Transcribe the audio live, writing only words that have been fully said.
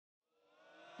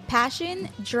Passion,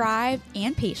 drive,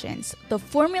 and patience, the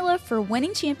formula for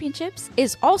winning championships,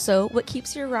 is also what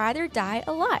keeps your ride or die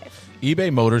alive.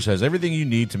 eBay Motors has everything you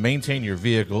need to maintain your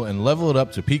vehicle and level it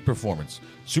up to peak performance.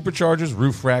 Superchargers,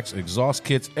 roof racks, exhaust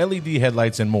kits, LED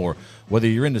headlights, and more. Whether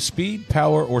you're into speed,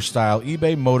 power, or style,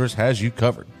 eBay Motors has you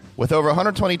covered. With over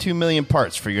 122 million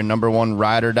parts for your number one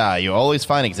ride or die, you'll always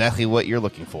find exactly what you're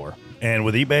looking for. And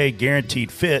with eBay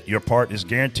Guaranteed Fit, your part is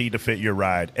guaranteed to fit your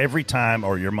ride every time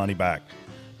or your money back.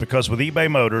 Because with eBay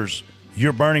Motors,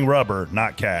 you're burning rubber,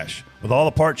 not cash. With all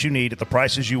the parts you need at the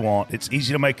prices you want, it's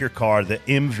easy to make your car the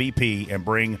MVP and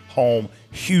bring home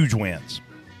huge wins.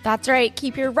 That's right.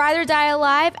 Keep your ride or die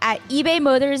alive at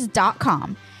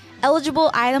ebaymotors.com.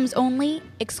 Eligible items only.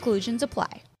 Exclusions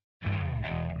apply.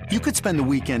 You could spend the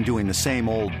weekend doing the same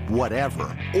old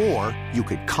whatever, or you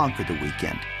could conquer the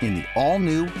weekend in the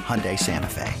all-new Hyundai Santa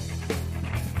Fe.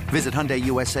 Visit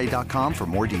HyundaiUSA.com for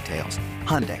more details.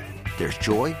 Hyundai, there's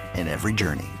joy in every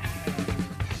journey.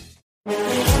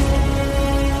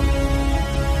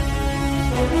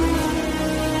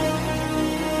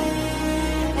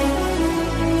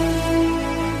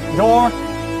 Door.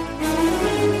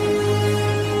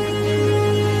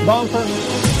 Bumper.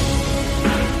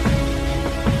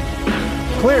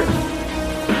 Clear.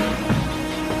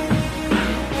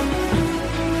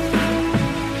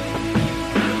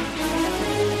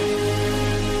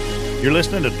 You're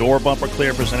listening to Door Bumper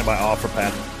Clear, presented by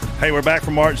OfferPad. Hey, we're back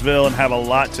from Martinsville and have a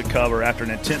lot to cover after an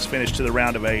intense finish to the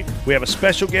Round of 8. We have a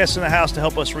special guest in the house to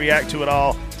help us react to it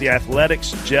all, the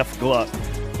Athletics' Jeff Gluck.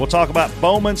 We'll talk about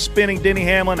Bowman spinning Denny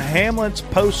Hamlin, Hamlin's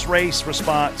post-race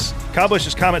response, Kyle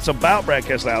Busch's comments about Brad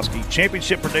Keselowski,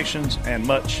 championship predictions, and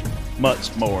much,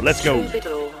 much more. Let's go.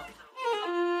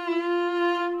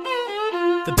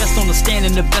 The best on the stand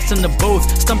and the best in the booth.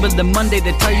 Stumbling Monday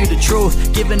to tell you the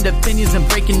truth. Giving opinions and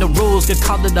breaking the rules. Get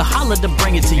called to the holler to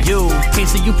bring it to you.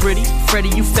 Casey, you pretty. Freddie,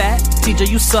 you fat.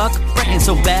 TJ, you suck. Brett ain't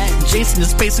so bad. Jason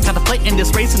is pacing, contemplating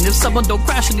this race. And if someone don't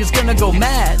crash it, he's gonna go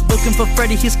mad. Looking for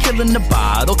Freddie, he's killing the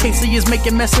bottle. Casey is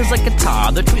making messes like a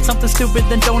toddler. Tweet something stupid,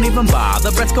 then don't even bother.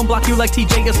 Brett's gonna block you like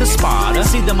TJ is his spotter.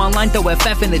 See them online, throw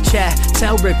FF in the chat.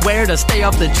 Tell Rick where to stay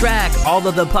off the track. All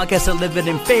of the podcasts are living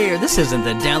in fear. This isn't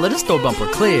the download, it's Door Bumper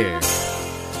Clear.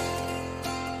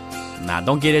 Nah,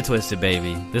 don't get it twisted,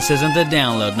 baby. This isn't the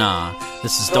download, nah.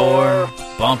 This is Door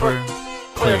Bumper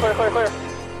Clear. Clear.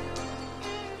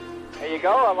 There you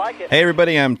go, I like it. Hey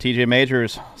everybody, I'm TJ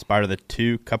Majors, Spider the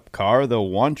 2-cup car, the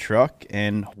 1 truck,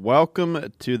 and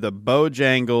welcome to the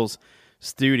Bojangles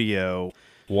studio.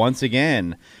 Once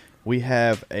again, we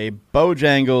have a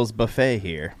Bojangles buffet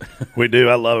here. We do.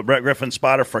 I love it. Brett Griffin,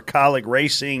 spotter for Colleague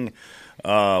Racing.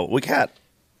 We got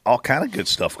all kind of good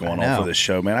stuff going on for this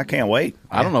show, man. I can't wait.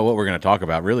 I don't know what we're going to talk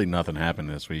about. Really, nothing happened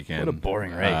this weekend. What a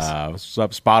boring race. What's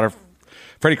up, spotter?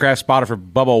 Freddie Kraft, spotter for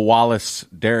Bubba Wallace,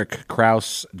 Derek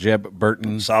Kraus, Jeb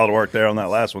Burton. Solid work there on that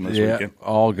last one this weekend.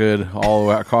 All good,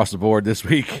 all across the board this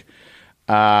week.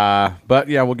 But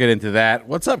yeah, we'll get into that.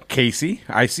 What's up, Casey?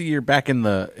 I see you're back in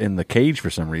the cage for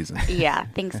some reason. Yeah,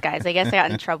 thanks, guys. I guess I got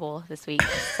in trouble this week.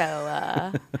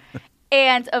 So,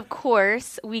 and of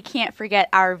course, we can't forget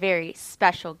our very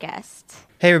special guest.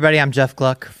 Hey, everybody. I'm Jeff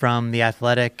Gluck from The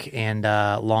Athletic and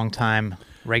longtime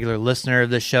regular listener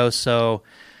of the show. So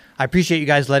I appreciate you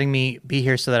guys letting me be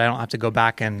here so that I don't have to go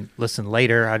back and listen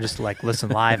later. I just listen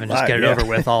live and just get it over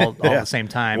with all at the same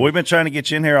time. We've been trying to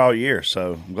get you in here all year,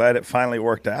 so I'm glad it finally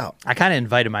worked out. I kind of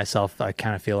invited myself. I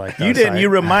kind of feel like you didn't. You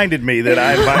reminded me that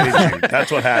I invited you.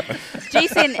 That's what happened.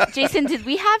 Jason, did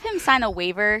we have him sign a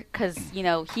waiver? Because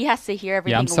he has to hear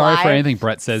everything. Yeah, I'm sorry live, for anything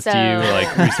Brett says to you.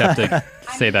 We just have to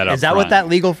say that up Is that what that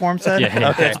legal form said? Yeah.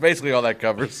 Okay. That's basically all that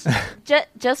covers.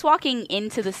 Just walking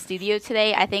into the studio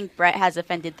today, I think Brett has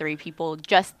offended 3 people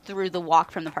just through the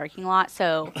walk from the parking lot.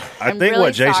 So I think really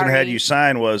what Jason had you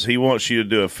sign was he wants you to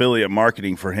do affiliate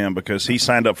marketing for him because he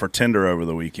signed up for Tinder over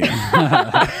the weekend.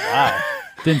 Wow.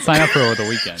 Didn't sign up for it over the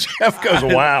weekend. Jeff goes,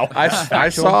 wow. I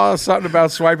saw something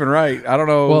about swiping right. I don't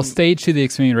know. Well, stage 2 of the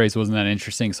Xfinity race wasn't that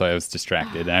interesting, so I was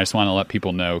distracted. And I just want to let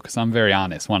people know, because I'm very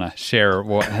honest, want to share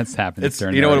what has happened.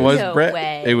 You know what it was, No Brett?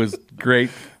 way. It was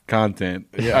great content.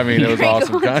 Yeah. I mean, it was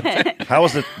awesome content. How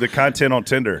was the content on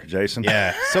Tinder, Jason?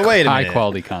 Yeah. So wait a minute. High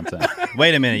quality content.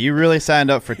 Wait a minute. You really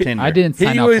signed up for Tinder? I didn't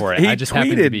sign up for it. I just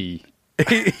happened to be.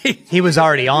 He was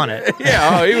already on it.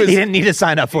 Yeah. He didn't need to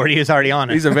sign up for it. He was already on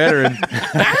it. He's a veteran.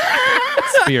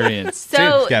 experience. So,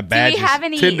 Tim's got do we badges. have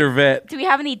any Tinder vet. Do we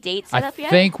have any dates set I up yet?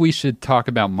 think we should talk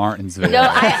about Martinsville. No,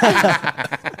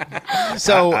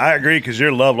 So I agree because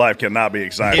your love life cannot be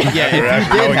exciting. Yeah, if you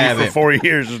After did knowing have you it. for 4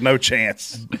 years, there's no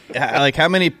chance. like, how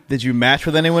many did you match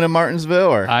with anyone in Martinsville?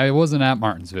 Or I wasn't at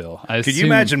Martinsville. Could you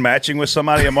imagine matching with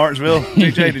somebody in Martinsville?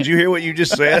 TJ, did you hear what you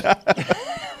just said?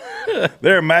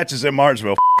 There are matches in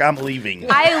Martinsville. I'm leaving.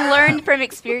 I learned from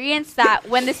experience that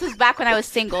when this was back when I was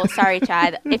single, sorry,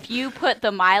 Chad, if you put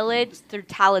the mileage through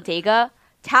Talladega,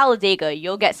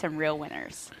 you'll get some real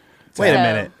winners. Wait a So-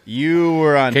 minute, you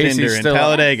were on Casey's Tinder in still-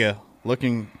 Talladega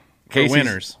looking for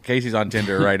winners. Casey's on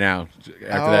Tinder right now.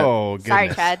 After Oh, goodness. Sorry,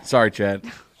 Chad. that. Sorry, Chad.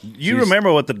 You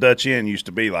remember what the Dutch Inn used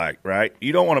to be like, right?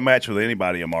 You don't want to match with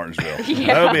anybody in Martinsville.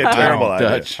 That would be a terrible idea.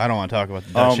 Dutch. I don't want to talk about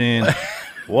the Dutch Inn.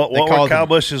 What They were called Kyle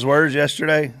them- Busch's words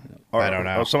yesterday? I don't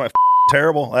know. Or something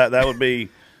terrible. That would be.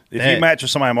 If That- you match with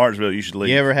somebody in Martinsville, you should leave.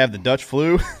 You ever have the Dutch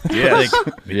flu? Yes.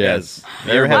 Yes.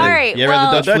 You ever have All the, right, you ever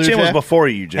well- have The the Dutch Dutch flu? Inn was Jeff? before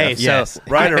you, Jeff. Hey, so Yes.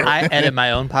 Right or- I edit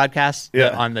my own podcast Yeah.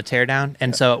 on the Teardown,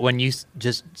 and so when you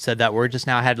just said that word just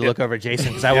now, I had to look over at Jason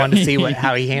because I wanted to see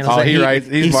how he handles Oh, it. he writes-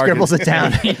 he's he marking. scribbles it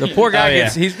down. The poor guy Oh, yeah.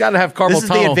 he's got to have carpal This is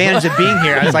tunnel. the advantage of being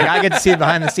here. I was like, I get to see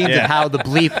behind the scenes of how the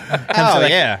bleep comes Oh, to, like,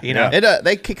 yeah. you know. It,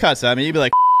 they cuts. I mean, you'd be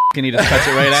like, and he just cuts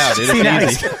it right out. Dude. See, now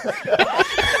It's easy.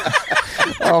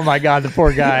 Oh my God, the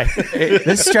poor guy.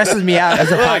 This stresses me out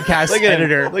as a podcast Look at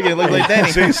editor. him. Look at him. Look like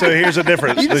Danny. See, so here's the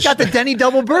difference. You just got the Denny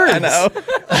double birds. I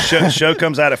know. show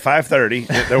comes out at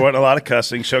 5:30. There wasn't a lot of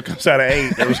cussing. Show comes out at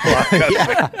 8. There was a lot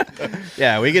of cussing.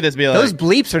 Yeah, we could just be like, Those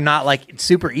bleeps are not like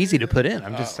super easy to put in.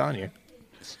 I'm just telling you.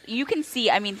 You can see,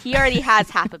 I mean, he already has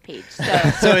half a page. So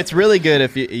so it's really good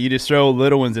if you just throw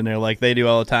little ones in there like they do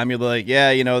all the time. You'll be like,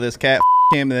 yeah, you know, this cat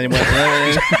him, and then he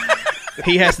went.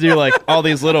 He has to do like all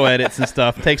these little edits and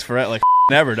stuff. Takes forever, like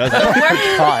never does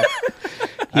it. God.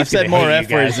 I've said more F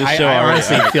words this show I already.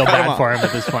 honestly feel Cut him bad off. for him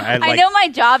at this point. I know my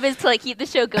job is to like keep the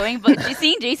show going, but just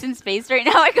seeing Jason's face right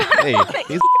now, I got Hey,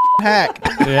 he's a hack.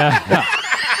 Yeah.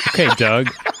 Okay, Doug.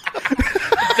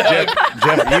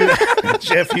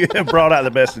 Jeff, you have brought out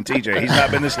the best in TJ. He's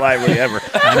not been this lively ever.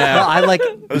 I know. No, I like,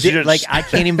 Those are just- like I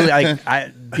can't even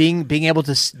believe being able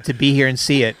to be here and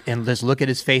see it and just look at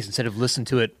his face instead of listen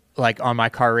to it like on my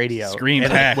car radio. Screams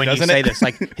And, hack, when you doesn't say it? this,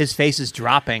 like his face is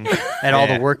dropping at all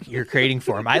Yeah. the work you're creating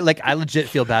for him. I legit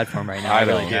feel bad for him right now. I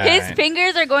really know. do. Yeah. his Right.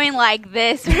 fingers are going like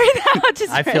this right now.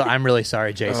 Just I'm really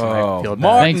sorry, Jason. I Oh, feel bad.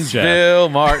 Martinsville,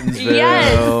 Martinsville.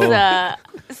 Yes.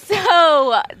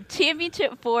 So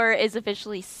Championship 4 is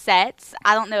officially set.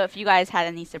 I don't know if you guys had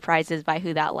any surprises by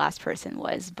who that last person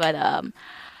was, but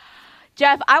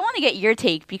Jeff, I want to get your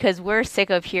take because we're sick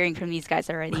of hearing from these guys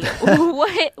already.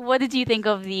 What did you think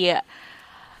of the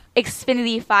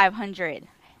Xfinity 500?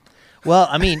 Well,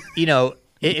 I mean, you know,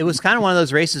 it was kind of one of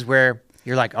those races where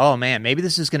you're like, oh man, maybe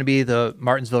this is going to be the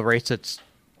Martinsville race that's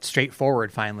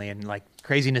straightforward finally, and like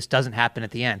craziness doesn't happen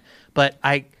at the end. But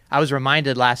I was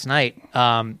reminded last night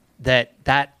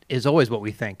that is always what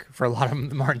we think for a lot of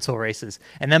the Martinsville races.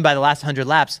 And then by the last 100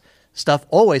 laps, stuff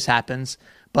always happens.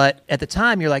 But at the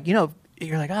time, you're like, oh,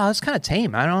 it's kind of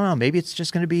tame. I don't know. Maybe it's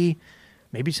just going to be.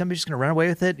 Maybe somebody's just going to run away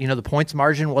with it. You know, the points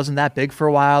margin wasn't that big for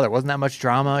a while. There wasn't that much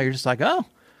drama. You're just like, oh,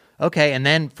 okay. And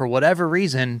then for whatever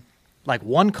reason, like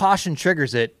one caution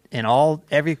triggers it, and all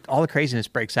the craziness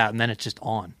breaks out, and then it's just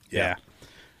on. Yeah.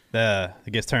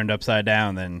 It gets turned upside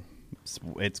down, then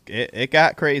it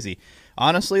got crazy.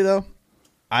 Honestly, though,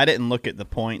 I didn't look at the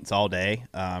points all day.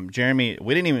 Jeremy,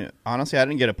 I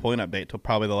didn't get a point update till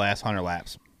probably the last 100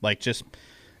 laps. Like, just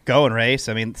go and race.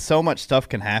 I mean, so much stuff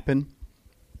can happen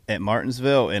at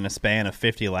Martinsville in a span of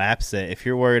 50 laps that if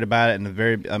you're worried about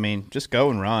it just go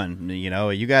and run. You know,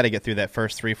 you got to get through that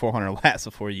first 300-400 laps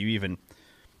before you even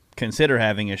consider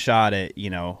having a shot at,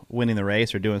 winning the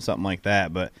race or doing something like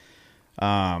that. But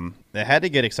it had to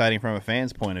get exciting from a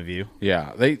fan's point of view.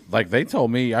 Yeah, they told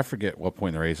me, I forget what point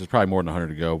in the race. It's probably more than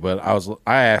 100 to go, but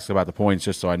I asked about the points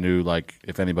just so I knew like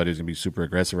if anybody was gonna be super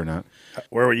aggressive or not.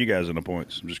 Where were you guys in the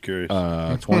points? I'm just curious.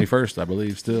 21st, I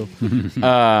believe, still.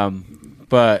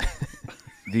 But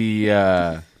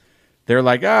they're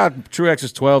like, Truex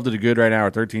is 12 to the good right now,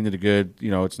 or 13 to the good.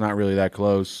 It's not really that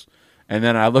close. And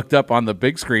then I looked up on the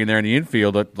big screen there in the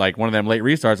infield at like one of them late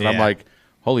restarts, and I'm like,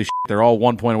 holy shit, they're all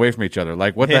 1 point away from each other.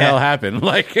 Like, what the hell happened?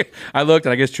 Like, I looked,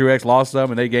 and I guess Truex lost some,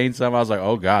 and they gained some. I was like,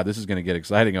 oh, God, this is going to get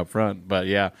exciting up front. But,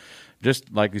 yeah,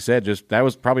 just like you said, that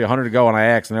was probably 100 to go on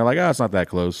IX, and they're like, it's not that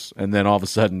close. And then all of a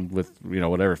sudden, with,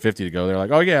 50 to go, they're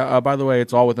like, oh, yeah, by the way,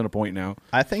 it's all within a point now.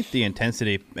 I think the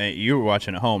intensity, you were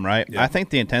watching at home, right? Yeah. I think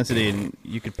the intensity, and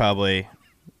you could probably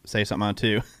say something on it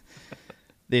too,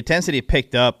 the intensity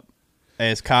picked up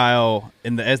as Kyle,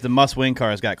 as the must-win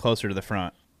cars got closer to the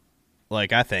front.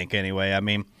 Like, I think anyway. I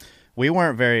mean, we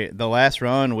weren't the last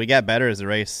run, we got better as the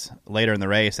race, later in the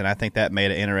race, and I think that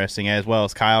made it interesting, as well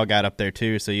as Kyle got up there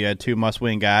too. So you had 2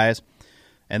 must-win guys.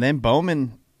 And then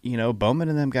Bowman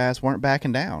and them guys weren't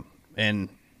backing down. And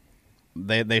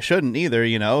they shouldn't either,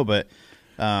 but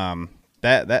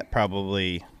that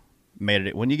probably made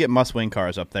it. When you get must-win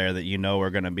cars up there that are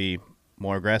going to be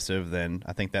more aggressive, then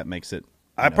I think that makes it.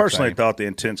 I personally exciting. thought the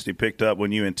intensity picked up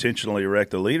when you intentionally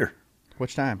wrecked the leader.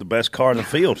 Which time? The best car in the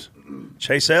field,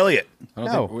 Chase Elliott.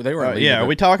 No, they were. Yeah, are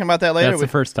we talking about that later? That's the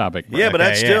first topic. Yeah, but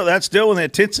that's still when the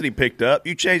intensity picked up.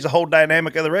 You changed the whole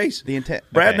dynamic of the race.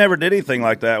 Brad never did anything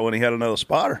like that when he had another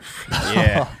spotter.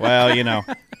 Yeah, well,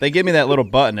 they give me that little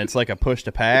button. It's like a push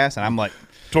to pass, and I'm like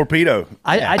torpedo.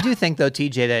 I do think though,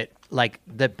 TJ,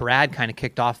 that Brad kind of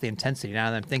kicked off the intensity. Now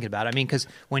that I'm thinking about it, I mean, because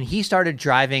when he started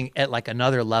driving at like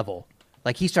another level.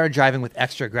 Like, he started driving with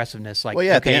extra aggressiveness. Like, well,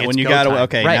 yeah, okay, when you got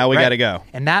to, now we got to go.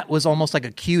 And that was almost like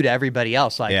a cue to everybody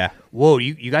else. Like, yeah. Whoa,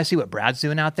 you guys see what Brad's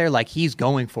doing out there? Like, he's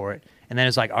going for it. And then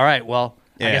it's like, all right, well,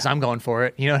 I guess I'm going for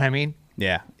it. You know what I mean?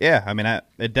 Yeah. Yeah. I mean,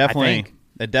 it definitely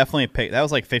picked. That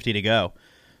was like 50 to go.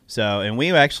 So, and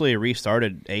we actually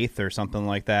restarted 8th or something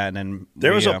like that. And then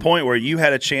there was a point where you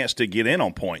had a chance to get in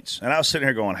on points. And I was sitting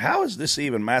here going, how is this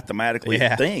even mathematically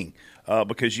a thing?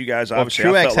 Because you guys obviously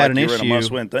I felt like you were in a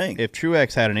must-win thing. If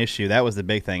Truex had an issue, that was the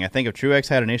big thing. I think if Truex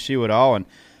had an issue at all, and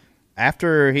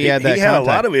after he had a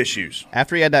lot of issues.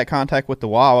 After he had that contact with the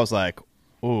wall, I was like,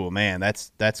 "Oh man,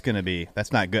 that's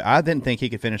not good." I didn't think he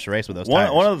could finish the race with those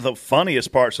tires. One of the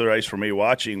funniest parts of the race for me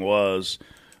watching was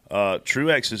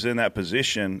Truex is in that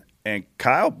position, and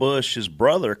Kyle Busch, his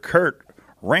brother Kurt,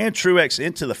 ran Truex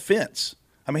into the fence.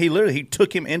 I mean, he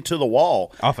took him into the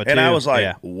wall. And I was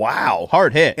like, wow.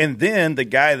 Hard hit. And then the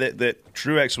guy that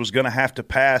Truex was going to have to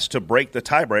pass to break the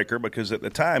tiebreaker, because at the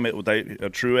time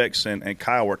Truex and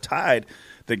Kyle were tied,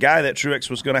 the guy that Truex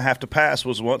was going to have to pass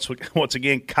was once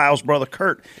again Kyle's brother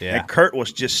Kurt. Yeah. And Kurt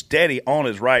was just steady on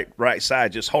his right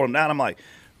side, just holding him down. I'm like,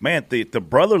 man, the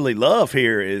brotherly love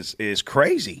here is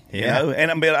crazy. Yeah. And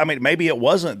I mean, maybe it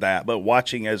wasn't that, but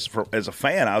watching as a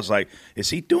fan, I was like, is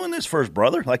he doing this for his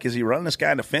brother? Like, is he running this guy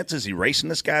in the fence? Is he racing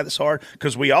this guy this hard?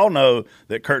 Because we all know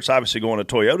that Kurt's obviously going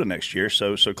to Toyota next year,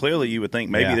 so clearly you would think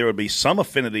maybe there would be some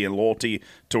affinity and loyalty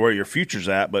to where your future's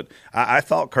at. But I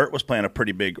thought Kurt was playing a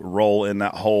pretty big role in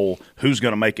that whole who's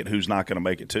going to make it, who's not going to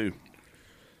make it too.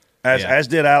 As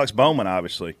did Alex Bowman,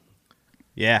 obviously.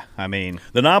 Yeah, I mean,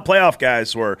 the non-playoff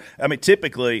guys were. I mean,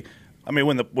 typically,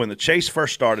 when the chase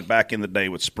first started back in the day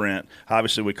with Sprint,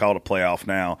 obviously we call it a playoff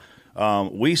now.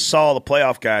 We saw the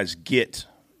playoff guys get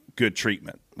good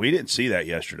treatment. We didn't see that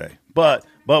yesterday, but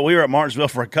we were at Martinsville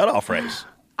for a cutoff race.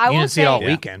 You didn't see it all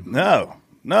weekend. No,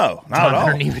 not at all.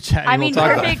 I mean,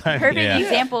 perfect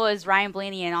example is Ryan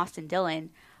Blaney and Austin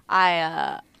Dillon.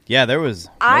 there was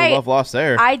no love lost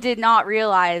there. I did not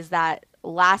realize that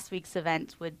last week's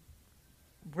event would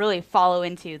really follow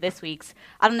into this week's.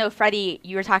 I don't know, Freddie,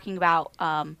 you were talking about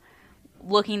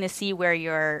looking to see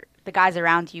where the guys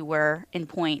around you were in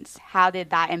points. How did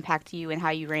that impact you and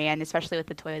how you ran, especially with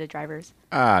the Toyota drivers?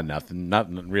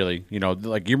 Nothing really.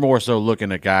 Like, you're more so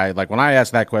looking at guy. Like, when I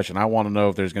ask that question, I want to know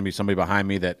if there's going to be somebody behind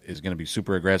me that is going to be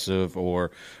super aggressive,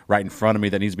 or right in front of me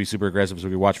that needs to be super aggressive, so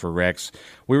we watch for wrecks.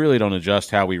 We really don't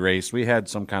adjust how we race. We had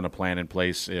some kind of plan in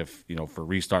place if, for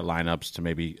restart lineups to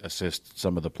maybe assist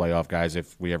some of the playoff guys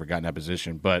if we ever got in that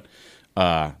position. But,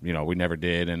 we never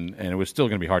did, and it was still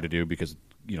going to be hard to do because,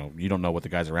 you don't know what the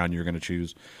guys around you are going to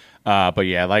choose. But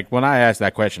yeah, like, when I ask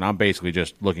that question, I'm basically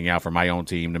just looking out for my own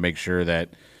team to make sure that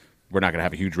we're not going to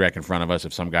have a huge wreck in front of us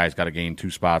if some guy's got to gain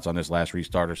 2 spots on this last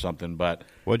restart or something. But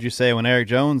what'd you say when Eric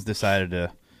Jones decided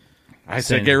to? I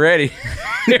said, get ready.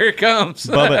 Here it comes.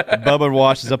 Bubba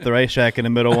washes up the racetrack in the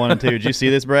middle 1 and 2. Did you see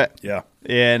this, Brett? Yeah.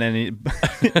 Yeah, and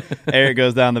then Eric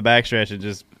goes down the backstretch and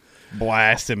just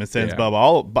blasts him and sends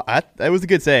Bubba. That was a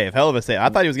good save. Hell of a save. I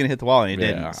thought he was going to hit the wall, and he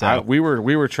didn't. So. We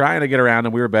were trying to get around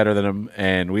him. We were better than him,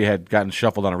 and we had gotten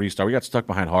shuffled on a restart. We got stuck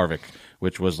behind Harvick,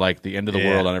 which was like the end of the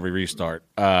world on every restart.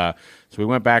 So we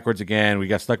went backwards again. We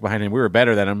got stuck behind him. We were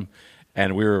better than him,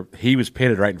 and he was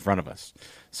pitted right in front of us.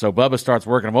 So Bubba starts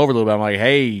working him over a little bit. I'm like,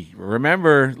 hey,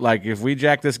 remember, like, if we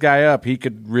jack this guy up, he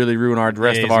could really ruin our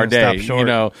rest of our day.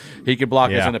 He could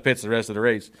block us in the pits the rest of the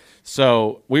race.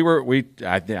 So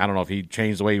I don't know if he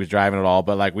changed the way he was driving at all,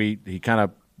 but like he kind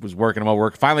of was working him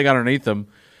over. Finally got underneath him,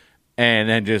 and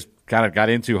then just kind of got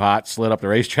in too hot, slid up the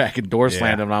racetrack and door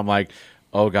slammed him. And I'm like,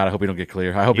 oh God, I hope he don't get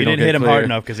clear. I hope he don't didn't get hit him clear. hard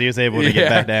enough because he was able to get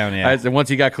back down. Yeah. And once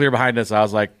he got clear behind us, I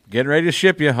was like, getting ready to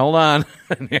ship you. Hold on,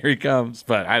 and here he comes.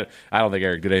 But I don't think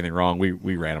Eric did anything wrong.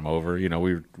 We ran him over.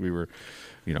 We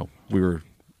were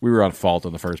we were on fault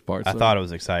on the first part. I thought it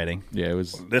was exciting. Yeah, it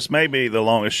was. This may be the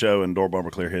longest show in Door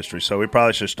Bumper Clear history, so we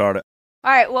probably should start it.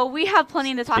 All right, well, we have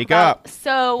plenty to talk Speak about. up.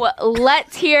 So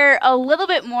let's hear a little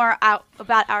bit more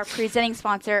about our presenting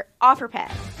sponsor,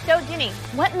 OfferPad. So, Jimmy,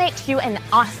 what makes you an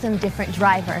awesome different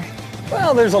driver?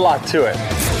 Well, there's a lot to it.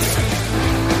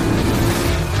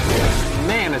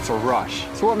 Man, it's a rush.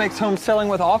 So what makes home selling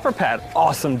with OfferPad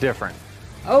awesome different?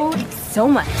 Oh, so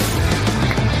much.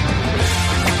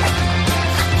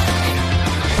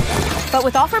 But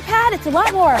with OfferPad, it's a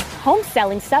lot more home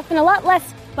selling stuff and a lot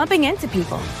less bumping into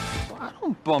people. I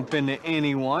don't bump into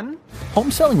anyone.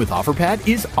 Home selling with OfferPad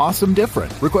is awesome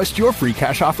different. Request your free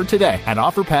cash offer today at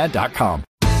OfferPad.com.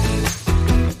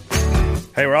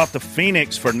 Hey, we're off to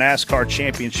Phoenix for NASCAR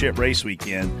Championship Race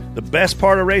Weekend. The best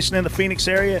part of racing in the Phoenix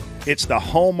area, it's the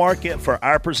home market for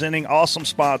our presenting awesome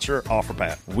sponsor,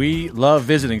 OfferPad. We love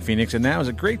visiting Phoenix, and now is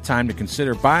a great time to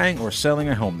consider buying or selling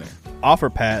a home there.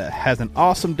 OfferPad has an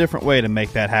awesome different way to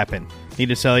make that happen. Need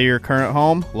to sell your current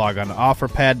home? Log on to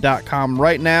OfferPad.com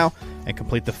right now and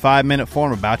complete the 5-minute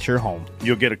form about your home.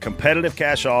 You'll get a competitive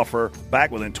cash offer back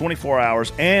within 24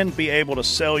 hours and be able to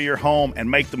sell your home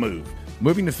and make the move.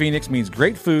 Moving to Phoenix means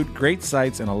great food, great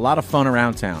sights, and a lot of fun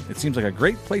around town. It seems like a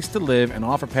great place to live, and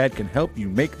OfferPad can help you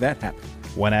make that happen.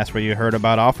 When asked where you heard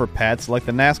about OfferPad, select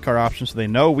the NASCAR option so they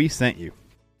know we sent you.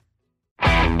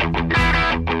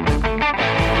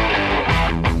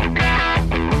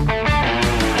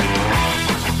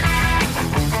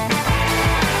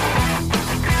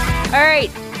 All right,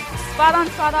 spot on,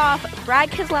 spot off. Brad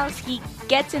Keselowski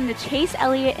gets into Chase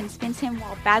Elliott and spins him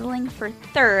while battling for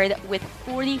third with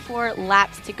 44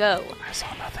 laps to go. I saw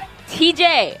nothing.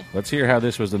 TJ. Let's hear how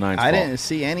this was the ninth I fault. didn't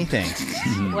see anything.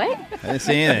 What? I didn't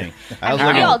see anything.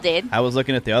 We all did. I was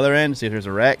looking at the other end to see if there's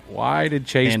a wreck. Why did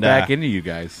Chase back into you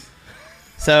guys?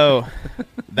 So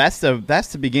that's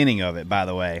the beginning of it, by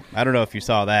the way. I don't know if you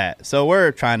saw that. So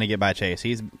we're trying to get by Chase.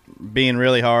 He's being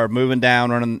really hard, moving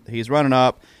down, running. He's running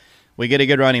up. We get a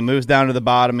good run. He moves down to the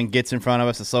bottom and gets in front of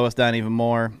us to slow us down even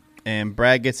more. And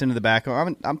Brad gets into the back.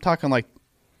 I'm talking like,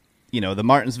 the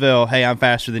Martinsville, hey, I'm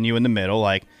faster than you in the middle.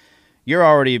 Like, you're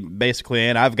already basically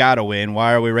in. I've got to win.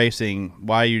 Why are we racing?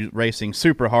 Why are you racing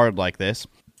super hard like this?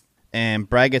 And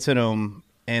Brad gets into him.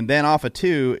 And then off of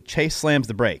 2, Chase slams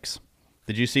the brakes.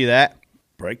 Did you see that?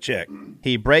 Brake check.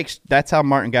 He brakes. That's how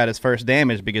Martin got his first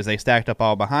damage because they stacked up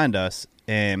all behind us.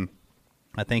 And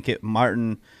I think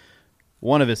Martin,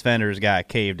 one of his fenders got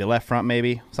caved. The left front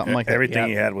maybe, something like that. Everything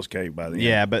he had was caved by the end.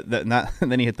 Yeah, but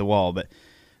then he hit the wall. But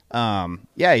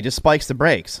he just spikes the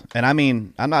brakes. And I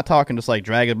mean, I'm not talking just like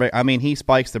drag the brake. I mean, he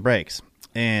spikes the brakes.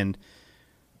 And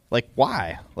like,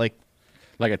 why? Like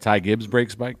a Ty Gibbs brake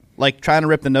spike? Like trying to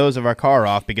rip the nose of our car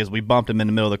off because we bumped him in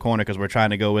the middle of the corner because we're trying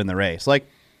to go win the race. Like,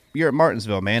 you're at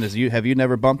Martinsville, man. Have you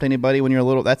never bumped anybody when you're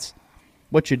little? That's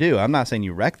what you do. I'm not saying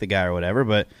you wreck the guy or whatever,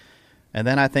 but and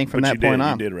then I think from that point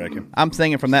on, you did wreck him. I'm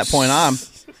thinking from that point on,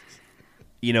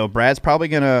 Brad's probably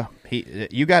gonna.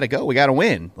 You got to go. We got to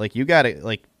win. Like you got to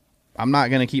like. I'm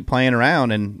not gonna keep playing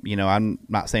around, and I'm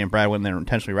not saying Brad went there and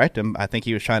intentionally wrecked him. I think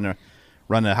he was trying to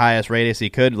run the highest radius he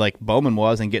could, like Bowman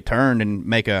was, and get turned and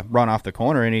make a run off the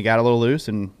corner, and he got a little loose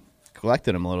and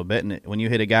collected him a little bit. And when you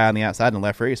hit a guy on the outside in the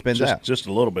left rear, he spins out. Just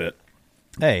a little bit.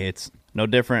 Hey, it's no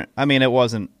different. I mean, it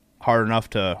wasn't hard enough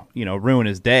to, ruin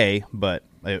his day, but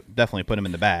it definitely put him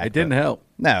in the bag. It didn't help.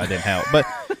 No, it didn't help. But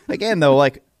again, though,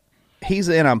 like, he's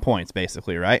in on points,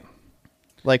 basically, right?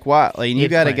 Like, why? Like, you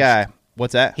got a guy.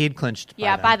 What's that? He had clinched.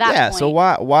 By that point. So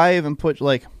why even put,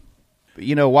 like,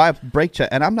 why brake check?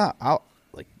 And I'm not out.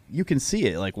 Like, you can see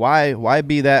it. Like, why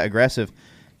be that aggressive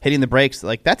hitting the brakes?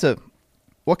 Like,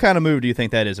 what kind of move do you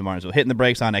think that is in Martinsville? Hitting the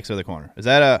brakes on next to the corner. Is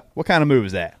that what kind of move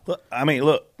is that?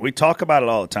 Look, we talk about it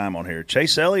all the time on here.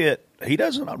 Chase Elliott, he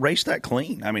doesn't race that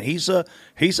clean. I mean, he's a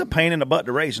pain in the butt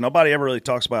to race. Nobody ever really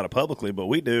talks about it publicly, but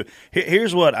we do.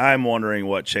 Here's what I'm wondering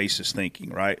what Chase is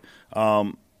thinking, right?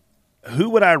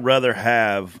 Who would I rather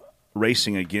have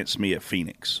racing against me at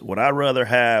Phoenix? Would I rather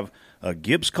have a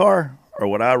Gibbs car or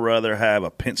would I rather have a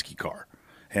Penske car?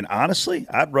 And honestly,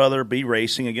 I'd rather be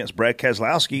racing against Brad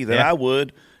Keselowski than I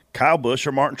would Kyle Busch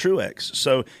or Martin Truex.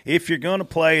 So if you're going to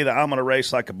play the I'm going to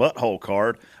race like a butthole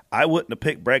card, I wouldn't have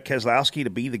picked Brad Keselowski to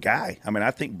be the guy. I mean,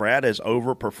 I think Brad has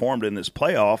overperformed in this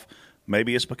playoff.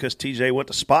 Maybe it's because TJ went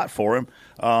to spot for him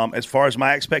as far as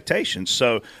my expectations.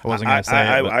 So I wasn't going to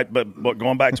say it. But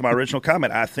going back to my original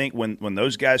comment, I think when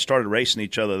those guys started racing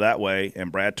each other that way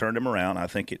and Brad turned him around, I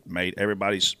think it made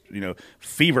everybody's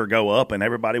fever go up and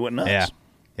everybody went nuts.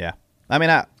 Yeah. I mean,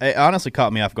 it honestly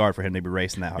caught me off guard for him to be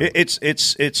racing that hard. It's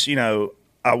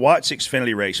I watched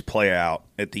Xfinity race play out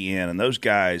at the end, and those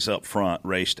guys up front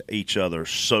raced each other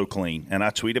so clean. And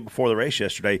I tweeted before the race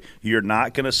yesterday, you're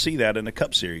not going to see that in the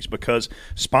Cup Series because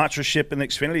sponsorship in the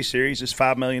Xfinity Series is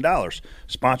 $5 million.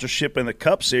 Sponsorship in the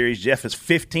Cup Series, Jeff, is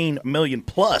 $15 million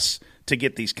plus to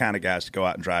get these kind of guys to go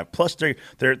out and drive. Plus, they're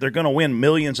going to win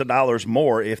millions of dollars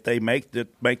more if they make the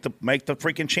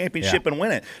freaking championship and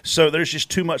win it. So there's just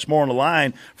too much more on the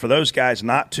line for those guys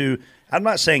not to. I'm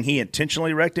not saying he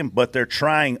intentionally wrecked him, but they're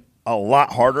trying a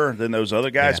lot harder than those other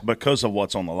guys because of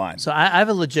what's on the line. So I have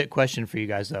a legit question for you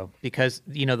guys, though, because,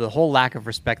 the whole lack of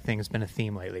respect thing has been a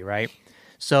theme lately, right?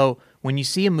 So when you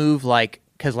see a move like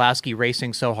Keselowski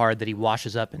racing so hard that he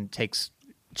washes up and takes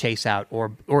Chase out,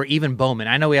 or even Bowman,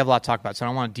 I know we have a lot to talk about, so I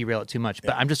don't want to derail it too much,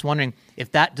 but I'm just wondering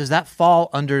if does that fall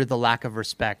under the lack of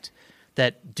respect?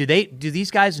 That do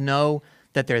these guys know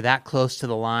that they're that close to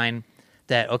the line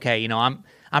that, okay,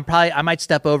 I might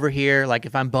step over here. Like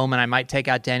if I'm Bowman, I might take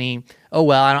out Denny. Oh,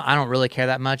 well, I don't really care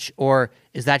that much. Or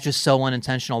is that just so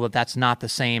unintentional that that's not the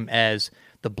same as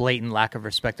the blatant lack of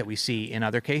respect that we see in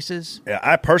other cases? Yeah,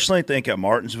 I personally think at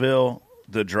Martinsville,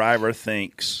 the driver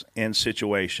thinks in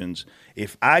situations,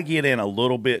 if I get in a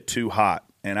little bit too hot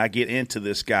and I get into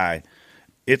this guy,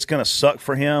 it's going to suck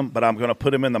for him, but I'm going to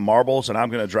put him in the marbles and I'm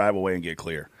going to drive away and get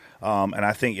clear. And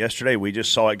I think yesterday we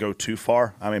just saw it go too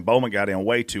far. I mean, Bowman got in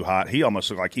way too hot. He almost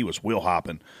looked like he was wheel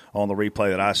hopping on the replay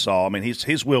that I saw. I mean,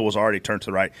 his wheel was already turned to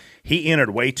the right. He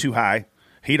entered way too high.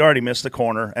 He'd already missed the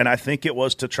corner, and I think it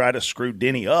was to try to screw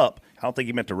Denny up. I don't think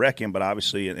he meant to wreck him, but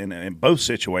obviously in both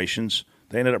situations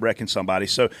they ended up wrecking somebody.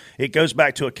 So it goes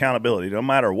back to accountability. No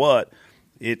matter what,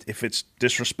 if it's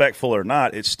disrespectful or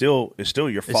not, it's still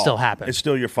your fault. It still happened. It's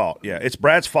still your fault. Yeah, it's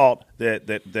Brad's fault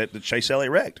that Chase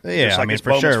Elliott wrecked. Yeah, just like it's for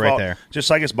Bowman's sure right fault, there. Just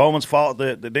like it's Bowman's fault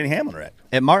that Denny Hamlin wrecked.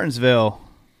 At Martinsville,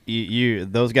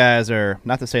 those guys are,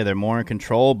 not to say they're more in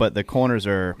control, but the corners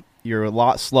you're a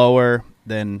lot slower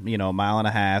than a mile and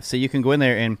a half. So you can go in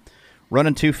there and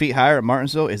running 2 feet higher at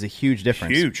Martinsville is a huge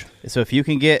difference. Huge. So if you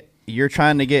can you're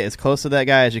trying to get as close to that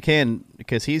guy as you can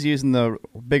because he's using the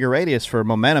bigger radius for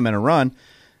momentum in a run.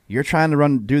 You're trying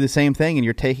to do the same thing, and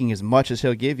you're taking as much as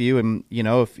he'll give you. And,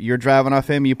 if you're driving off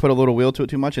him, you put a little wheel to it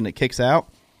too much and it kicks out,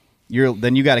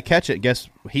 then you got to catch it. Guess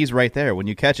he's right there. When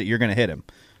you catch it, you're going to hit him.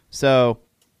 So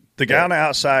the guy on the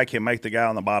outside can make the guy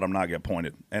on the bottom not get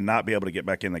pointed and not be able to get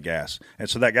back in the gas. And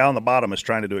so that guy on the bottom is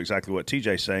trying to do exactly what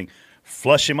TJ's saying,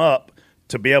 flush him up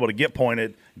to be able to get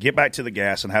pointed, get back to the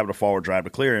gas, and have a forward drive to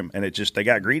clear him. And they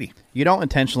got greedy. You don't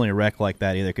intentionally wreck like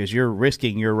that either because you're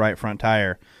risking your right front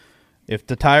tire. If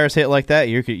the tires hit like that,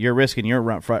 you're risking your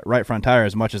right front tire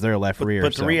as much as their left rear.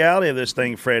 But the reality of this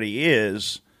thing, Freddie,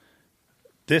 is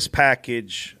this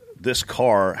package, this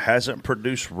car hasn't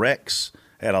produced wrecks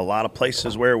at a lot of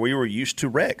places where we were used to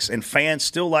wrecks. And fans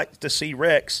still like to see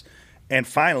wrecks. And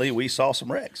finally, we saw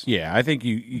some wrecks. Yeah, I think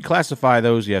you classify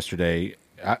those yesterday,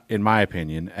 in my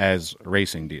opinion, as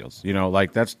racing deals.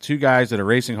 Like that's 2 guys that are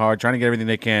racing hard, trying to get everything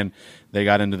they can. They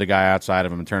got into the guy outside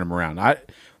of them and turned him around.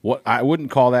 I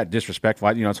wouldn't call that disrespectful.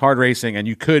 It's hard racing, and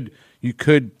you could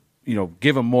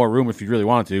give them more room if you really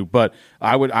wanted to. But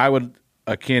I would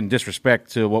akin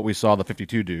disrespect to what we saw the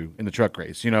 52 do in the truck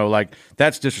race. Like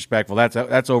that's disrespectful.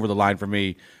 That's over the line for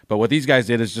me. But what these guys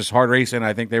did is just hard racing.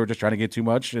 I think they were just trying to get too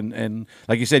much. And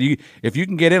like you said, if you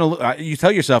can get in, you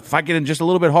tell yourself, if I get in just a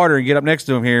little bit harder and get up next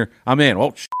to him here, I'm in.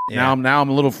 Well, now I'm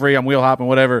a little free. I'm wheel hopping,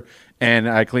 whatever, and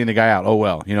I clean the guy out. Oh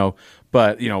well,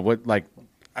 But what like.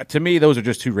 To me, those are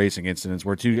just 2 racing incidents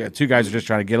where two guys are just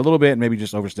trying to get a little bit and maybe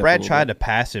just overstep. Brad tried to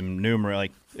pass him numerous.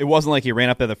 Like it wasn't like he ran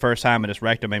up there the first time and just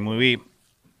wrecked him. I mean,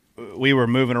 we were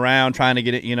moving around trying to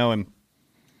get it, and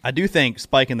I do think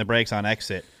spiking the brakes on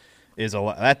exit is a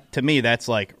lot. That to me, that's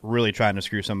like really trying to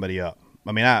screw somebody up.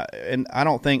 I mean, I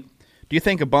don't think. Do you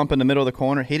think a bump in the middle of the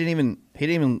corner? He didn't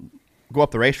even go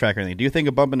up the racetrack or anything. Do you think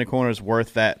a bump in the corner is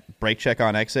worth that brake check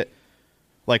on exit?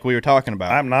 Like we were talking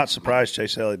about. I'm not surprised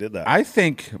Chase Elliott did that. I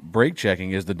think brake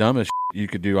checking is the dumbest you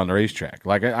could do on the racetrack.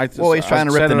 Like he's trying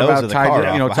to rip the nose of the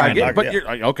car. But you're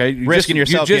okay. Risking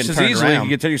yourself just as getting easily around.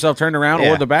 you get yourself turned around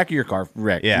or the back of your car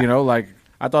wrecked. Yeah. Like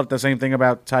I thought the same thing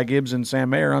about Ty Gibbs and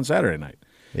Sam Mayer on Saturday night.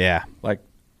 Yeah, like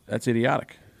that's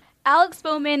idiotic. Alex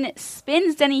Bowman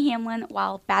spins Denny Hamlin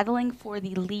while battling for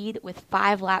the lead with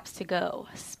 5 laps to go.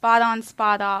 Spot on,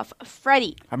 spot off.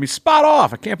 Freddie. I mean, spot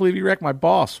off. I can't believe you wrecked my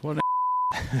boss. What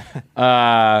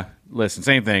listen,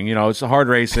 same thing. It's a hard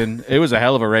racing. It was a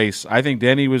hell of a race. I think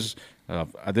Denny was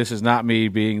this is not me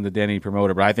being the Denny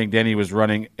promoter, but I think Denny was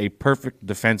running a perfect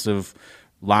defensive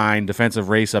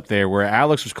race up there where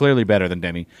Alex was clearly better than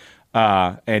Denny.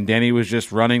 And Denny was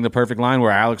just running the perfect line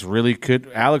where Alex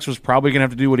was probably going to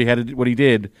have to do what he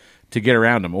did to get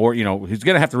around him, or he's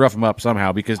going to have to rough him up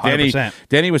somehow because 100%.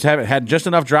 Denny had just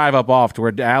enough drive up off to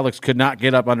where Alex could not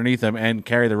get up underneath him and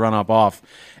carry the run up off,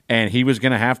 and he was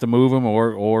going to have to move him,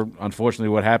 or unfortunately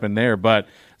what happened there. But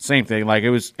same thing, like it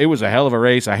was a hell of a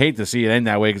race. I hate to see it end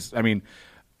that way because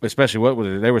especially what was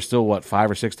it? There were still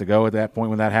 5 or 6 to go at that point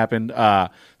when that happened.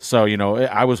 So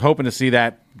I was hoping to see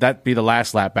that be the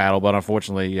last lap battle, but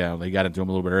unfortunately, they got into him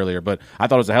a little bit earlier. But I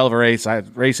thought it was a hell of a race,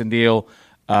 race and deal.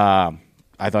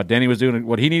 I thought Denny was doing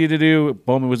what he needed to do,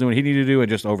 Bowman was doing what he needed to do, and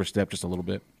just overstepped just a little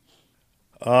bit.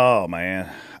 Oh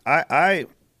man, I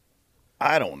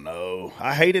don't know.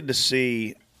 I hated to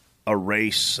see a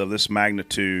race of this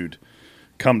magnitude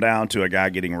come down to a guy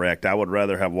getting wrecked. I would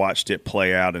rather have watched it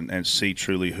play out and see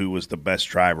truly who was the best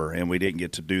driver, and we didn't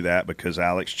get to do that because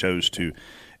Alex chose to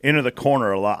enter the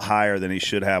corner a lot higher than he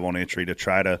should have on entry to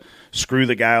try to screw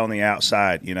the guy on the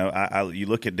outside. You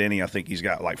look at Denny, I think he's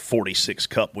got like 46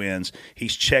 Cup wins.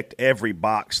 He's checked every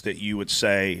box that you would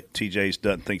say.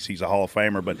 TJ thinks he's a Hall of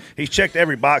Famer, but he's checked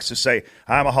every box to say,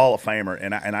 I'm a Hall of Famer.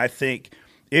 And I think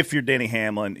if you're Denny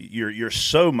Hamlin, you're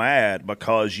so mad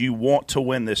because you want to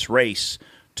win this race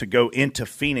to go into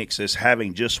Phoenix as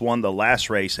having just won the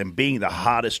last race and being the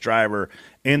hottest driver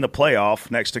in the playoff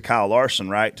next to Kyle Larson,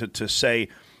 right? To say,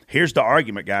 here's the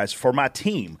argument, guys, for my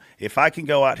team. If I can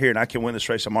go out here and I can win this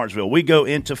race at Martinsville, we go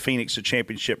into Phoenix, a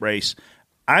championship race.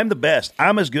 I'm the best.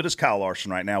 I'm as good as Kyle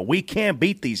Larson right now. We can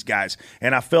beat these guys.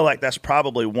 And I feel like that's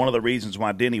probably one of the reasons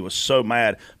why Denny was so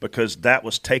mad, because that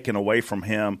was taken away from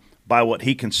him by what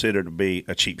he considered to be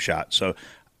a cheap shot. So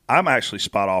I'm actually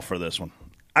spot off for this one.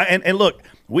 And look,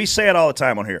 we say it all the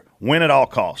time on here, win at all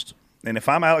costs. And if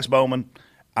I'm Alex Bowman,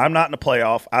 I'm not in the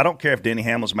playoff. I don't care if Denny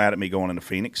Hamlin's mad at me going into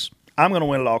Phoenix. I'm going to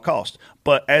win at all costs.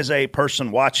 But as a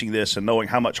person watching this and knowing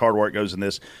how much hard work goes in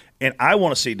this, and I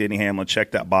want to see Denny Hamlin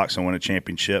check that box and win a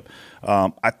championship,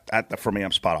 for me,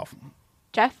 I'm spot off.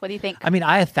 Jeff, what do you think? I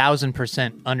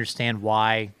 1,000% understand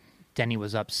why Denny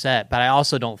was upset, but I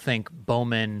also don't think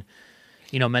Bowman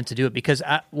meant to do it, because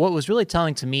what was really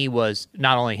telling to me was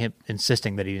not only him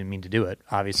insisting that he didn't mean to do it,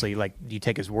 obviously, like you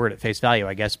take his word at face value,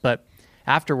 I guess, but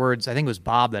afterwards, I think it was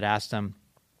Bob that asked him,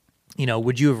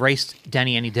 would you have raced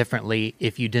Denny any differently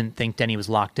if you didn't think Denny was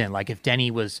locked in? Like if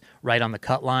Denny was right on the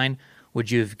cut line, would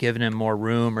you have given him more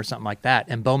room or something like that?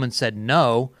 And Bowman said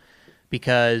no,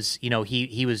 because,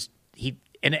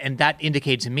 and that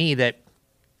indicated to me that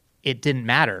it didn't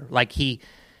matter. Like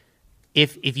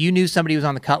if you knew somebody was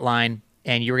on the cut line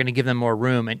and you were going to give them more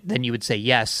room, and then you would say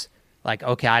yes, like,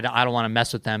 okay, I don't want to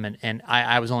mess with them, and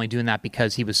I was only doing that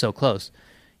because he was so close.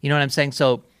 You know what I'm saying?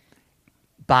 So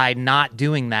by not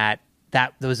doing that,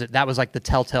 that was like the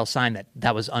telltale sign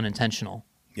that was unintentional.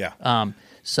 Yeah.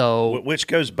 So which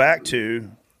goes back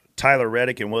to Tyler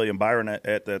Reddick and William Byron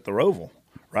at the Roval,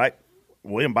 right?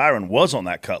 William Byron was on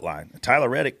that cut line. Tyler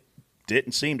Reddick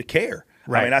didn't seem to care.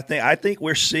 Right. I think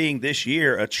we're seeing this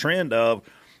year a trend of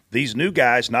these new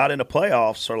guys not in the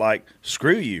playoffs are like,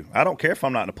 screw you. I don't care if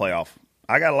I'm not in the playoff.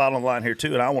 I got a lot on the line here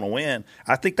too, and I want to win.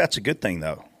 I think that's a good thing,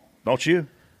 though. Don't you?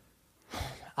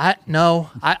 I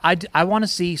want to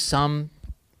see some.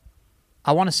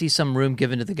 I want to see some room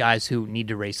given to the guys who need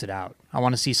to race it out. I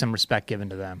want to see some respect given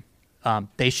to them.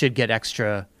 They should get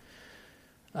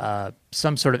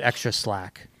some sort of extra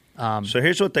slack. So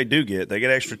here's what they do get: they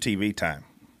get extra TV time,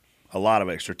 a lot of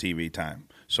extra TV time.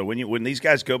 So when these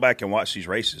guys go back and watch these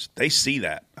races, they see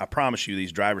that. I promise you,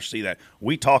 these drivers see that.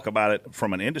 We talk about it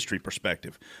from an industry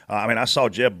perspective. I saw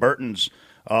Jeb Burton's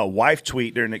wife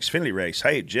tweet during the Xfinity race,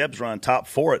 hey, Jeb's run top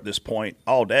 4 at this point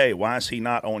all day. Why is he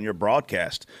not on your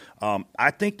broadcast?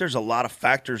 I think there's a lot of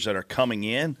factors that are coming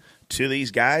in to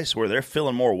these guys where they're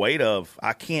feeling more weight of,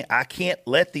 I can't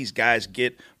let these guys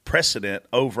get precedent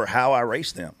over how I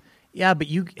race them. Yeah, but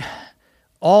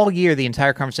all year, the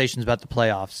entire conversation is about the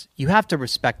playoffs. You have to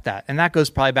respect that. And that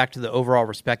goes probably back to the overall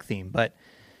respect theme. But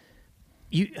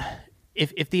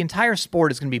if the entire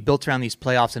sport is going to be built around these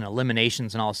playoffs and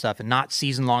eliminations and all stuff and not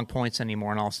season-long points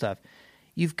anymore and all stuff,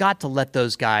 you've got to let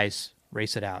those guys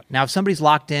race it out. Now, if somebody's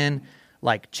locked in,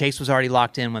 like Chase was already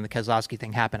locked in when the Keselowski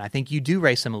thing happened, I think you do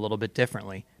race them a little bit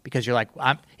differently because you're like,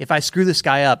 if I screw this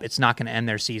guy up, it's not going to end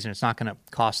their season. It's not going to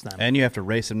cost them. And you have to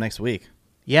race him next week.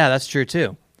 Yeah, that's true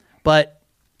too. But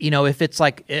if it's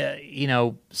like,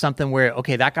 something where,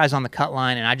 okay, that guy's on the cut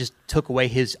line and I just took away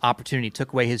his opportunity,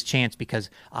 took away his chance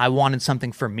because I wanted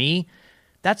something for me,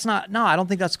 I don't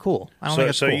think that's cool.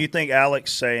 So you think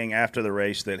Alex saying after the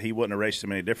race that he wouldn't have raced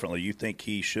him any differently, you think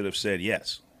he should have said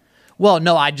yes? Well,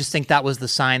 no, I just think that was the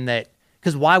sign that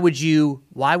Because why would you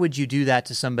do that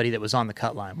to somebody that was on the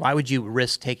cut line? Why would you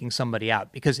risk taking somebody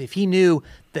out? Because if he knew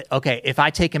that, okay, if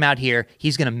I take him out here,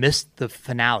 he's going to miss the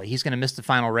finale. He's going to miss the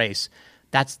final race.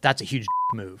 That's a huge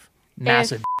move,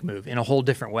 massive move in a whole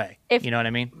different way. You know what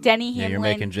I mean? Denny Hamlin. Yeah, you're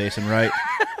making Jason right.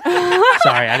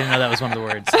 Sorry, I didn't know that was one of the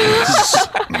words.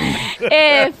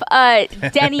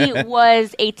 If Denny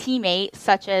was a teammate,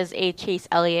 such as a Chase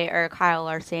Elliott or a Kyle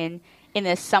Larson, in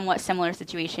a somewhat similar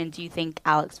situation, do you think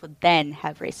Alex would then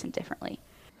have raced him differently?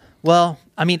 Well,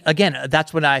 I mean, again,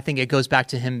 that's what I think. It goes back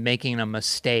to him making a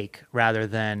mistake rather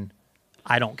than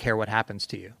I don't care what happens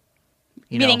to you.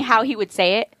 Meaning how he would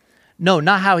say it? No,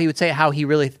 not how he would say it, how he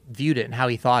really viewed it and how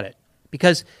he thought it.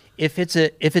 Because if it's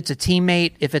a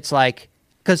teammate, if it's like,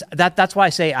 because that's why I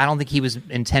say I don't think he was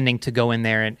intending to go in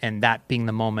there and that being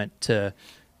the moment to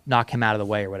knock him out of the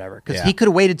way or whatever. Because he could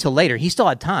have waited till later. He still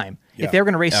had time. Yeah. If they were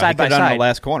going to race side by side. Done the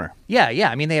last corner. Yeah.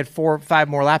 I mean, they had 4 or 5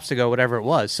 more laps to go, whatever it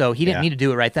was. So he didn't need to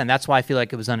do it right then. That's why I feel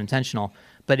like it was unintentional.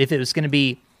 But if it was going to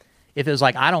be, if it was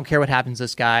like, I don't care what happens to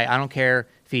this guy. I don't care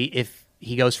if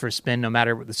he goes for a spin, no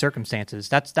matter what the circumstances.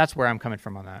 That's where I'm coming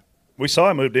from on that. We saw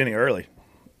him move Denny early,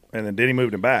 and then Denny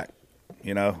moved him back.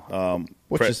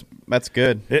 That's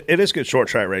good. It is good short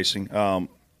track racing. I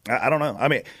don't know. I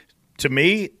mean, to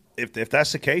me, if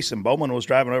that's the case, then Bowman was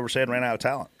driving overset and ran out of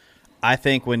talent. I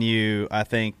think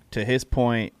to his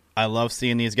point, I love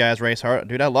seeing these guys race hard.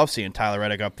 Dude, I love seeing Tyler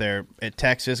Reddick up there at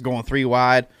Texas going 3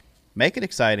 wide. Make it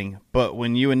exciting. But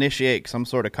when you initiate some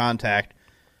sort of contact,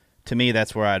 to me,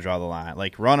 that's where I draw the line.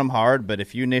 Like, run them hard, but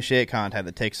if you initiate contact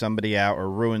that takes somebody out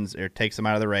or ruins or takes them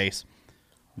out of the race,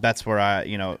 that's where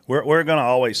we're going to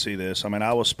always see this. I mean,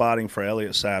 I was spotting for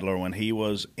Elliott Sadler when he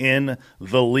was in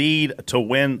the lead to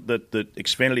win the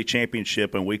Xfinity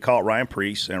Championship, and we caught Ryan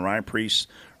Preece, and Ryan Preece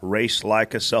raced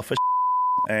like a selfish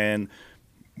and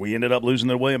we ended up losing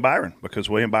to William Byron because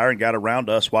William Byron got around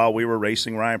us while we were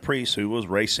racing Ryan Preece, who was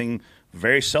racing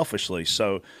very selfishly.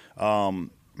 So,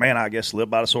 man, I guess live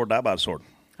by the sword, die by the sword.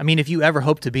 I mean, if you ever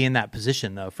hope to be in that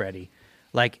position, though, Freddie,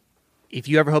 like if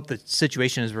you ever hope the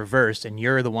situation is reversed and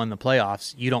you're the one in the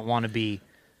playoffs, you don't want to be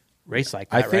raced like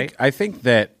that, right? I think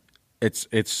that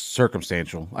it's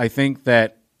circumstantial. I think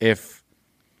that if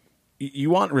you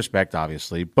want respect,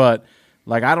 obviously, but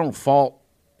like I don't fault.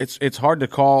 It's hard to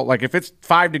call. Like if it's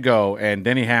 5 to go and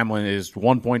Denny Hamlin is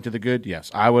 1 point to the good,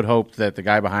 yes, I would hope that the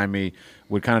guy behind me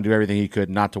would kind of do everything he could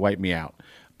not to wipe me out.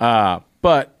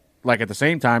 But like at the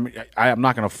same time, I'm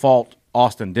not going to fault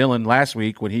Austin Dillon last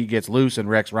week when he gets loose and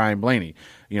wrecks Ryan Blaney.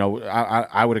 You know,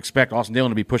 I would expect Austin Dillon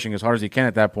to be pushing as hard as he can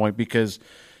at that point because,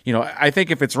 you know, I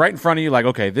think if it's right in front of you, like,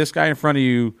 okay, this guy in front of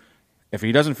you, if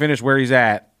he doesn't finish where he's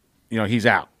at, you know, he's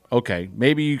out. Okay,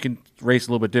 maybe you can race a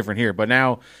little bit different here. But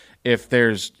now if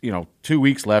there's, 2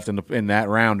 weeks left in that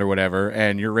round or whatever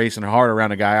and you're racing hard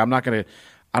around a guy, I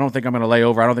don't think I'm going to lay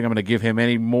over. I don't think I'm going to give him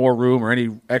any more room or any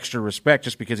extra respect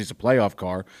just because he's a playoff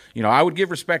car. You know, I would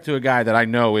give respect to a guy that I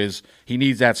know he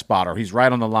needs that spot or he's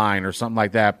right on the line or something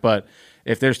like that. But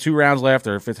if there's 2 rounds left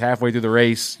or if it's halfway through the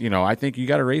race, I think you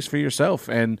got to race for yourself.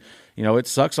 And, it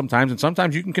sucks sometimes. And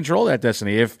sometimes you can control that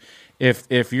destiny.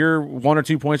 If you're 1 or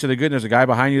 2 points to the good and there's a guy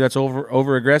behind you that's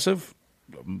over aggressive,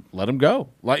 let him go.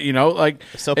 Think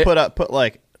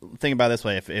about it this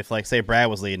way. If like say Brad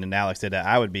was leading and Alex did that,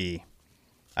 I'd be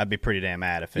pretty damn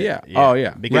mad if it. Yeah. Oh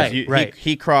yeah. Because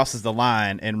he crosses the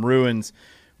line and ruins.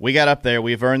 We got up there.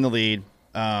 We've earned the lead.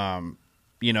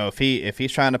 If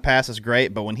he's trying to pass us,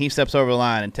 great. But when he steps over the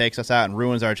line and takes us out and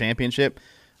ruins our championship,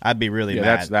 I'd be really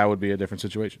mad. That would be a different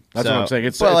situation. That's what I'm saying.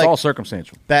 It's all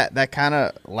circumstantial. That kind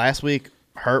of last week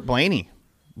hurt Blaney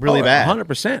really bad.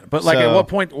 100%. But like at what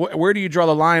point? Where do you draw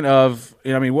the line of?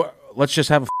 Let's just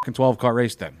have a fucking 12-car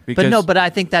race then. But I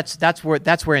think that's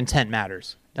where intent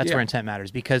matters. That's where intent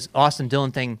matters because Austin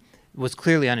Dillon thing was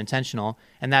clearly unintentional,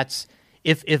 and that's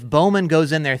if Bowman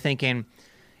goes in there thinking,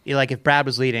 like if Brad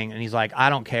was leading and he's like, I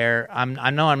don't care, I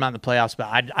know I'm not in the playoffs, but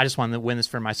I just want to win this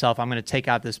for myself. I'm going to take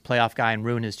out this playoff guy and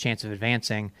ruin his chance of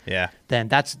advancing. Yeah, then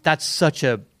that's such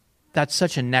a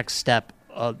next step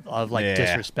of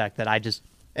disrespect that I just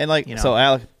So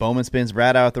Alex Bowman spins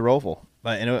Brad out at the Roval.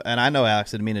 And I know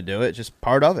Alex didn't mean to do it, just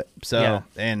part of it. So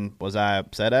and was I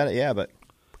upset at it? Yeah, but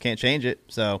can't change it.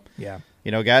 So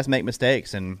guys make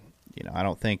mistakes, and I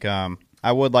don't think I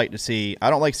don't like seeing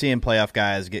playoff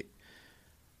guys get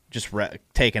just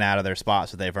taken out of their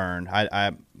spots that they've earned.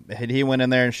 He went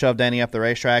in there and shoved Denny up the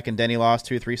racetrack, and Denny lost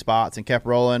 2-3 spots and kept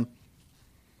rolling.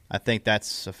 I think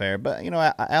that's fair, but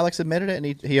Alex admitted it and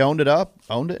he owned it,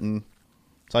 and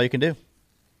that's all you can do.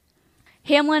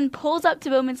 Hamlin pulls up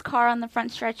to Bowman's car on the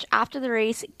front stretch after the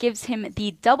race, gives him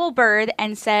the double bird,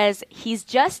 and says he's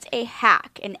just a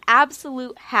hack, an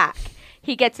absolute hack.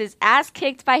 He gets his ass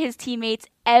kicked by his teammates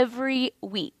every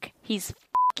week. He's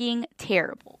fucking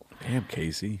terrible. Damn,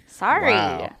 Casey. Sorry.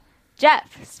 Wow.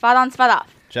 Jeff, spot on, spot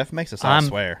off. Jeff makes us all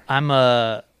swear.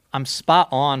 I'm spot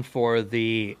on for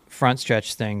the front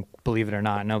stretch thing, believe it or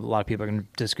not. I know a lot of people are going to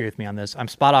disagree with me on this. I'm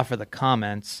spot off for the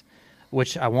comments,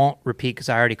 which I won't repeat because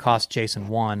I already cost Jason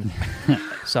one.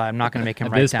 So I'm not going to make him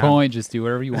write down. At this point, just do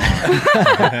whatever you want.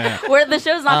 Where the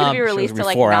show's not going to be released till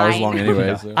like 4 9. hours long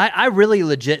anyway. So. I really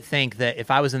legit think that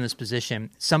if I was in this position,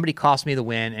 somebody cost me the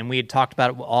win, and we had talked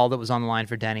about all that was on the line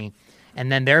for Denny,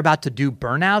 and then they're about to do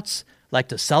burnouts, like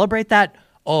to celebrate that.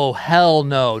 Oh, hell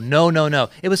no. No.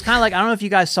 It was kind of like, I don't know if you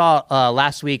guys saw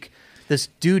last week, this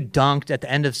dude dunked at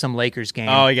the end of some Lakers game.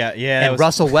 Oh, yeah. And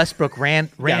Russell Westbrook ran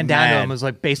down to him, was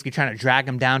like basically trying to drag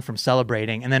him down from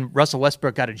celebrating. And then Russell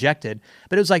Westbrook got ejected.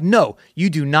 But it was like, no, you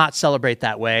do not celebrate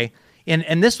that way.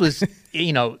 And this was,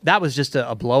 that was just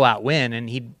a blowout win, and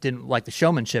he didn't like the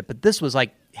showmanship. But this was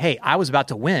like, hey, I was about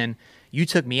to win. You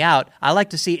took me out. I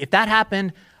like to see, if that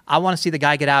happened, I want to see the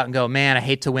guy get out and go, man, I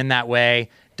hate to win that way.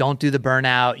 Don't do the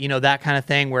burnout, that kind of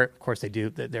thing, where, of course, they do.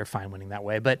 They're fine winning that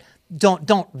way. But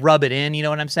don't rub it in, you know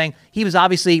what I'm saying? He was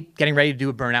obviously getting ready to do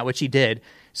a burnout, which he did.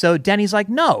 So Denny's like,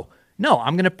 no,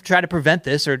 I'm going to try to prevent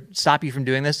this or stop you from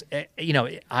doing this.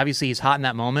 Obviously, he's hot in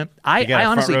that moment. He got I a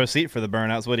honestly, front row seat for the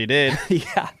burnout's what he did.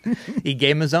 Yeah, he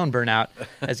gave him his own burnout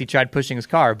as he tried pushing his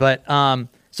car. But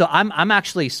so I'm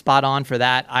actually spot on for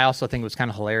that. I also think it was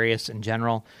kind of hilarious in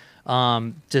general.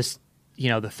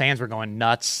 The fans were going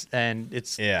nuts, and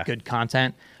it's good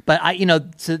content. But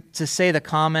to say the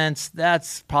comments,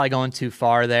 that's probably going too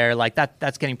far there. Like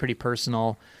that's getting pretty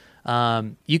personal.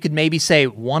 You could maybe say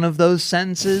one of those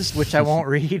sentences, which I won't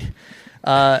read.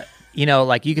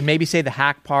 Like you could maybe say the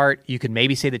hack part. You could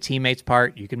maybe say the teammates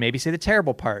part. You could maybe say the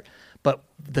terrible part. But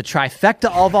the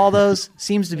trifecta of all those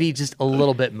seems to be just a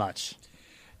little bit much.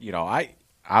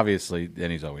 Obviously,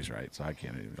 Denny's always right, so I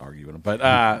can't even argue with him. But,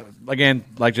 again,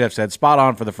 like Jeff said, spot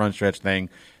on for the front stretch thing.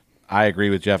 I agree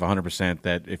with Jeff 100%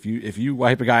 that if you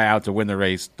wipe a guy out to win the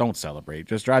race, don't celebrate.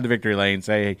 Just drive the victory lane.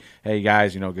 Say, hey,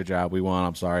 guys, good job. We won.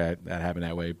 I'm sorry that happened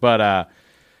that way. But,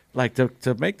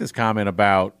 to make this comment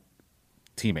about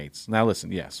teammates. Now,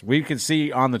 listen, yes, we can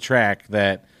see on the track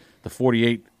that the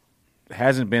 48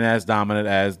 hasn't been as dominant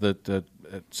as the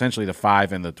essentially the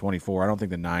 5 and the 24. I don't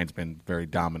think the 9's been very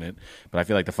dominant, but I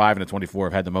feel like the 5 and the 24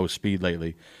 have had the most speed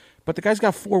lately. But the guy's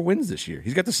got 4 wins this year.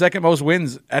 He's got the second most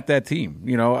wins at that team.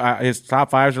 His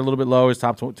top 5s are a little bit low. His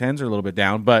top 10s are a little bit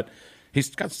down, but he's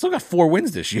still got 4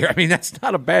 wins this year. I mean, that's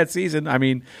not a bad season. I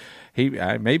mean, he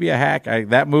maybe a hack.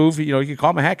 That move, you can call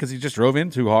him a hack because he just drove in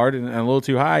too hard and a little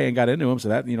too high and got into him. So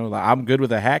that, I'm good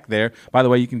with a hack there. By the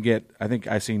way, you can get, I think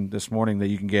I seen this morning that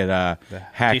you can get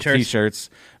hack T-shirts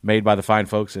made by the fine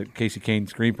folks at Casey Kane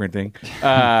Screen Printing.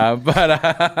 Yeah,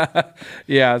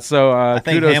 so I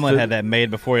think Hamlin had that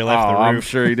made before he left the roof. I'm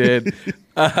sure he did.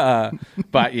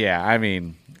 But yeah, I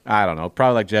mean, I don't know.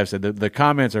 Probably like Jeff said, the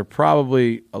comments are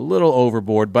probably a little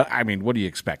overboard, but I mean, what do you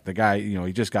expect? The guy,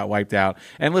 he just got wiped out.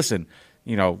 And listen,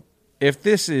 if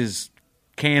this is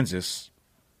Kansas,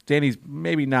 Danny's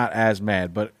maybe not as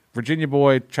mad, but Virginia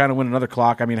boy trying to win another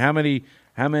clock. I mean, how many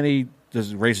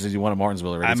races has he won at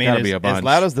Martinsville already? It's got to be a bunch. As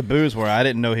loud as the boos were, I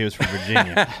didn't know he was from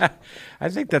Virginia. I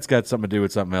think that's got something to do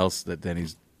with something else that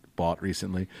Denny's bought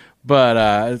recently.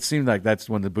 But it seemed like that's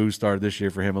when the booze started this year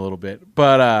for him a little bit.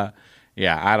 But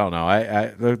yeah, I don't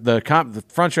know. The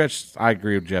front stretch, I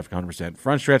agree with Jeff 100%.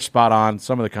 Front stretch, spot on.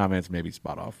 Some of the comments maybe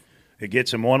spot off. It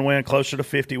gets him 1 win, closer to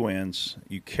 50 wins.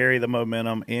 You carry the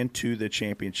momentum into the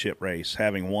championship race,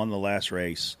 having won the last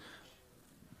race,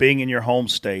 being in your home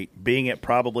state, being at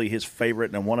probably his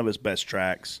favorite and one of his best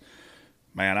tracks.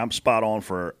 Man, I'm spot on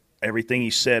for everything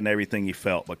he said and everything he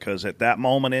felt, because at that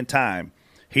moment in time,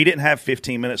 he didn't have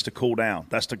 15 minutes to cool down.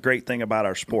 That's the great thing about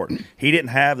our sport. He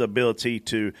didn't have the ability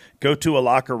to go to a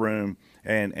locker room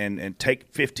and take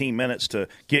 15 minutes to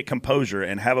get composure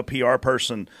and have a PR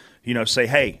person, say,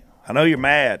 hey, I know you're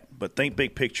mad, but think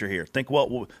big picture here. Think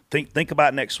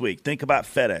about next week. Think about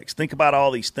FedEx. Think about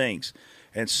all these things.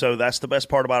 And so that's the best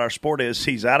part about our sport is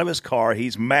he's out of his car.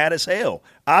 He's mad as hell.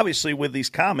 Obviously, with these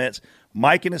comments,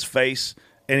 Mike in his face,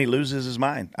 and he loses his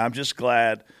mind. I'm just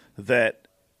glad that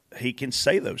he can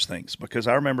say those things, because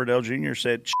I remember Dale Jr.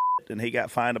 said shit, and he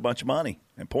got fined a bunch of money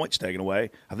and points taken away.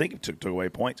 I think he took away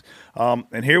points.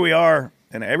 And here we are,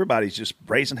 and everybody's just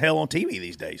raising hell on TV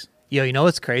these days. Yo, you know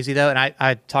what's crazy though? And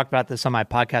I talked about this on my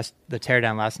podcast, The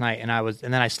Teardown, last night, and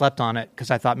then I slept on it because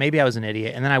I thought maybe I was an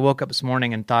idiot. And then I woke up this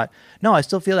morning and thought, no, I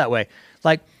still feel that way.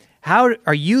 Like, how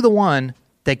are you the one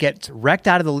that gets wrecked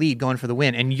out of the lead going for the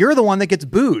win, and you're the one that gets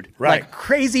booed, Right. like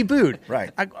crazy booed.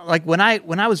 Right. Like when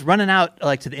I was running out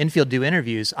like to the infield do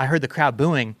interviews, I heard the crowd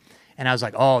booing, and I was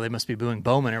like, oh, they must be booing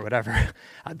Bowman or whatever.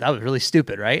 That was really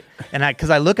stupid, right? And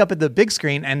because I look up at the big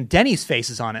screen and Denny's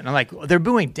face is on it, and I'm like, they're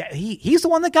booing. He's the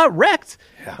one that got wrecked.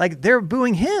 Yeah. Like they're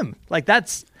booing him. Like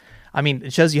that's, I mean,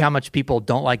 it shows you how much people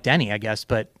don't like Denny, I guess.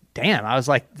 But damn, I was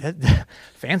like,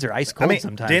 fans are ice cold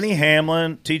sometimes. Denny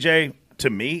Hamlin, TJ, to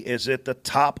me, is at the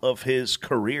top of his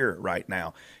career right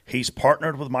now. He's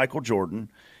partnered with Michael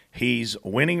Jordan. He's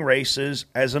winning races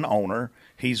as an owner.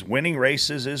 He's winning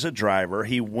races as a driver.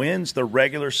 He wins the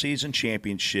regular season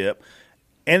championship,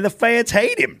 and the fans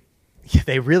hate him. Yeah,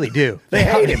 they really do. They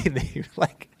hate him. He's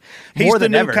more the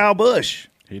than new ever. Kyle Busch.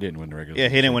 He didn't win the regular. Yeah,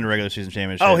 he didn't win the regular season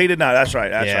championship. Oh, he did not. That's right.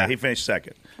 That's Yeah. right. He finished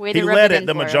second. Way He to rub led it it in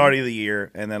the for him. majority of the year,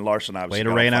 and then Larson obviously Way to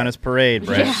got rain off on his parade,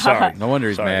 Brett. Yeah. Sorry. No wonder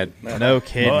he's Sorry. mad. No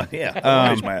kidding. Well, yeah. No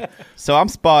wonder he's mad. So I'm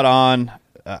spot on.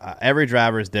 Every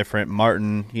driver is different.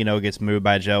 Martin, gets moved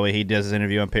by Joey. He does his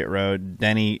interview on pit road.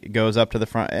 Denny goes up to the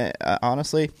front.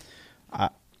 Honestly,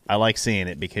 I like seeing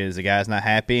it because the guy's not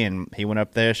happy, and he went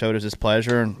up there, showed us his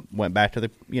pleasure, and went back to the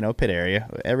pit area.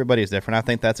 Everybody's different. I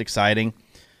think that's exciting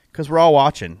because we're all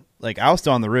watching. Like, I was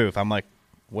still on the roof. I'm like,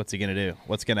 what's he going to do?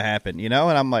 What's going to happen? And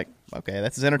I'm like, okay,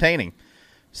 this is entertaining.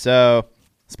 So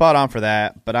spot on for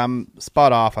that, but I'm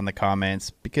spot off on the comments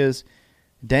because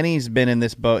Denny's been in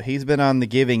this boat. He's been on the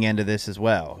giving end of this as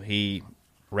well. He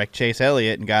wrecked Chase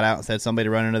Elliott and got out and said somebody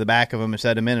run into the back of him and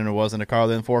set him in, and there wasn't a car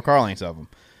within 4 car lengths of him.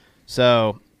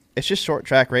 So it's just short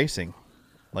track racing.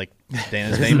 Like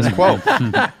Dana's famous quote.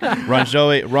 runs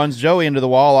Joey into the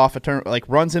wall off a turn, like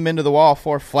runs him into the wall,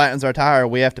 flattens our tire.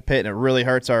 We have to pit, and it really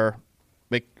hurts our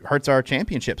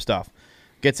championship stuff.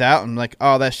 Gets out and like,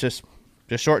 oh, that's just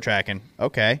short tracking.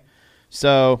 Okay.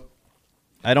 So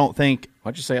I don't think.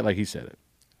 Why'd you say it like he said it?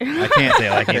 I can't say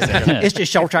it like he said it. It's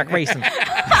just short track racing.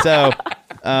 So,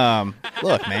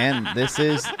 look, man,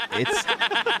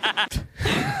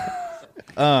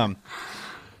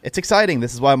 it's exciting.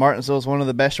 This is why Martinsville is one of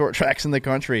the best short tracks in the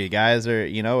country. Guys are,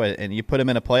 and you put them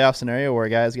in a playoff scenario where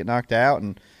guys get knocked out,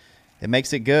 and it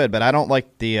makes it good. But I don't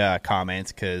like the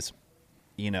comments because,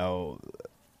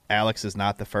 Alex is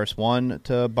not the first one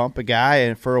to bump a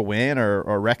guy for a win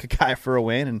or wreck a guy for a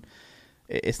win, and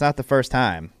it's not the first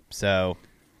time. So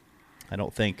I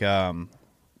don't think,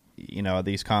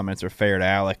 these comments are fair to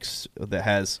Alex that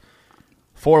has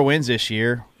 4 wins this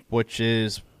year, which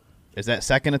is that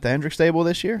second at the Hendrick stable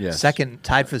this year? Yes. Second,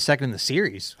 tied for the second in the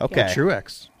series. Okay.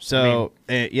 Truex. So,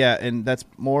 and that's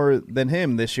more than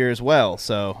him this year as well.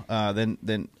 So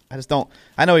then I just don't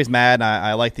 – I know he's mad. And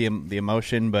I like the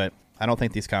emotion, but I don't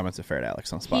think these comments are fair to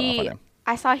Alex. I'm spot off on him.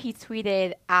 I saw he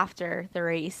tweeted after the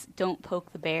race, "Don't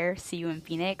poke the bear, see you in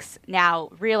Phoenix." Now,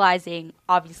 realizing,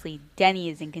 obviously, Denny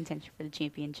is in contention for the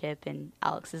championship and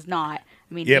Alex is not.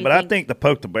 I mean, I think the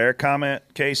poke the bear comment,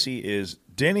 Casey, is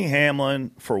Denny Hamlin,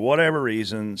 for whatever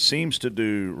reason, seems to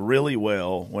do really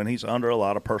well when he's under a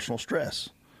lot of personal stress.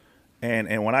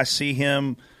 And when I see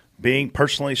him being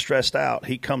personally stressed out,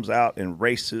 he comes out and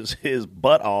races his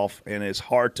butt off and is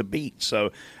hard to beat.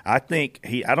 So I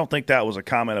don't think that was a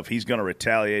comment of he's going to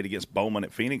retaliate against Bowman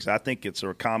at Phoenix. I think it's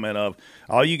a comment of,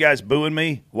 all you guys booing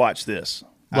me, watch this.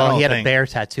 Well, he had a bear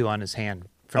tattoo on his hand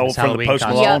from his Halloween Post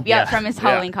costume. Malone? Yep, from his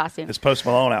Halloween costume. His Post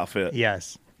Malone outfit.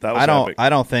 Yes. That was epic. I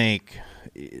don't think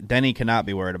Denny cannot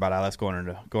be worried about Alex going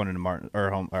into Martin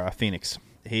or Phoenix.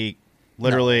 He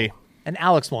literally. No. And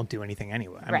Alex won't do anything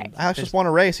anyway. I Right. mean, Alex just won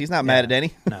a race. He's not mad at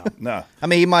Denny. No. No. I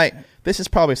mean, he might. This is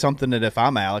probably something that if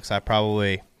I'm Alex, I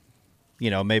probably,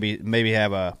 maybe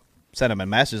have send him a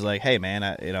message like, "Hey,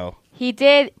 man, He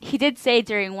did say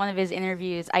during one of his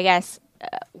interviews, I guess,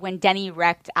 when Denny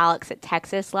wrecked Alex at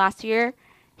Texas last year,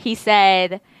 he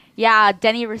said, "Yeah,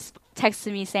 Denny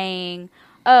texted me saying,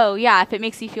 oh yeah, if it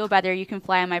makes you feel better, you can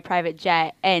fly on my private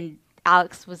jet." And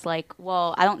Alex was like,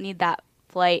 "Well, I don't need that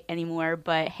flight anymore,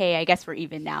 but hey, I guess we're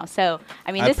even now." So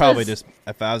I mean, I'd probably just,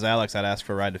 if I was Alex, I'd ask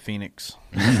for a ride to Phoenix.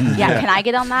 Yeah, can I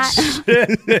get on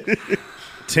that?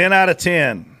 10 out of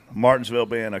 10, Martinsville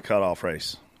being a cutoff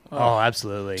race. Oh,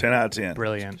 absolutely. 10 out of 10.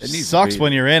 Brilliant. It sucks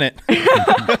when you're in it.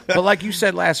 But like you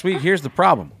said last week, here's the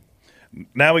problem.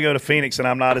 Now we go to Phoenix, and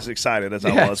I'm not as excited as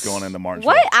I was going into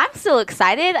Martinsville. What? I'm still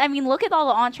excited. I mean, look at all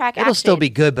the on-track action. It'll still be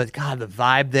good, but God, the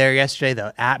vibe there yesterday,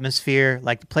 the atmosphere,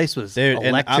 like the place was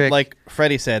electric. And like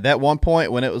Freddie said, that one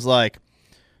point when it was like,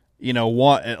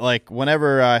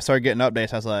 whenever I started getting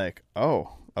updates, I was like, oh,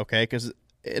 okay, because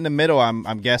in the middle,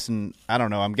 I'm guessing, I don't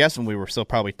know, I'm guessing we were still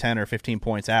probably 10 or 15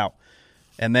 points out.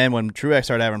 And then when Truex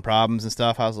started having problems and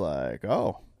stuff, I was like,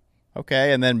 oh,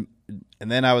 okay. And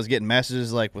then I was getting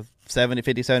messages like with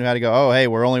 50, 75 to go, oh, hey,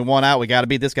 we're only one out. We got to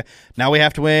beat this guy. Now we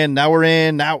have to win. Now we're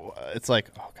in. Now it's like,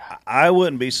 oh, God. I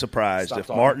wouldn't be surprised if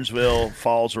Martinsville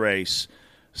Falls race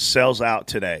sells out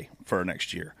today for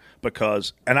next year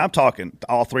because, and I'm talking,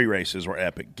 all 3 races were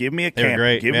epic. Give me a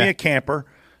camper. Give me a camper.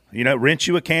 Rent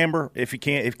you a camper if you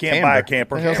can't buy a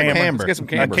camper. Let's get some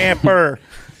camper. A camper.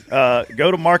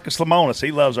 Go to Marcus Lemonis.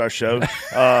 He loves our show.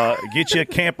 Get you a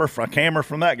camper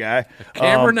from that guy.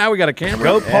 Camper? Now we got a camper?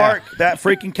 Go park that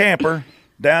freaking camper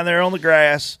down there on the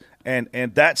grass, and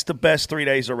that's the best 3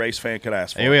 days a race fan could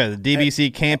ask for. Here we go, the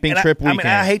DBC camping trip weekend.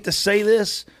 I hate to say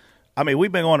this.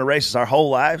 We've been going to races our whole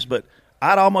lives, but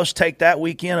I'd almost take that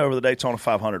weekend over the Daytona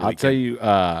 500 weekend. I'll tell you.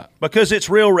 Because it's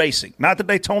real racing. Not that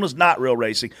Daytona's not real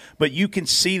racing, but you can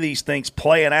see these things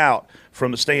playing out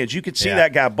from the stands. You can see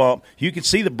that guy bump. You can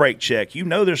see the brake check.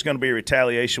 There's going to be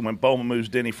retaliation when Bowman moves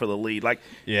Denny for the lead.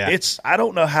 I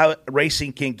don't know how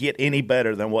racing can get any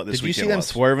better than what this weekend was. Did you see them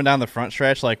swerving down the front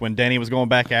stretch like when Denny was going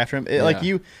back after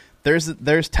him?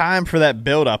 There's time for that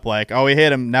build-up. Like, oh, we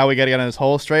hit him. Now we got to get on this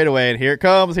whole straightaway, and here it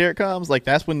comes. Like,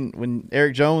 that's when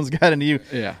Eric Jones got into you.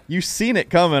 Yeah. You've seen it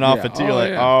coming off it, too. You're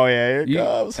like, here it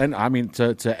comes. And,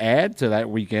 to add to that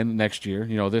weekend next year,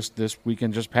 this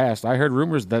weekend just passed, I heard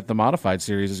rumors that the Modified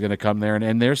Series is going to come there and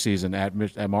end their season at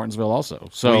Martinsville also.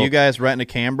 So, will you guys renting a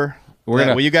camber?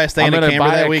 Will you guys stay in a camper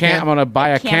that weekend? I'm going to buy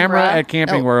a camera at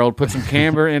Camping World, put some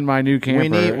camber in my new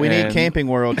camper. We need Camping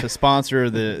World to sponsor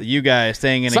you guys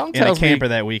staying in a camper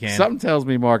that weekend. Something tells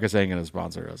me Marcus ain't going to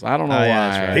sponsor us. I don't know why.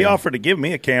 Yeah, right. He offered to give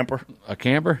me a camper. A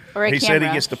camper? Or he said he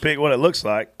gets to pick what it looks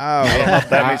like. Oh, I don't know if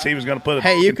that means he was going to put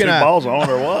two balls on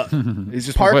or what. He's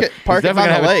just park it on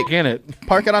the lake.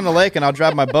 Park it on the lake, and I'll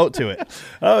drive my boat to it.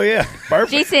 Oh, yeah.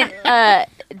 Perfect.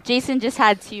 Jason just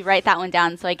had to write that one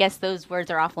down, so I guess those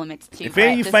words are off limits too. If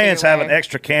any of you fans have an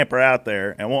extra camper out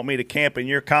there and want me to camp in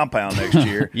your compound next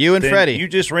year, you and Freddie, you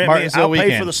just rent me. I'll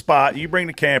pay for the spot. You bring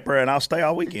the camper, and I'll stay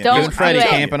all weekend. You and Freddie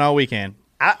camping all weekend.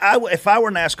 If I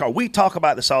were NASCAR, we talk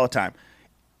about this all the time.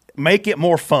 Make it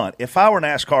more fun. If I were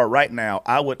NASCAR right now,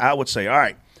 I would say, all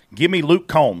right, give me Luke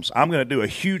Combs. I'm going to do a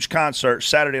huge concert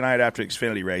Saturday night after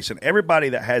Xfinity race, and everybody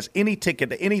that has any ticket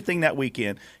to anything that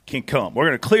weekend can come. We're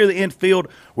going to clear the infield.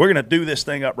 We're going to do this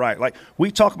thing up right. Like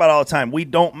we talk about all the time, we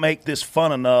don't make this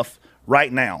fun enough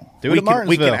right now. We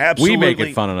can absolutely. We make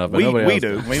it fun enough, but we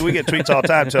do. We get tweets all the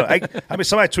time. So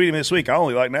somebody tweeted me this week, I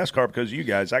only like NASCAR because of you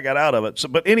guys. I got out of it. So,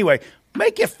 but anyway,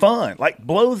 make it fun. Like,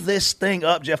 blow this thing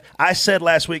up, Jeff. I said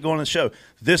last week going to the show,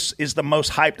 this is the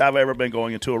most hyped I've ever been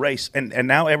going into a race, and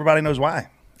now everybody knows why.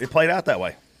 It played out that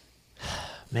way.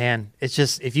 Man, it's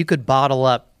just, if you could bottle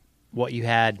up what you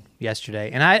had yesterday,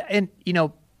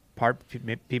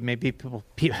 maybe people,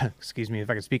 excuse me if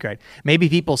I can speak right, maybe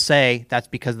people say that's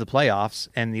because of the playoffs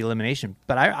and the elimination,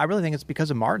 but I really think it's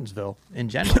because of Martinsville in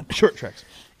general. Short tracks.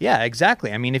 Yeah,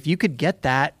 exactly. I mean, if you could get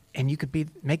that and you could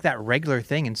make that regular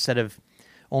thing instead of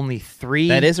only 3.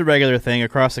 That is a regular thing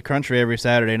across the country every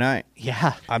Saturday night.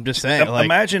 Yeah. I'm just saying.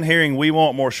 Imagine hearing we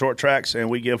want more short tracks and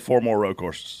we give 4 more road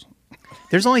courses.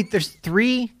 There's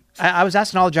 3. I was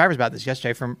asking all the drivers about this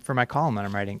yesterday for my column that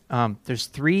I'm writing. There's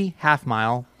 3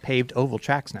 half-mile paved oval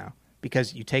tracks now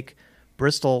because you take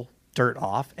Bristol dirt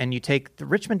off and you take the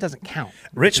Richmond doesn't count.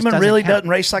 Richmond really doesn't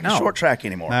race like a short track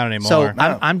anymore. Not anymore. So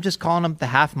I'm just calling them the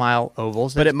half-mile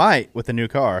ovals. But it might with the new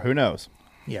car. Who knows?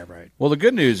 Yeah, right. Well, the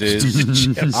good news is,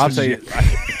 I'll tell you,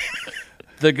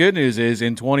 the good news is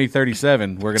in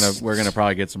 2037 we're gonna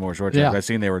probably get some more short tracks. Yeah. I've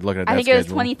seen they were looking at that. I think it was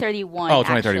 2031. Oh,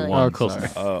 2031. Oh, close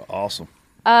enough. Awesome.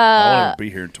 I want to be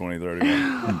here in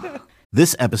 2031.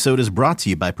 This episode is brought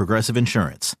to you by Progressive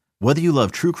Insurance. Whether you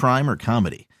love true crime or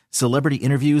comedy, celebrity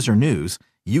interviews or news,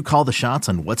 you call the shots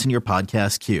on what's in your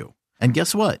podcast queue. And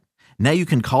guess what? Now you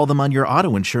can call them on your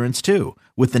auto insurance too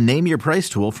with the Name Your Price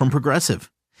tool from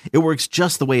Progressive. It works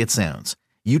just the way it sounds.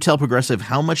 You tell Progressive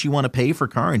how much you want to pay for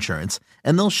car insurance,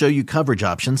 and they'll show you coverage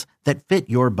options that fit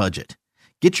your budget.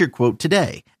 Get your quote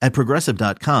today at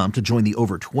Progressive.com to join the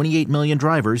over 28 million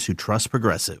drivers who trust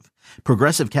Progressive.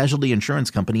 Progressive Casualty Insurance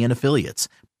Company and Affiliates.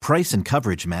 Price and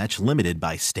coverage match limited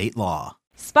by state law.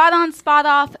 Spot on, spot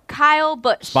off, Kyle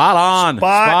Busch. Spot on.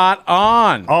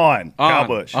 Kyle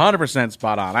Busch. 100%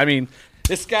 spot on. I mean,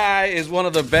 this guy is one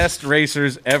of the best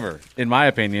racers ever, in my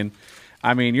opinion.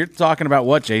 I mean, you're talking about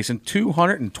what, Jason?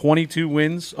 222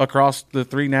 wins across the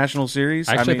 3 national series?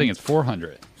 I think it's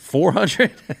 400.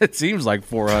 400? It seems like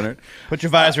 400. Put your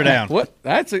visor down. What?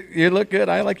 You look good.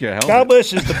 I like your helmet. Kyle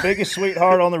Busch is the biggest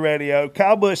sweetheart on the radio.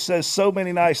 Kyle Busch says so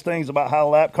many nice things about how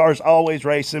lap cars always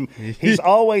race him. He's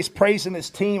always praising his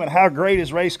team and how great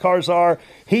his race cars are.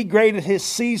 He graded his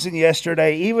season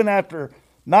yesterday, even after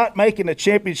not making a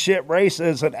championship race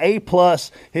is an A+.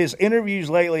 His interviews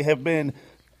lately have been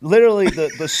literally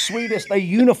the sweetest. They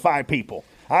unify people.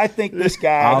 I think this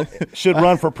guy should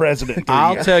run for president.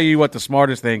 I'll tell you what the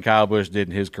smartest thing Kyle Busch did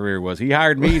in his career was. He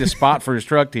hired me to spot for his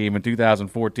truck team in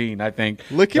 2014. I think.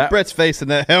 Look at Brett's face in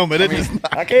that helmet.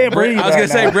 I can't breathe. I was going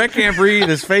to say, Brett can't breathe.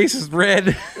 His face is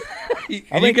red.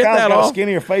 I think Kyle's got a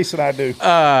skinnier face than I do.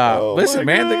 Listen,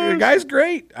 man, the guy's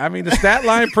great. I mean, the stat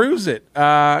line proves it.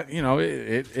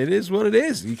 It is what it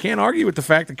is. You can't argue with the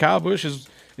fact that Kyle Busch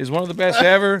is one of the best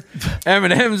ever.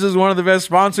 M&M's is one of the best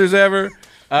sponsors ever.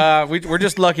 We're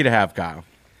just lucky to have Kyle.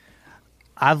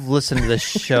 I've listened to this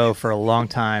show for a long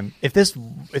time. If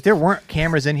there weren't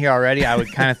cameras in here already, I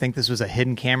would kind of think this was a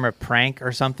hidden camera prank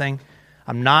or something.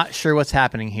 I'm not sure what's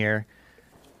happening here.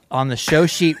 On the show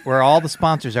sheet where all the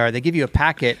sponsors are, they give you a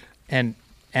packet, and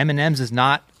M&M's is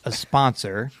not a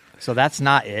sponsor, so that's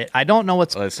not it. I don't know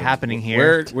what's happening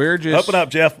here. We're just open up,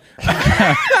 Jeff.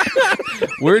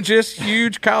 We're just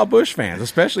huge Kyle Busch fans,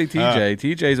 especially TJ.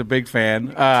 TJ's a big fan.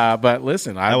 But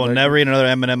listen, I will never eat another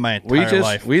M&M my entire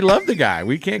life. We love the guy.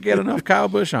 We can't get enough Kyle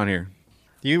Busch on here.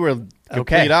 You were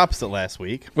complete opposite last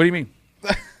week. What do you mean?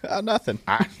 Nothing.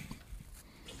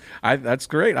 That's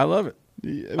great. I love it.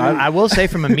 I will say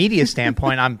from a media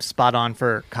standpoint, I'm spot on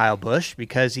for Kyle Busch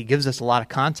because he gives us a lot of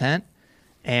content,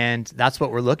 and that's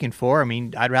what we're looking for. I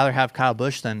mean, I'd rather have Kyle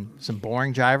Busch than some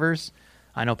boring drivers.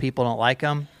 I know people don't like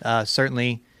him.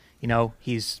 Certainly,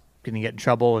 he's going to get in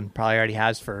trouble and probably already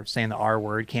has for saying the R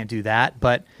word. Can't do that.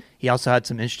 But he also had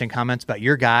some interesting comments about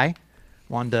your guy.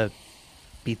 Wanted to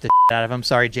beat the shit out of him.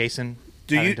 Sorry, Jason.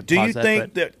 Do you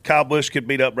think that Kyle Busch could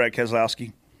beat up Brad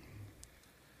Keselowski?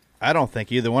 I don't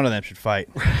think either one of them should fight.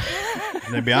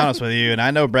 To be honest with you, and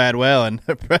I know Brad well, and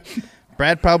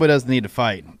Brad probably doesn't need to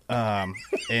fight.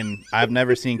 And I've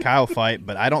never seen Kyle fight,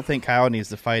 but I don't think Kyle needs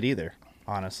to fight either,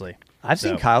 honestly. I've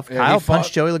seen Kyle. Kyle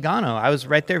punched Joey Logano. I was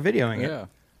right there videoing it.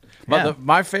 But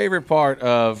my favorite part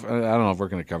of, I don't know if we're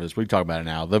going to cover this. We can talk about it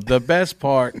now. The best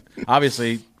part,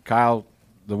 obviously, Kyle,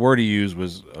 the word he used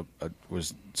was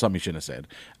something he shouldn't have said,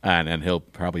 and he'll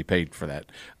probably pay for that.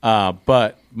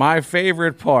 But my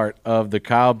favorite part of the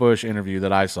Kyle Busch interview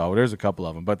that I saw, there's a couple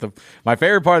of them, but my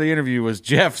favorite part of the interview was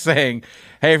Jeff saying,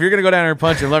 "Hey, if you're going to go down there and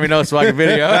punch him, let me know so I can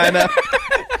video." I know.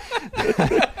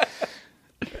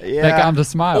 That got him to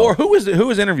smile. Or who was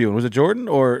interviewing? Was it Jordan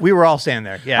or we were all standing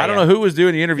there? Yeah, I don't know who was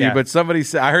doing the interview, but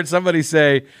I heard somebody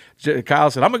say, Kyle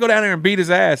said, "I'm gonna go down there and beat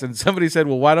his ass," and somebody said,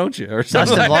 "Well, why don't you?" Or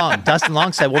something. Dustin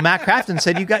Long said, "Well, Matt Crafton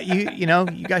said you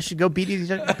guys should go beat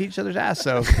each other's ass."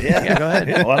 So yeah, go ahead.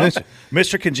 Yeah, why don't you?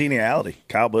 Mr. Congeniality,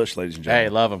 Kyle Busch, ladies and gentlemen. Hey,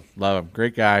 love him,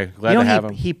 great guy. Glad to have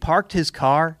him. He parked his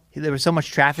car. There was so much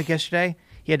traffic yesterday.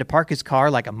 He had to park his car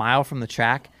like a mile from the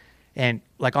track, and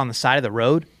like on the side of the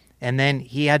road. And then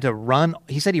he had to run.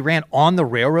 He said he ran on the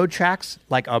railroad tracks,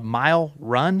 like a mile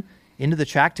run into the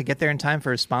track to get there in time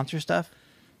for his sponsor stuff.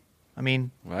 I mean,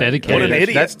 dedication. What an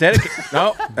idiot. That's dedication.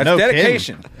 No, that's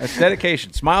dedication. Kidding. That's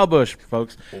dedication. Smile Busch,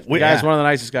 folks. The guy's one of the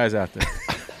nicest guys out there.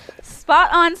 Spot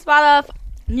on, spot off.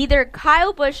 Neither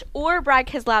Kyle Busch or Brad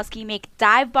Keselowski make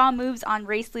dive bomb moves on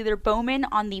race leader Bowman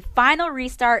on the final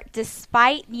restart,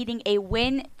 despite needing a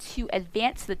win to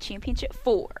advance to the championship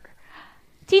 4.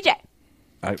 TJ.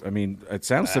 I mean, it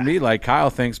sounds to me like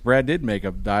Kyle thinks Brad did make a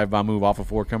dive bomb move off of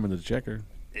 4 coming to the checker.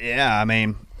 Yeah, I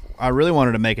mean, I really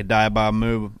wanted to make a dive bomb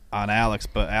move on Alex,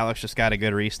 but Alex just got a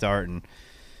good restart, and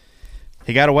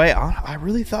he got away. I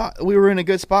really thought we were in a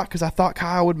good spot because I thought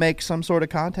Kyle would make some sort of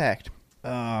contact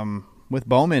with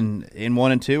Bowman in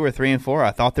 1 and 2 or 3 and 4.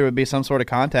 I thought there would be some sort of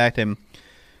contact, and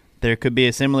there could be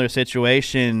a similar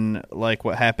situation like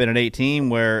what happened at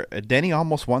 18 where Denny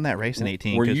almost won that race in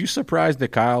 18. Were you surprised that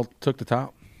Kyle took the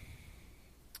top?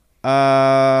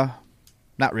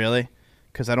 Not really,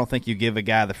 because I don't think you give a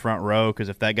guy the front row, because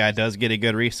if that guy does get a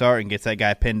good restart and gets that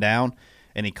guy pinned down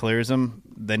and he clears him,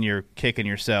 then you're kicking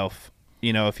yourself.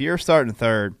 If you're starting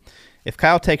third, if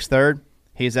Kyle takes third,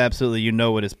 he's absolutely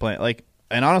what his plan.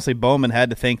 And honestly, Bowman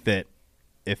had to think that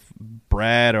if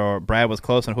Brad was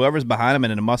close and whoever's behind him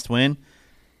and in a must-win,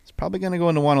 it's probably going to go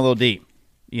into one a little deep,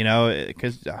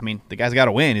 because, I mean, the guy's got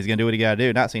to win. He's going to do what he got to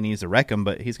do. Not saying he needs to wreck him,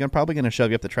 but he's probably going to shove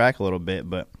you up the track a little bit.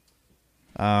 But,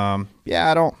 I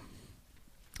don't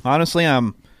 – honestly,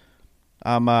 I'm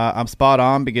spot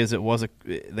on because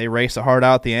they raced it hard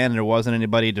out at the end and there wasn't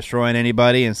anybody destroying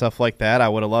anybody and stuff like that. I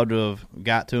would have loved to have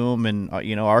got to him and,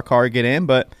 our car get in,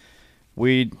 but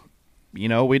we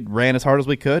ran as hard as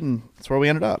we could, and that's where we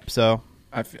ended up. So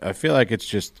I feel like it's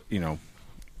just,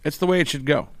 it's the way it should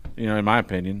go, in my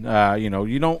opinion.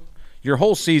 You your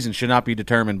whole season should not be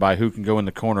determined by who can go in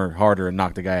the corner harder and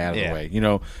knock the guy out of the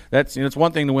way. That's it's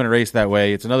one thing to win a race that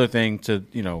way. It's another thing to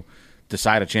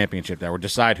decide a championship that way, or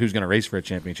decide who's going to race for a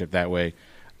championship that way.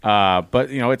 But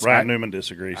it's Ryan Newman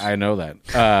disagrees. I know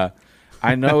that.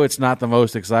 I know it's not the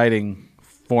most exciting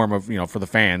form of for the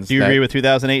fans. Do you agree with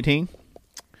 2018?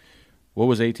 What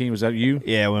was 18? Was that you?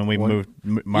 Yeah, when we moved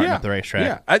Martin up the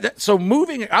racetrack. Yeah. So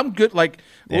moving, I'm good. Like,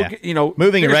 moving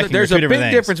and wrecking. There's a big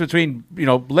things. difference between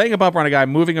laying a bumper on a guy,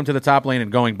 moving him to the top lane, and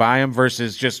going by him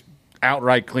versus just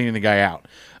outright cleaning the guy out.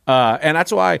 And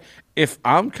that's why if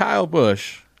I'm Kyle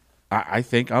Busch, I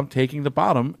think I'm taking the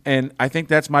bottom, and I think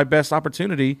that's my best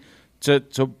opportunity to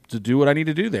do what I need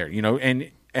to do there.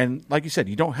 And like you said,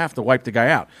 you don't have to wipe the guy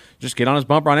out. Just get on his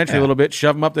bumper on entry a little bit,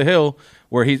 shove him up the hill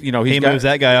where he moves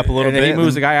that guy up a little bit. And he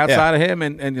moves the guy outside of him,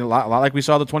 and a lot like we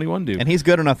saw the 21 do. And he's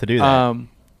good enough to do that.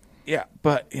 Yeah,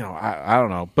 but I don't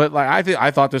know. But like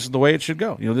I thought this is the way it should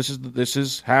go. This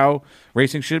is how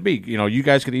racing should be. You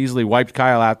guys could easily wipe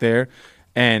Kyle out there.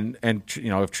 And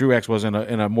if Truex was in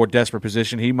a more desperate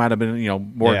position, he might have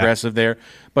been more aggressive there.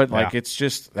 But it's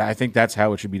just, I think that's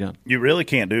how it should be done. You really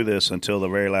can't do this until the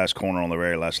very last corner on the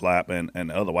very last lap,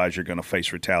 and otherwise you're going to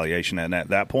face retaliation. And at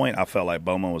that point, I felt like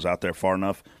Bowman was out there far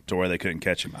enough to where they couldn't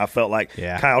catch him. I felt like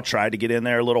Kyle tried to get in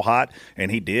there a little hot,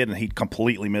 and he did, and he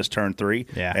completely missed turn 3.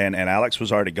 Yeah. And Alex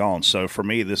was already gone. So for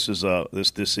me, this is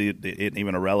this isn't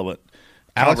even irrelevant.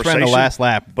 Alex ran the last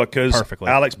lap because perfectly.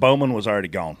 Alex Bowman was already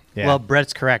gone. Yeah. Well,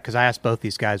 Brett's correct because I asked both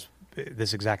these guys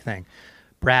this exact thing.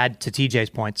 Brad, to TJ's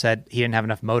point, said he didn't have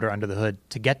enough motor under the hood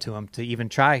to get to him to even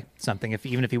try something,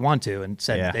 even if he wanted to, and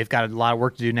said they've got a lot of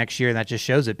work to do next year, and that just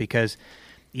shows it because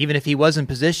even if he was in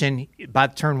position by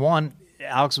turn 1,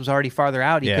 Alex was already farther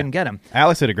out. He couldn't get him.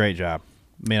 Alex did a great job.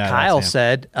 Kyle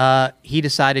said he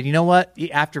decided, you know what,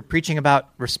 after preaching about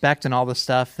respect and all this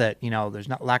stuff that, there's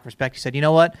not lack of respect, he said, you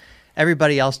know what,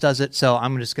 everybody else does it, so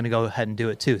I'm just going to go ahead and do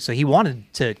it too. So he wanted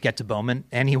to get to Bowman,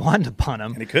 and he wanted to punt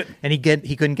him. And he couldn't. And he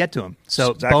couldn't get to him.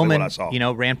 So exactly Bowman, what I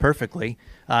saw. Ran perfectly.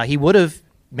 He would have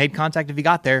made contact if he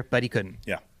got there, but he couldn't.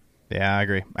 Yeah. Yeah, I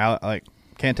agree.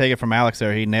 Can't take it from Alex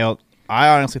there. He nailed. I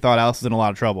honestly thought Alex was in a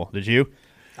lot of trouble. Did you?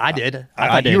 I did. I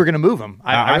thought you were going to move him.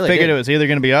 I really figured did. It was either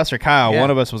going to be us or Kyle. Yeah. One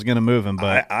of us was going to move him.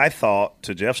 But I thought,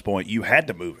 to Jeff's point, you had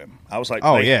to move him. I was like,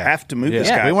 you have to move this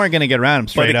guy. We weren't going to get around him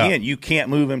straight up. But again, you can't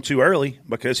move him too early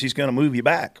because he's going to move you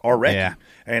back or wreck you.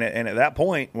 And at that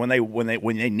point, when they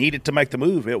needed to make the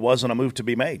move, it wasn't a move to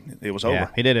be made. It was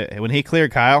over. He did it. When he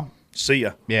cleared Kyle, see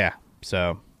ya. Yeah.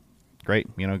 So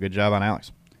great. Good job on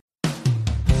Alex.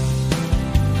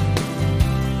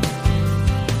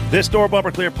 This Door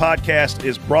Bumper Clear podcast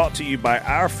is brought to you by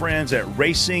our friends at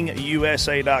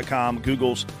RacingUSA.com,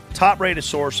 Google's top-rated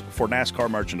source for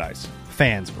NASCAR merchandise.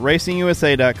 Fans,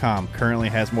 RacingUSA.com currently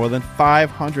has more than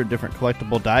 500 different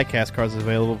collectible die-cast cars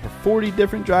available for 40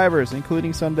 different drivers,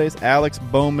 including Sunday's Alex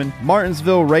Bowman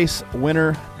Martinsville race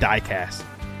winner die-cast.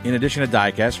 In addition to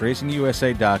diecast,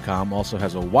 RacingUSA.com also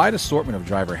has a wide assortment of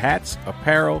driver hats,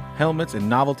 apparel, helmets, and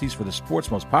novelties for the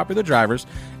sport's most popular drivers,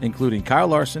 including Kyle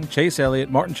Larson, Chase Elliott,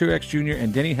 Martin Truex Jr.,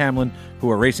 and Denny Hamlin, who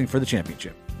are racing for the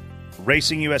championship.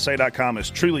 RacingUSA.com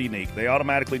is truly unique. They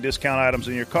automatically discount items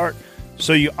in your cart,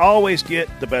 so you always get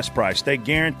the best price. They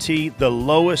guarantee the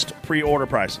lowest pre-order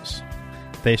prices.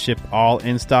 They ship all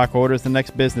in-stock orders the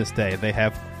next business day. They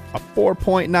have a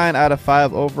 4.9 out of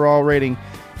 5 overall rating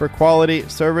for quality,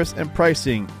 service, and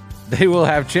pricing. They will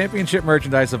have championship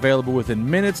merchandise available within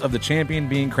minutes of the champion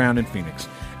being crowned in Phoenix.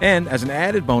 And as an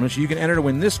added bonus, you can enter to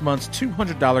win this month's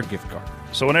 $200 gift card.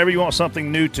 So whenever you want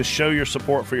something new to show your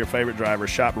support for your favorite driver,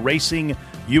 shop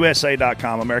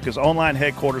RacingUSA.com, America's online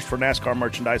headquarters for NASCAR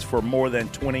merchandise for more than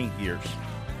 20 years.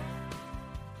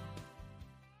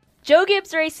 Joe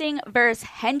Gibbs Racing versus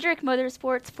Hendrick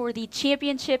Motorsports for the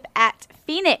championship at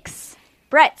Phoenix.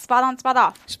 Brett, spot on, spot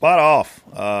off. Spot off.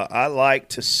 I like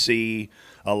to see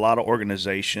a lot of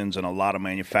organizations and a lot of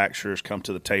manufacturers come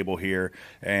to the table here.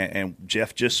 And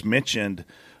Jeff just mentioned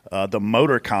the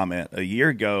motor comment. A year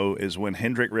ago is when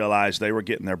Hendrick realized they were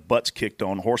getting their butts kicked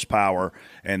on horsepower,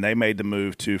 and they made the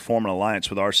move to form an alliance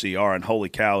with RCR, and holy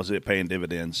cow, is it paying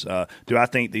dividends. Do I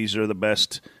think these are the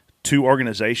best two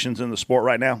organizations in the sport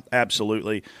right now?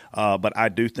 Absolutely. But I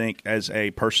do think as a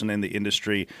person in the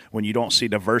industry, when you don't see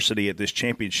diversity at this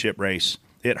championship race,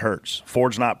 it hurts.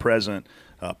 Ford's not present.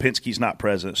 Penske's not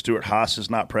present. Stuart Haas is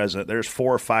not present. There's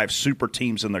 4 or 5 super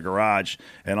teams in the garage,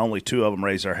 and only 2 of them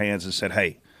raised their hands and said,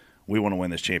 hey, we want to win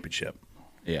this championship.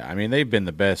 Yeah, I mean, they've been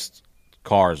the best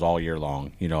cars all year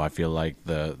long. I feel like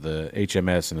the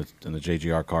HMS and the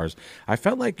JGR cars. I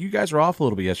felt like you guys were off a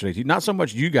little bit yesterday. Not so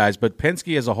much you guys, but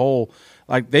Penske as a whole.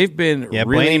 Like they've been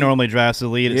Blaney normally drives the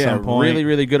lead at some point. Really,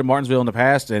 really good at Martinsville in the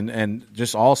past, and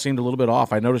just all seemed a little bit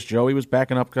off. I noticed Joey was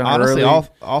backing up kind of early.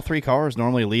 Honestly, all three cars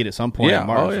normally lead at some point at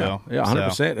Martinsville.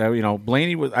 100%.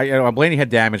 Blaney was. Blaney had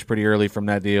damage pretty early from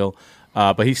that deal.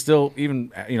 But he still,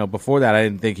 even before that, I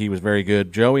didn't think he was very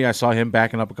good. Joey, I saw him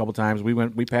backing up a couple times.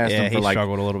 We passed him for like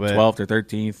struggled a little bit. 12th or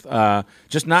 13th.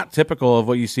 Just not typical of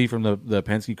what you see from the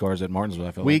Penske cars at Martinsville.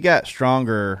 I feel we got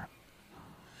stronger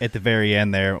at the very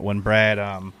end there when Brad.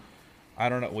 I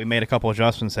don't know. We made a couple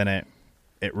adjustments in it.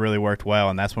 It really worked well,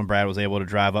 and that's when Brad was able to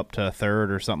drive up to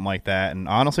third or something like that. And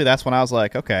honestly, that's when I was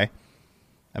like, okay.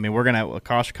 I mean,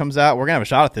 caution comes out. We're gonna have a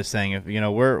shot at this thing. If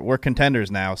we're contenders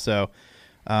now. So.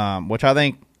 Which I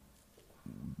think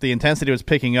the intensity was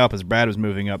picking up as Brad was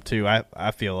moving up too.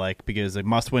 I feel like because a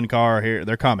must-win car here,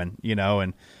 they're coming,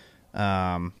 and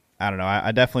I don't know.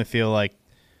 I definitely feel like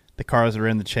the cars that are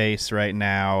in the chase right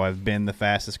now have been the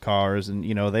fastest cars, and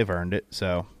they've earned it.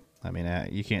 So I mean,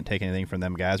 you can't take anything from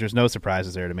them guys. There's no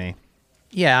surprises there to me.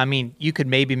 Yeah, I mean, you could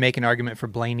maybe make an argument for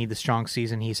Blaney, the strong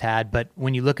season he's had, but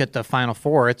when you look at the Final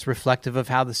Four, it's reflective of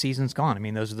how the season's gone. I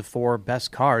mean, those are the 4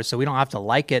 best cars, so we don't have to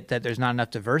like it that there's not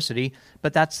enough diversity,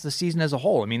 but that's the season as a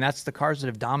whole. I mean, that's the cars that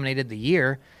have dominated the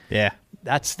year. Yeah.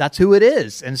 That's who it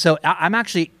is. And so I'm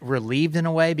actually relieved in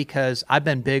a way because I've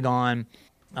been big on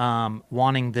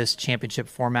wanting this championship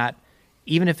format,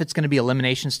 even if it's going to be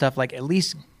elimination stuff, like at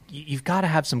least you've got to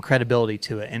have some credibility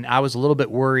to it. And I was a little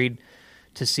bit worried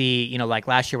to see, like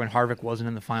last year when Harvick wasn't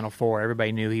in the Final Four,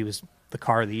 everybody knew he was the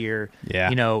car of the year,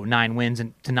 9 wins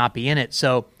and to not be in it.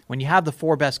 So when you have the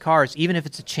 4 best cars, even if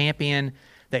it's a champion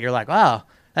that you're like, oh,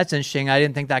 that's interesting. I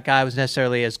didn't think that guy was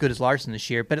necessarily as good as Larson this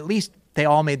year, but at least they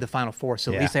all made the Final Four.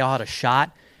 So at least they all had a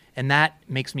shot. And that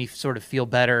makes me sort of feel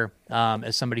better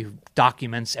as somebody who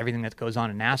documents everything that goes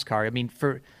on in NASCAR. I mean,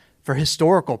 for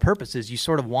historical purposes, you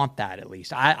sort of want that at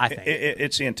least, I think.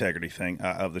 It's the integrity thing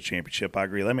of the championship. I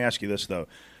agree. Let me ask you this, though.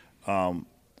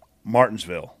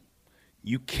 Martinsville,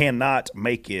 you cannot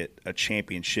make it a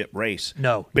championship race.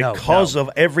 Because of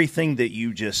everything that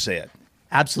you just said.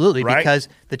 Absolutely, right? Because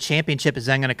the championship is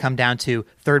then going to come down to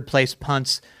third place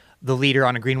punts the leader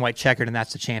on a green-white checkered, and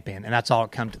that's the champion. And that's all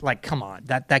it comes to. Like, come on.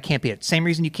 That can't be it. Same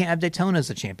reason you can't have Daytona as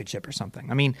the championship or something.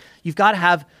 I mean, you've got to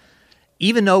have –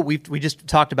 even though we just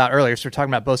talked about earlier, so we're talking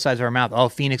about both sides of our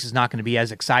mouth, Phoenix is not going to be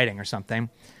as exciting or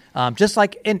something. Just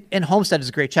like in Homestead is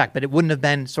a great track, but it wouldn't have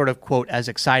been sort of, quote, as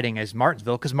exciting as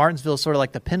Martinsville, because Martinsville is sort of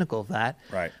like the pinnacle of that.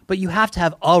 Right. But you have to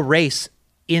have a race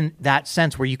in that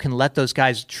sense where you can let those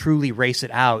guys truly race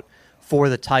it out for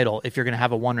the title if you're going to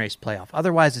have a one-race playoff.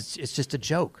 Otherwise, it's just a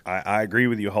joke. I agree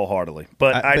with you wholeheartedly.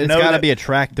 But it's got to be a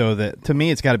track, though, that to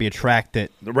me it's got to be a track that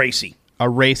 – the racy. A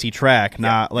racy track,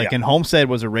 not like in Homestead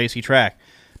was a racy track,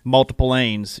 multiple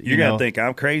lanes. You're going to think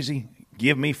I'm crazy?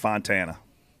 Give me Fontana.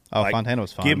 Oh, Fontana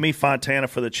was fun. Give me Fontana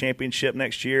for the championship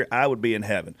next year. I would be in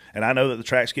heaven. And I know that the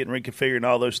track's getting reconfigured and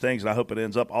all those things, and I hope it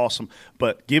ends up awesome.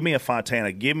 But give me a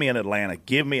Fontana. Give me an Atlanta.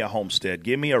 Give me a Homestead.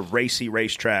 Give me a racy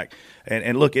racetrack.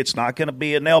 And look, it's not going to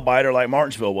be a nail-biter like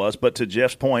Martinsville was, but to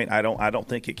Jeff's point, I don't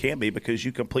think it can be because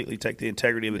you completely take the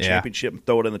integrity of the championship and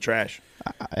throw it in the trash.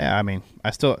 I mean,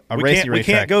 we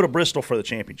can't go to Bristol for the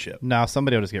championship. No,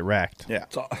 somebody will just get wrecked. Yeah.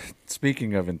 So,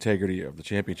 speaking of integrity of the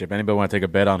championship, anybody want to take a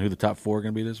bet on who the top 4 are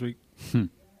going to be this week?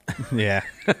 Yeah.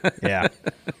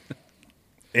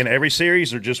 In every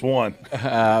series or just one?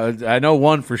 I know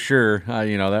one for sure.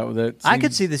 That I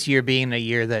could see this year being a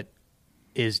year that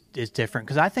is different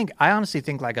because I honestly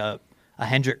think like a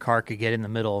Hendrick car could get in the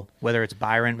middle, whether it's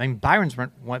Byron. I mean, Byron's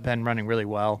been running really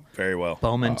well. Very well.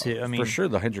 Bowman, too. I mean, for sure,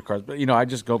 the Hendrick cars. But, I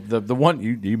just go – the one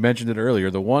 – you mentioned it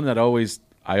earlier. The one that I always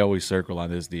circle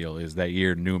on this deal is that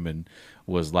year Newman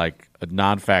was like a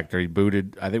non-factor. He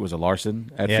booted – I think it was a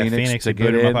Larson at Phoenix to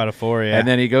get in. Him up out of 4, yeah. And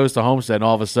then he goes to Homestead, and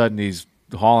all of a sudden he's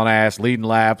hauling ass, leading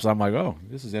laps. I'm like, oh,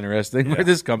 this is interesting where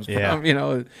this comes from.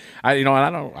 And I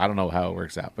don't know how it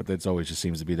works out, but it's always just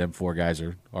seems to be them 4 guys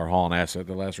are hauling ass at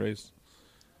the last race.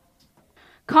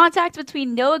 Contact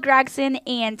between Noah Gragson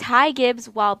and Ty Gibbs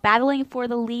while battling for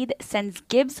the lead sends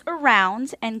Gibbs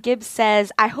around, and Gibbs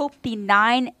says, I hope the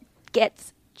 9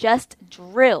 gets just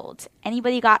drilled.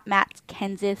 Anybody got Matt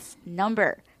Kenseth's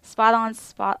number? Spot on,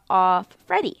 spot off,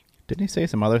 Freddie. Didn't he say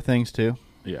some other things, too?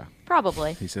 Yeah.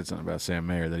 Probably. He said something about Sam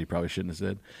Mayer that he probably shouldn't have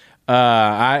said.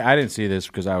 I didn't see this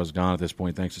because I was gone at this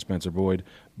point, thanks to Spencer Boyd.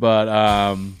 But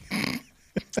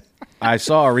I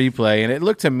saw a replay, and it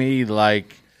looked to me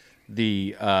like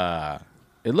the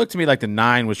It looked to me like the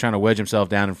 9 was trying to wedge himself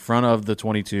down in front of the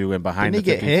 22 and behind Didn't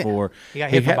the he get hit? 54. He got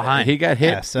hit from behind. He got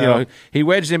hit. Yeah, so- He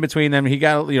wedged in between them. He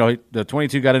got, the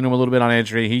 22 got into him a little bit on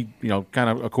entry. He, kind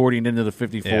of accordioned into the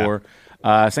 54.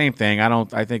 Same thing.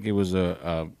 I think it was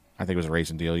a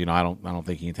racing deal. I don't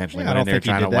think he intentionally went in there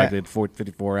trying to wipe the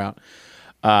 54 out.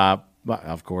 But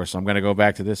of course, I'm going to go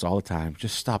back to this all the time.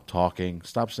 Just stop talking.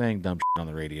 Stop saying dumb shit on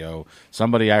the radio.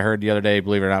 Somebody I heard the other day,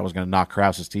 believe it or not, was going to knock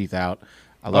Krause's teeth out.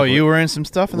 You were in some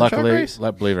stuff in the truck race?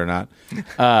 Believe it or not.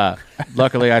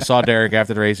 Luckily, I saw Derek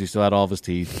after the race. He still had all of his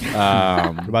teeth.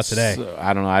 What about today? So,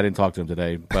 I don't know. I didn't talk to him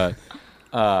today. But,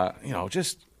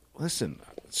 just listen.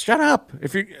 Shut up.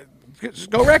 If you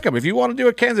just go wreck him. If you want to do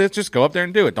a Kansas, just go up there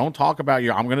and do it. Don't talk about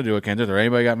I'm going to do a Kansas or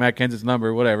anybody got Matt Kenseth's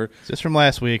number, whatever. Just from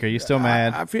last week. Are you still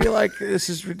mad? I feel like this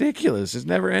is ridiculous. It's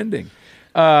never ending.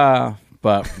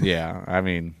 But, yeah, I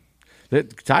mean,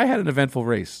 Ty had an eventful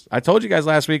race. I told you guys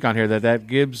last week on here that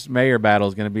Gibbs-Mayer battle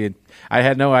is going to be I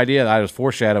had no idea that I was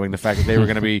foreshadowing the fact that they were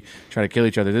going to be trying to kill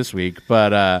each other this week.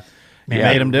 But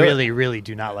they really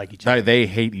do not like each other. They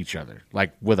hate each other,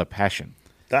 like with a passion.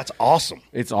 That's awesome.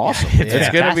 It's awesome. It's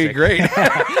going to be great. Dude,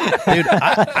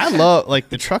 I love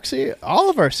the truck series. All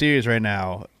of our series right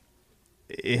now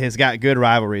has got good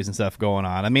rivalries and stuff going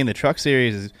on. I mean, the truck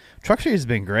series has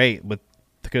been great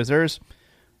because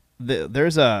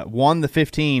there's a 1 to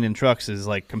 15 in trucks is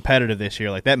competitive this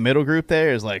year. That middle group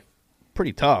there is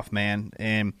pretty tough, man.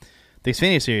 And the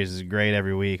Xfinity series is great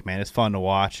every week, man. It's fun to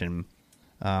watch, and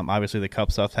obviously the Cup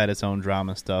stuff had its own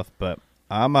drama and stuff. But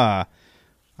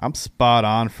I'm spot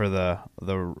on for the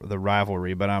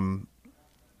rivalry, but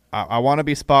I want to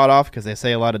be spot off because they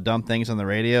say a lot of dumb things on the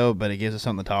radio, but it gives us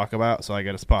something to talk about, so I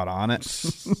got to spot on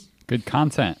it. Good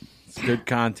content. It's good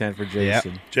content for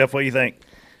Jason. Yep. Jeff, what do you think?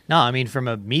 No, I mean, from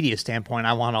a media standpoint,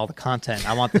 I want all the content.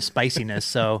 I want the spiciness.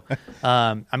 So,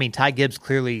 Ty Gibbs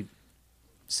clearly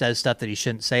says stuff that he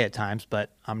shouldn't say at times,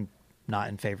 but I'm not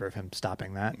in favor of him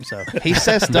stopping that. So he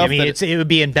says stuff. It would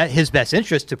be in his best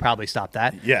interest to probably stop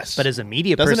that. Yes, but as a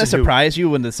media doesn't person, it surprise you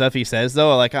when the stuff he says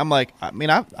though?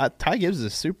 Ty Gibbs is a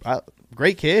super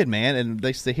great kid, man, and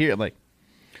they hear it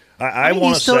I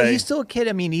want to say he's still a kid.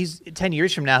 I mean, he's 10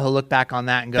 years from now he'll look back on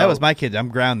that and go, "That was my kid. I'm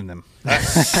grounding him."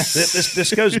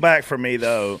 This goes back for me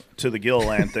though to the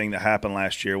Gilliland thing that happened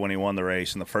last year when he won the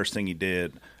race, and the first thing he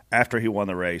did after he won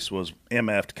the race was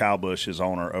MF'd Kyle Busch, his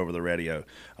owner, over the radio.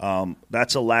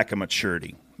 That's a lack of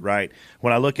maturity, right?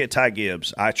 When I look at Ty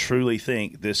Gibbs, I truly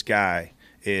think this guy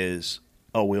is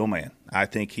a wheelman. I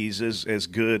think he's as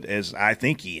good as I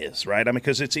think he is, right? I mean,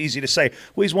 because it's easy to say,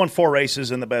 well, he's won 4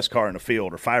 races in the best car in the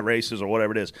field or 5 races or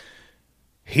whatever it is.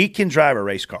 He can drive a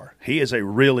race car. He is a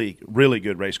really, really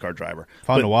good race car driver.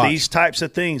 Fun to watch. These types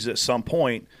of things at some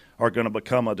point are going to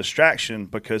become a distraction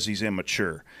because he's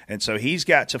immature. And so he's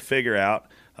got to figure out,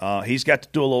 he's got to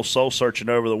do a little soul searching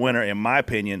over the winter, in my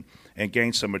opinion, and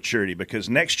gain some maturity. Because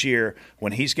next year,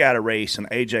 when he's got to race an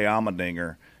A.J.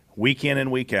 Allmendinger week in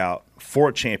and week out for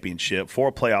a championship, for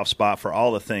a playoff spot, for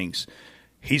all the things,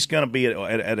 he's going to be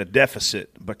at a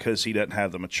deficit because he doesn't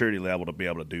have the maturity level to be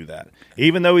able to do that,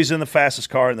 even though he's in the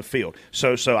fastest car in the field.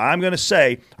 So I'm going to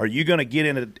say, are you going to get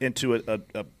into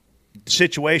a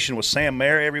situation with Sam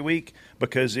Mayer every week?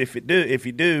 Because if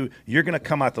you do, you're going to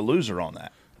come out the loser on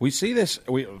that. We see this.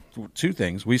 Two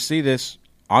things. We see this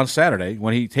on Saturday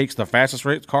when he takes the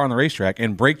fastest car on the racetrack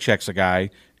and brake checks a guy.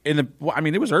 It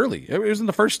was early. It was in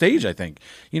the first stage, I think.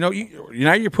 Now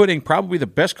you're putting probably the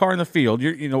best car in the field.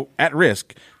 You're at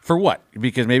risk for what?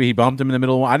 Because maybe he bumped him in the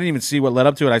middle. I didn't even see what led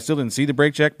up to it. I still didn't see the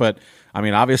brake check, but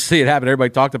obviously it happened.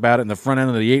 Everybody talked about it, and the front end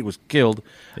of the 8 was killed.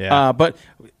 Yeah. But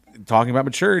talking about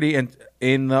maturity, and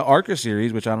in the ARCA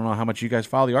series, which I don't know how much you guys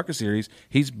follow the ARCA series,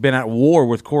 he's been at war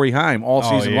with Corey Haim all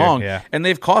season long, and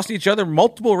they've cost each other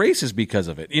multiple races because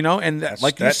of it. And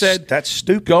you said, that's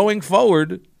stupid. Going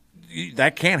forward,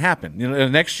 that can't happen.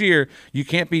 Next year you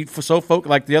can't be so focused.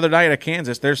 Like the other night at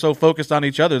Kansas, they're so focused on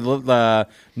each other.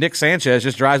 Nick Sanchez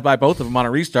just drives by both of them on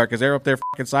a restart because they're up there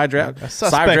fucking side drafting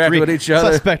with each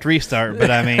other. Suspect restart,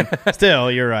 but still,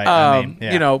 you're right.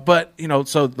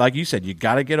 So like you said, you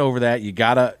got to get over that. You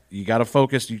gotta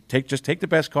focus. Just take the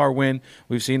best car win.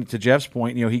 We've seen it to Jeff's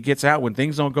point. He gets out when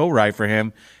things don't go right for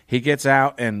him. He gets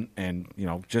out and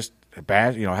just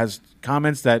bad. Has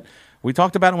comments that. We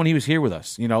talked about it when he was here with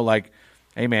us.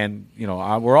 Hey, man,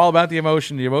 we're all about the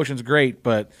emotion. The emotion's great,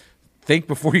 but think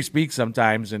before you speak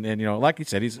sometimes. And like you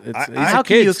said, he's how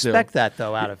can you expect that,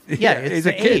 though, out of – it's he's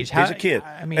the a kid. age. He's a kid.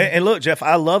 And look, Jeff,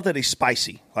 I love that he's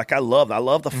spicy. I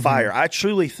love the fire. I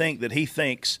truly think that he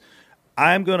thinks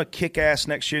I'm going to kick ass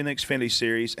next year in the Xfinity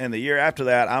Series, and the year after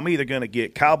that, I'm either going to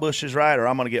get Kyle Busch's ride or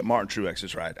I'm going to get Martin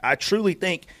Truex's ride. I truly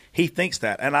think he thinks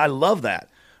that, and I love that.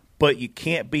 but you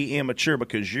can't be immature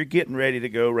because you're getting ready to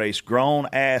go race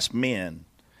grown-ass men,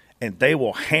 and they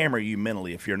will hammer you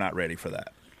mentally if you're not ready for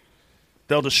that.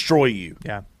 They'll destroy you.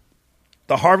 Yeah.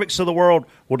 The Harvicks of the world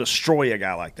will destroy a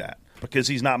guy like that because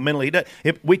he's not mentally.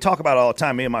 We talk about it all the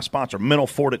time, me and my sponsor, mental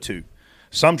fortitude.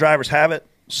 Some drivers have it,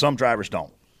 some drivers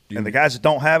don't. And the guys that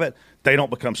don't have it, they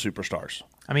don't become superstars.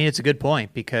 I mean, it's a good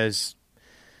point because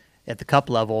at the cup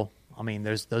level, I mean,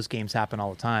 those games happen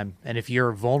all the time. And if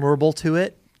you're vulnerable to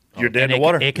it, you're dead in the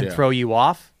water. It can throw you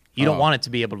off. You don't want it to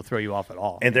be able to throw you off at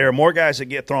all. And there are more guys that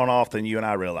get thrown off than you and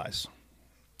I realize.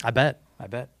 I bet.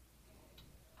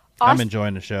 I'm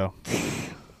enjoying the show.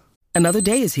 Another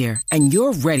day is here, and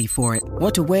you're ready for it.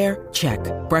 What to wear? Check.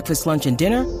 Breakfast, lunch, and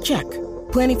dinner? Check.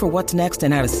 Planning for what's next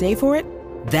and how to save for it?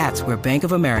 That's where Bank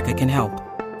of America can help.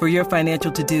 For your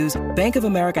financial to-dos, Bank of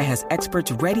America has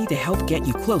experts ready to help get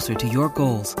you closer to your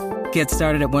goals. Get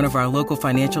started at one of our local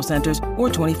financial centers or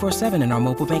 24/7 in our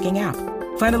mobile banking app.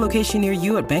 Find a location near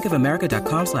you at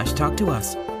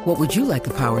bankofamerica.com/talktous. What would you like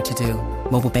the power to do?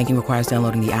 Mobile banking requires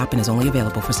downloading the app and is only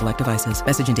available for select devices.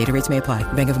 Message and data rates may apply.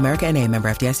 Bank of America NA, member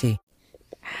FDIC.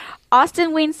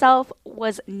 Austin Wayne Self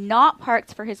was not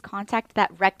parked for his contact that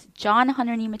wrecked John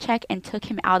Hunter Nemechek and took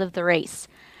him out of the race.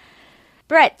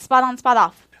 Brett, spot on, spot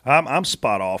off. I'm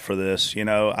spot off for this. You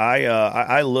know,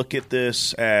 I look at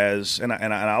this as, and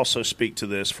I also speak to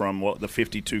this from what the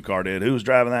 52 car did. Who was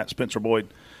driving that? Spencer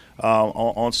Boyd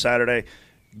on Saturday.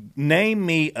 Name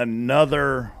me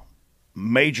another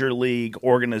major league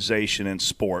organization in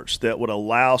sports that would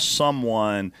allow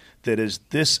someone that is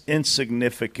this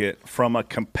insignificant from a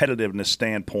competitiveness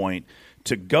standpoint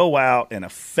to go out and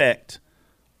affect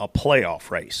a playoff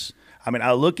race. I mean,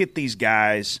 I look at these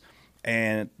guys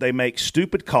and they make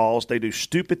stupid calls. They do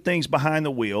stupid things behind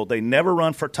the wheel. They never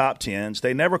run for top 10s.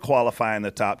 They never qualify in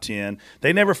the top 10.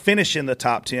 They never finish in the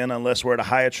top 10 unless we're at a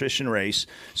high attrition race.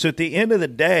 So at the end of the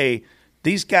day,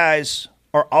 these guys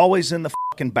are always in the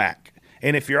fucking back.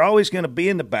 And if you're always going to be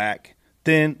in the back,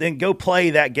 then go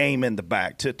play that game in the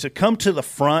back. To come to the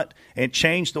front and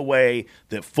change the way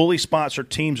that fully sponsored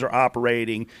teams are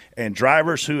operating and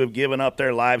drivers who have given up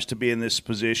their lives to be in this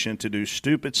position to do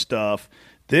stupid stuff,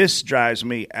 this drives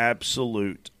me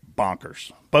absolute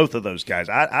bonkers. Both of those guys.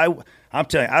 I'm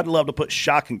telling you, I'd love to put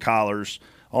shocking collars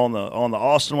on the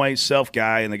Austin Wayne Self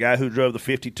guy and the guy who drove the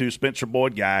 52 Spencer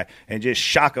Boyd guy and just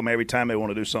shock them every time they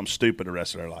want to do something stupid the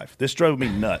rest of their life. This drove me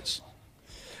nuts.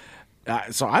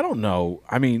 So I don't know.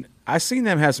 I mean, I seen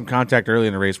them have some contact early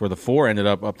in the race where the 4 ended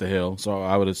up the hill. So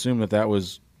I would assume that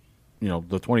was,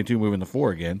 the 22 moving the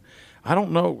 4 again. I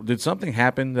don't know. Did something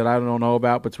happen that I don't know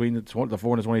about between the 4 and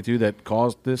the 22 that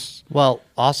caused this? Well,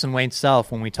 Austin Wayne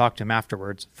Self, when we talked to him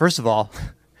afterwards, first of all,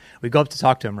 we go up to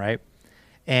talk to him, right?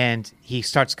 And he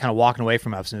starts kind of walking away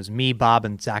from us. And it was me, Bob,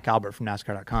 and Zach Albert from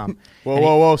NASCAR.com.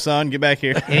 Whoa, son, get back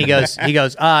here. And he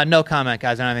goes, no comment,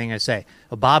 guys. I don't have anything to say.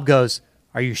 Well, Bob goes,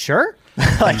 are you sure?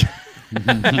 Bob, do you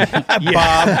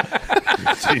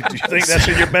think that's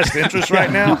in your best interest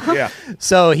right now? Yeah.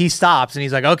 So he stops and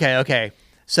he's like, okay.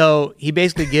 So he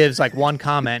basically gives like one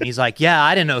comment. And he's like, yeah,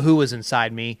 I didn't know who was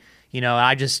inside me.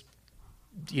 I just,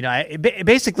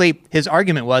 basically his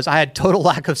argument was I had total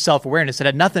lack of self-awareness. It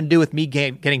had nothing to do with me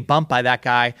getting bumped by that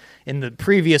guy in the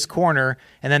previous corner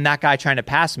and then that guy trying to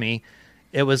pass me.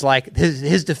 It was like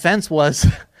his defense was,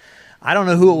 I don't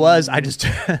know who it was. I just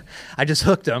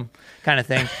hooked him kind of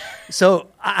thing. So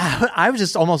I was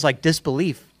just almost like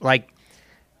disbelief. Like,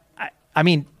 I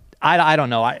mean, I don't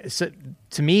know.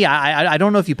 To me, I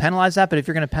don't know if you penalize that, but if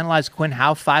you're going to penalize Quinn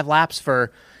Houff 5 laps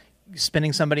for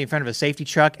spinning somebody in front of a safety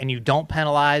truck and you don't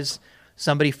penalize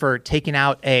somebody for taking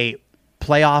out a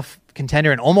playoff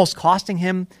contender and almost costing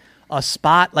him a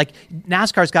spot, like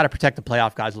NASCAR's got to protect the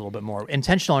playoff guys a little bit more,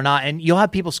 intentional or not. And you'll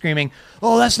have people screaming,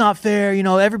 oh, that's not fair.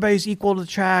 Everybody's equal to the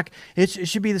track. It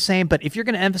should be the same. But if you're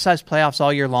going to emphasize playoffs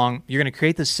all year long, you're going to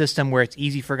create this system where it's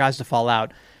easy for guys to fall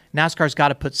out. NASCAR's got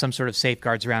to put some sort of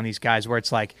safeguards around these guys where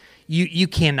it's like, you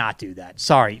cannot do that.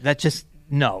 Sorry. That just,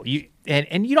 no.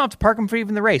 And you don't have to park him for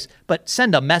even the race, but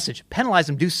send a message, penalize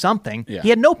him, do something. Yeah. He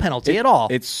had no penalty at all.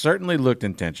 It certainly looked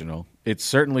intentional. It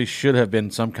certainly should have been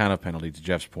some kind of penalty, to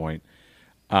Jeff's point.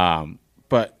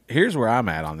 But here's where I'm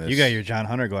at on this. You got your John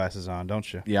Hunter glasses on,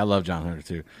 don't you? Yeah, I love John Hunter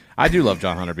too. I do love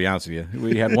John Hunter, to be honest with you.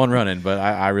 We had one run-in, but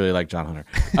I really like John Hunter.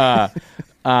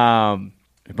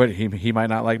 But he might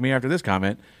not like me after this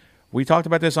comment. We talked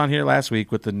about this on here last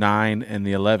week with the 9 and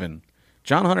the 11.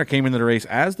 John Hunter came into the race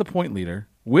as the point leader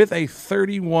with a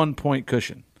 31-point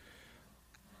cushion.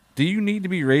 Do you need to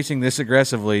be racing this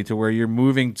aggressively to where you're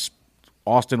moving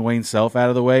Austin Wayne Self out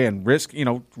of the way and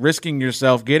risking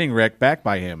yourself getting wrecked back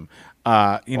by him?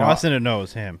 Austin didn't know it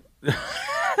was him.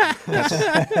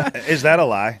 Is that a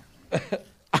lie?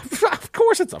 Of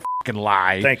course it's a fucking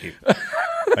lie. Thank you.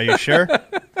 Are you sure?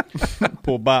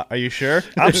 Bob, are you sure?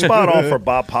 I'm spot on for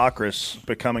Bob Pockrass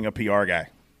becoming a PR guy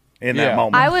in that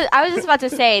moment. I was just about to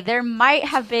say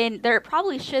there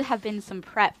probably should have been some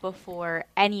prep before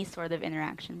any sort of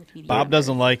interaction with media. Bob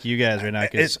doesn't like you guys right now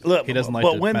because he doesn't like.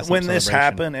 But the when mess up this celebration.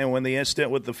 happened and when the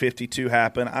incident with the 52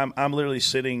 happened, I'm literally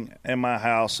sitting in my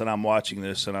house and I'm watching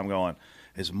this and I'm going,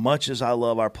 as much as I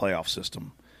love our playoff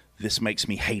system, this makes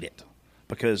me hate it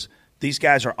because these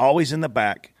guys are always in the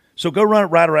back. So go run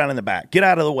right around in the back. Get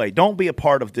out of the way. Don't be a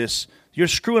part of this. You're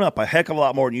screwing up a heck of a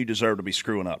lot more than you deserve to be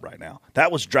screwing up right now.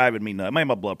 That was driving me nuts. It made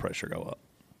my blood pressure go up.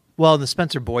 Well, the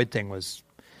Spencer Boyd thing was,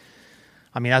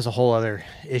 I mean, that's a whole other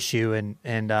issue.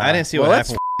 And I didn't see what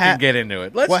happened. Let's get into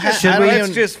it. Let's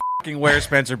just fucking wear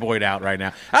Spencer Boyd out right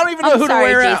now. I don't even know who to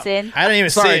wear Jason. out. I don't even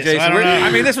Sorry, see it. Jason. So I don't know.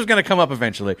 I mean, this was going to come up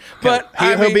eventually. But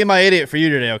He'll be my idiot for you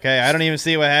today, okay? I don't even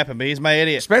see what happened, but he's my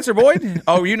idiot. Spencer Boyd?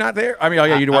 Oh, you not there? I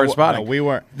mean, you weren't spotting. No, we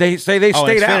weren't. They say they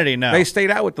stayed Xfinity, out. no. They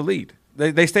stayed out with the lead.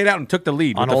 They stayed out and took the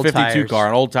lead On with old the 52 tires. car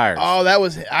on old tires. Oh, that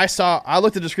was – I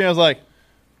looked at the screen. I was like,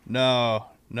 no,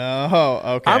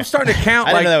 okay. I'm starting to count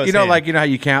I didn't know that was him. how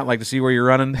you count to see where you're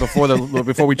running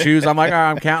before we choose. I'm like, all right,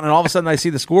 I'm counting, and all of a sudden I see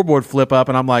the scoreboard flip up,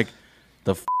 and I'm like,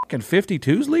 the fucking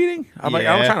 52's leading. I'm like,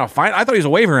 I'm trying to find. I thought he was a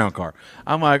wave around car.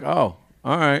 I'm like, oh,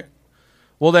 all right.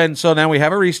 Well then, so now we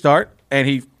have a restart, and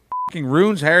he fucking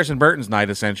ruins Harrison Burton's night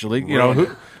essentially. You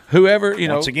know, whoever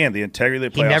Once again, the integrity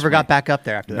of the he playoffs. never got back up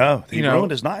there after that. No, he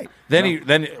ruined his night.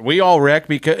 Then we all wreck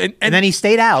because And then he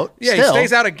stayed out. Yeah, still. he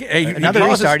stays out again. Another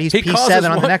restart. He's P7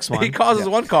 on the next one. He causes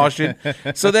one caution,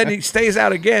 so then he stays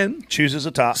out again. Chooses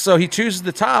a top. So he chooses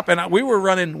the top, and we were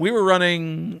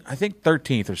running, I think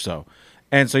 13th or so.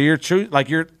 And so you're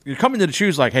coming to the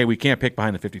choose like, hey, we can't pick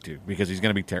behind the 52 because he's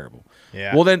going to be terrible.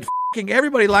 Yeah. Well, then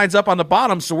everybody lines up on the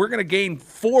bottom, so we're going to gain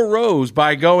 4 rows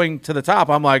by going to the top.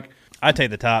 I'm like, I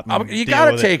take the top. You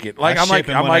got to take it. Like I'm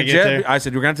like Jed, I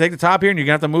said, we're going to take the top here, and you're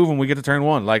going to have to move when we get to turn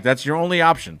 1. Like that's your only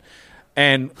option.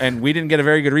 And we didn't get a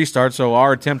very good restart, so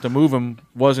our attempt to move him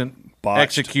wasn't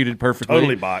executed perfectly.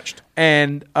 Totally botched.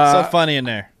 And so funny in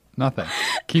there. Nothing.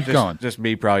 Keep going. Just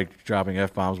me probably dropping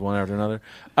F-bombs one after another.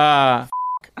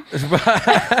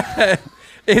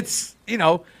 It's,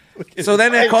 so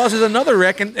then that causes another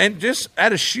wreck, and just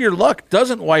out of sheer luck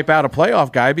doesn't wipe out a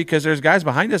playoff guy because there's guys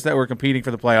behind us that were competing for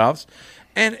the playoffs.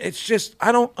 And it's just,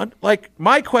 I don't,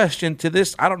 my question to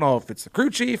this, I don't know if it's the crew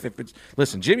chief,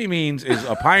 listen, Jimmy Means is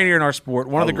a pioneer in our sport,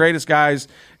 one of the greatest guys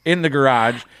in the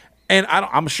garage, and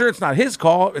I'm sure it's not his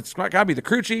call. It's got to be the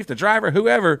crew chief, the driver,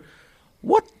 whoever.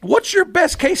 What's your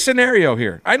best case scenario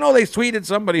here? I know they tweeted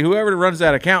whoever runs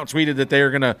that account tweeted that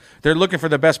they're looking for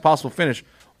the best possible finish.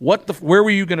 Where were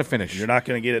you going to finish? You're not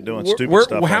going to get it doing stupid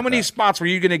stuff. How many spots were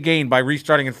you going to gain by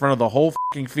restarting in front of the whole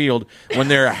fucking field when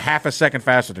they're a half a second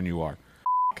faster than you are?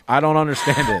 I don't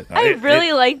understand it. I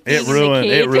really like it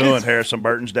ruined Harrison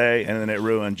Burton's day, and then it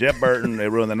ruined Jeff Burton. It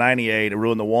ruined the 98. It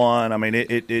ruined the 1. I mean,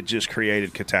 it just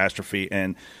created catastrophe.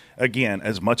 And again,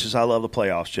 as much as I love the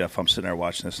playoffs, Jeff, I'm sitting there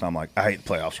watching this, and I'm like, I hate the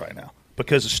playoffs right now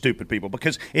because of stupid people.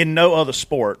 Because in no other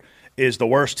sport is the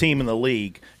worst team in the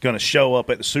league going to show up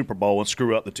at the Super Bowl and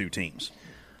screw up the 2 teams.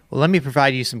 Well, let me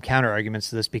provide you some counter arguments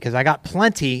to this because I got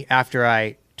plenty after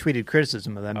I tweeted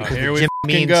criticism of them. Because here we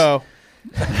can go.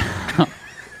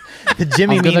 The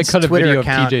Jimmy Means Twitter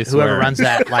account, TJ whoever runs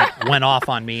that, went off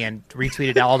on me and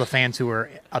retweeted all the fans who were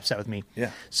upset with me.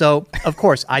 Yeah. So, of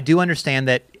course, I do understand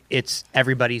that it's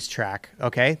everybody's track,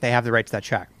 okay? They have the right to that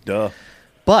track. Duh.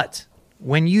 But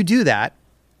when you do that,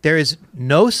 there is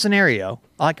no scenario,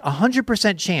 like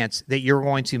 100% chance that you're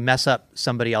going to mess up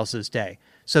somebody else's day.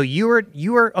 So you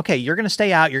are okay, you're going to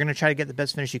stay out, you're going to try to get the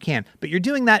best finish you can, but you're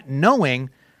doing that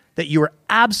knowing that you are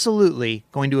absolutely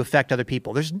going to affect other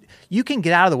people. You can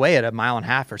get out of the way at 1.5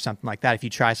 miles or something like that if you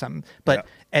try something. But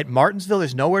at Martinsville,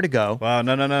 there's nowhere to go. Wow,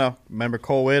 no. Remember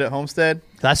Cole Witt at Homestead?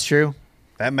 That's true.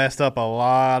 That messed up a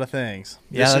lot of things.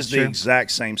 This is the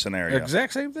exact same scenario.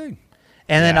 Exact same thing.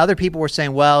 And then other people were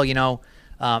saying, well,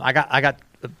 I got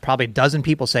probably a dozen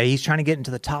people say he's trying to get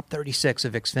into the top 36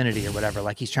 of Xfinity or whatever.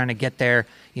 Like he's trying to get there,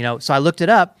 So I looked it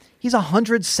up. He's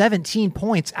 117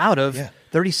 points out of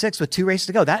 36 with 2 races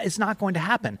to go. That is not going to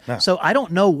happen. No. So I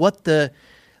don't know what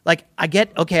I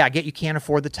get you can't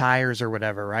afford the tires or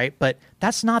whatever, right? But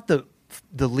that's not the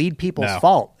lead people's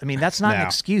fault. I mean, that's not an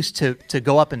excuse to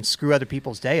go up and screw other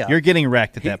people's day up. You're getting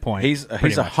wrecked at that point. He's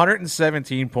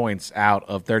 117 points out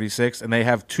of 36, and they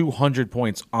have 200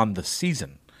 points on the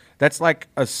season. That's like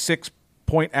a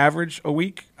 6-point average a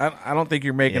week. I don't think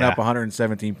you're making up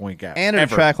 117-point gap. And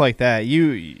at a track like that,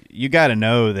 you got to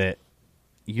know that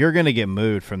you're going to get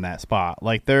moved from that spot.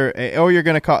 Like or you're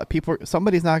going to call people.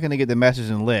 Somebody's not going to get the message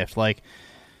and lift. Like,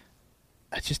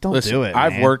 just don't do it.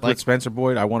 I've man. worked with Spencer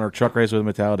Boyd. I won a truck race with him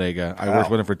at Talladega. I worked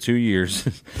with him for 2 years.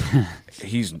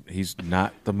 He's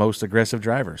not the most aggressive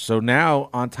driver. So now,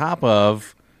 on top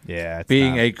of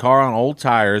being a car on old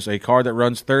tires, a car that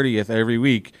runs 30th every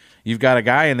week, you've got a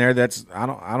guy in there that's I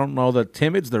don't know that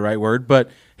timid's the right word, but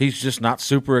he's just not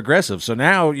super aggressive. So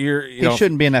now he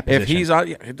shouldn't be in that position. If he's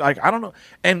on, like, I don't know,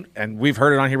 and we've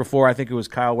heard it on here before. I think it was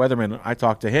Kyle Weatherman. I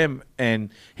talked to him,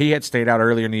 and he had stayed out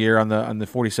earlier in the year on the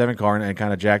 47 car and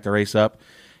kind of jacked the race up.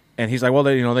 And he's like, well,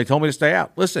 they told me to stay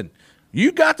out. Listen,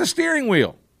 you got the steering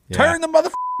wheel. Yeah. Turn the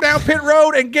motherfucker down pit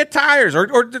road and get tires,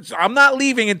 or I'm not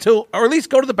leaving until, or at least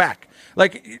go to the back.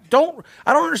 Like, I don't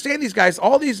understand these guys.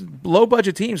 All these low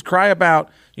budget teams cry about,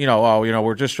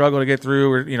 we're just struggling to get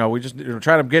through, or we just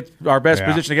try to get our best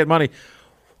position to get money.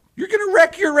 You're gonna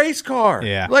wreck your race car.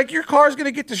 Yeah. Like, your car's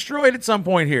gonna get destroyed at some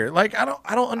point here. Like, I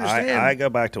don't understand. I go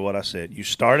back to what I said. You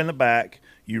start in the back,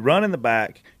 you run in the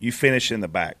back, you finish in the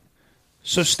back.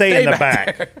 So stay in the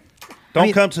back.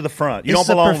 Don't come to the front. You don't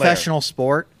belong there. It's a professional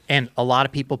sport, and a lot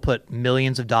of people put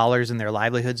millions of dollars in their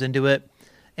livelihoods into it.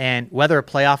 And whether a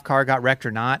playoff car got wrecked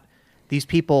or not, these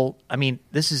people, I mean,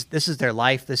 this is their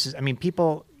life.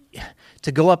 People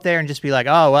to go up there and just be like,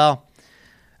 oh, well,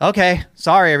 okay,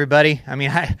 sorry, everybody. I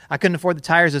mean, I couldn't afford the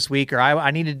tires this week, or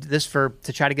I needed this to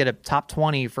try to get a top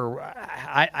 20 for,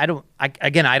 I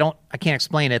can't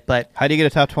explain it, but. How do you get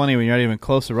a top 20 when you're not even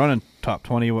close to running top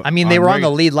 20? I mean, they were on the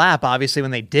lead lap, obviously,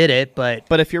 when they did it, but.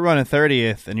 But if you're running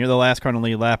 30th and you're the last car on the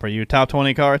lead lap, are you a top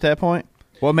 20 car at that point?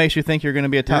 What makes you think you're going to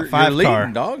be a top 5 leading, car?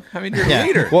 Dog. I mean, you're a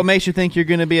leader. What makes you think you're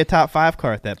going to be a top 5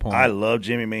 car at that point? I love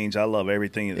Jimmy Means. I love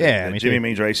everything that Jimmy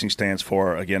Means Racing stands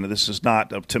for. Again, this is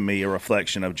not, to me, a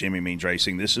reflection of Jimmy Means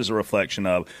Racing. This is a reflection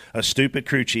of a stupid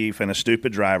crew chief and a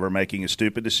stupid driver making a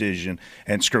stupid decision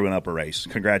and screwing up a race.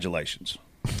 Congratulations.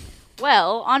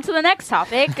 Well, on to the next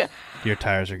topic. Your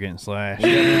tires are getting slashed.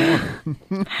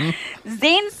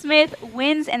 Zane Smith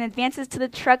wins and advances to the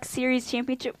Truck Series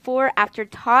Championship 4 after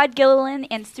Todd Gilliland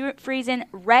and Stuart Friesen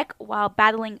wreck while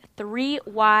battling 3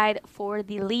 wide for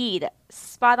the lead.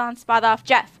 Spot on, spot off,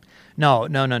 Jeff. No.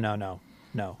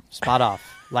 Spot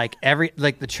off. Like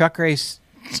the truck race.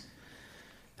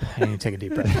 I need to take a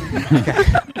deep breath. Okay.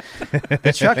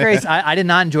 The truck race, I did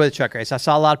not enjoy the truck race. I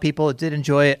saw a lot of people that did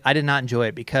enjoy it. I did not enjoy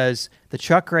it because the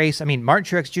truck race, Martin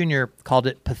Truex Jr. called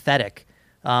it pathetic.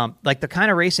 Like the kind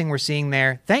of racing we're seeing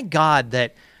there, thank God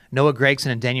that Noah Gragson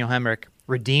and Daniel Hemrick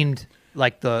redeemed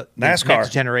like the NASCAR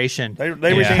next generation. They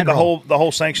redeemed the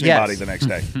whole sanctioning body the next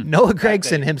day. Noah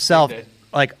Gragson himself,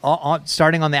 like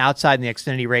starting on the outside in the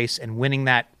Xfinity race and winning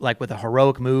that like with a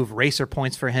heroic move, racer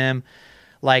points for him.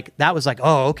 Like that was like,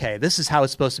 oh, okay, this is how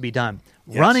it's supposed to be done.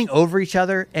 Yes. Running over each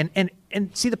other and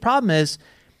see, the problem is,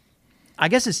 I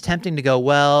guess it's tempting to go,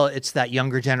 well, it's that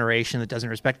younger generation that doesn't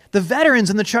respect. The veterans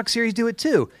in the Truck Series do it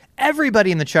too.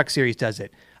 Everybody in the Truck Series does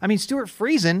it. I mean, Stuart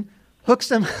Friesen hooks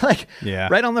them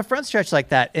right on the front stretch like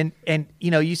that. And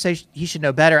you say he should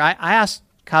know better. I asked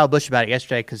Kyle Busch about it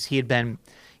yesterday because he had been,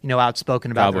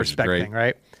 outspoken about the respect thing,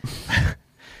 right?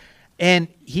 And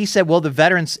he said, well, the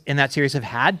veterans in that series have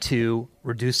had to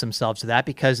reduce themselves to that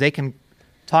because they can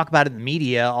talk about it in the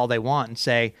media all they want and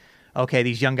say, okay,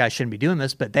 these young guys shouldn't be doing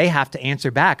this, but they have to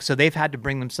answer back. So they've had to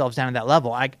bring themselves down to that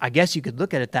level. I guess you could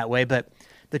look at it that way, but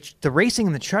the racing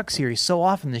in the Truck Series so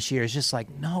often this year is just like,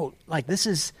 no, like this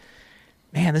is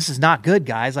not good,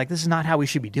 guys. Like this is not how we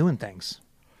should be doing things.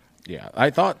 Yeah, I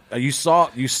thought you saw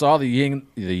the yin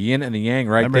and the yang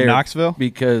right Remember there. Knoxville?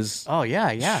 Because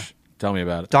yeah. Tell me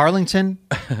about it. Darlington.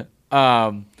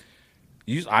 I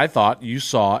thought you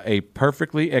saw a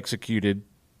perfectly executed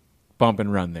bump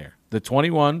and run there. The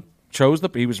 21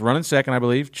 he was running second, I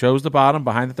believe, chose the bottom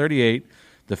behind the 38.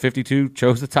 The 52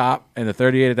 chose the top, and the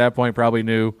 38 at that point probably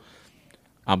knew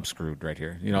I'm screwed right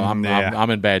here. I'm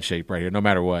in bad shape right here, no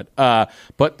matter what.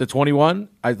 But the 21,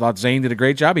 I thought Zane did a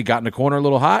great job. He got in the corner a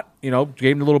little hot, gave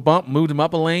him a little bump, moved him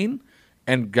up a lane,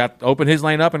 and opened his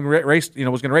lane up and raced.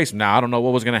 Was going to race him. Now I don't know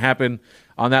what was going to happen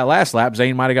on that last lap.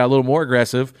 Zane might have got a little more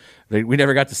aggressive. We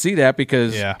never got to see that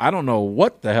because I don't know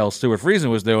what the hell Stuart Friesen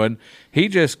was doing. He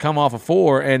just come off of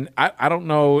 4, and I don't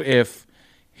know if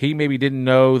he maybe didn't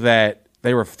know that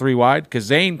they were 3 wide because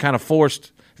Zane kind of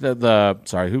forced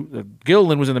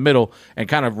Gilliland was in the middle and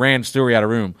kind of ran Stewie out of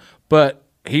room, but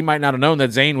he might not have known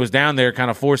that Zane was down there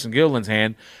kind of forcing Gilliland's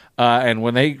hand. And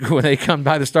when they come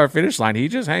by the start-finish line, he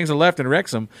just hangs a left and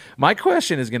wrecks them. My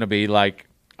question is going to be,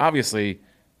 obviously,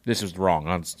 this is wrong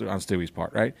on Stewie's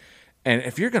part, right? And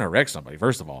if you're going to wreck somebody,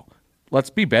 first of all, let's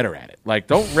be better at it. Like,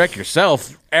 don't wreck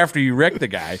yourself after you wreck the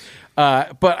guy.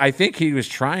 But I think he was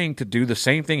trying to do the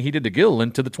same thing he did to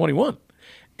Gilliland to the 21.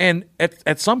 And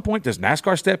at some point, does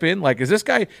NASCAR step in? Like, if this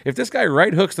guy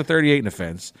right hooks the 38 in the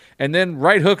fence and then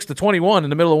right hooks the 21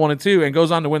 in the middle of 1 and 2 and goes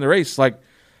on to win the race, like,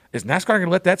 is NASCAR going to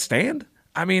let that stand?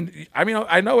 I mean,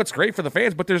 I know it's great for the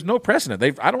fans, but there's no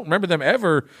precedent. I don't remember them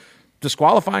ever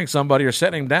disqualifying somebody or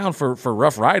setting them down for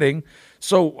rough riding.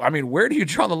 So, I mean, where do you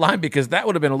draw the line? Because that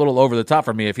would have been a little over the top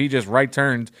for me if he just right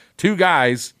turned 2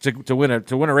 guys to win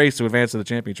a race to advance to the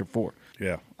championship 4.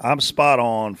 Yeah, I'm spot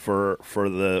on for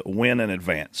the win in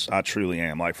advance. I truly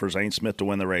am. Like for Zane Smith to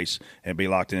win the race and be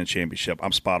locked in a championship,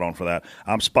 I'm spot on for that.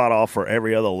 I'm spot on for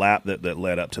every other lap that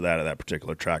led up to that at that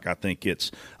particular track. I think it's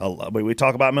we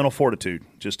talk about mental fortitude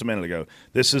just a minute ago.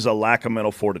 This is a lack of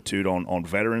mental fortitude on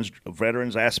veterans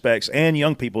aspects and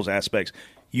young people's aspects.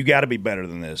 You got to be better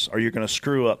than this, or you're going to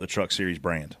screw up the Truck Series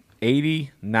brand.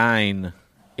 89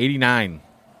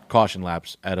 caution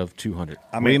laps out of 200.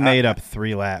 We made up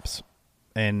 3 laps.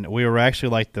 And we were actually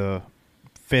like the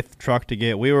 5th truck to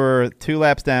get. We were 2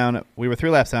 laps down. We were 3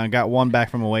 laps down, got 1 back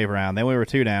from a wave round. Then we were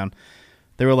 2 down.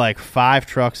 There were like 5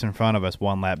 trucks in front of us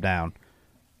 1 lap down.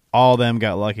 All of them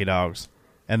got lucky dogs.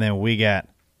 And then we got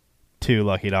 2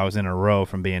 lucky dogs in a row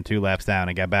from being 2 laps down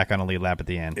and got back on a lead lap at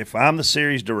the end. If I'm the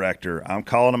series director, I'm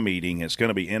calling a meeting. It's going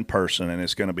to be in person, and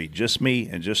it's going to be just me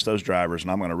and just those drivers, and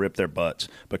I'm going to rip their butts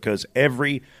because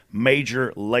every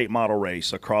major late model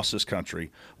race across this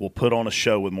country will put on a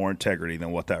show with more integrity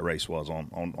than what that race was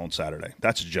on Saturday.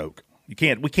 That's a joke.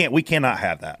 We cannot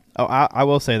have that. Oh, I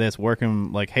will say this: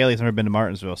 working like Haley's never been to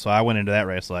Martinsville, so I went into that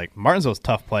race like Martinsville's a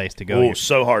tough place to go. Oh,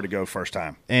 so hard to go first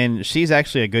time. And she's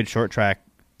actually a good short track.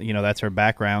 That's her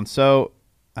background. So,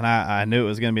 and I knew it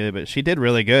was going to be, but she did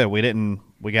really good. We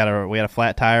had a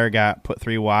flat tire, got put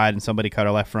 3 wide, and somebody cut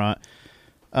her left front.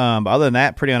 But other than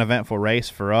that, pretty uneventful race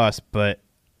for us. But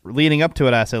leading up to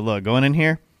it, I said, look, going in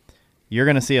here, you're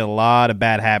going to see a lot of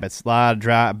bad habits, a lot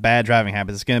of bad driving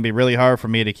habits. It's going to be really hard for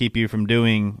me to keep you from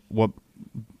doing what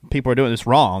people are doing this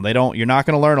wrong. You're not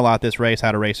going to learn a lot this race,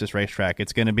 how to race this racetrack.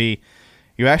 It's going to be,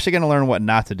 you're actually going to learn what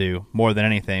not to do more than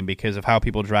anything because of how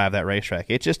people drive that racetrack.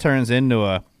 It just turns into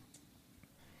a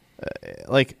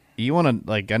you want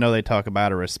to I know they talk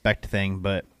about a respect thing,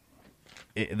 but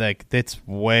it's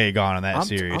way gone in that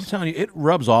series. I'm telling you, it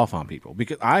rubs off on people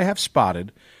because I have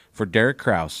spotted for Derek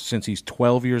Kraus since he's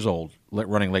 12 years old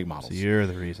running late models. So you're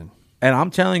the reason. And I'm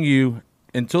telling you,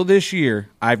 until this year,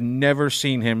 I've never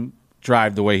seen him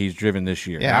drive the way he's driven this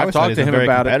year. Yeah, I've talked to him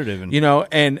about it.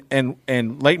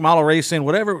 And late model racing,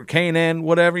 whatever, K&N,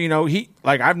 whatever,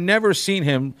 I've never seen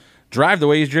him drive the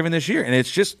way he's driven this year. And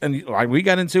it's just, we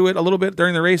got into it a little bit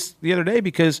during the race the other day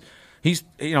because he's,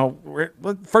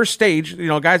 first stage,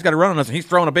 guy's got to run on us and he's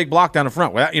throwing a big block down the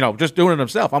front without, just doing it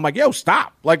himself. I'm like, yo,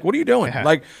 stop. Like, what are you doing? Yeah.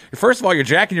 Like, first of all, you're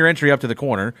jacking your entry up to the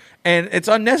corner and it's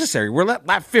unnecessary. We're at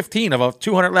lap 15 of a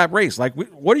 200 lap race. Like,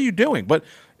 what are you doing? But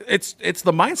it's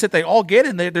the mindset they all get,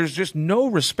 and there's just no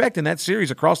respect in that series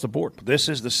across the board. This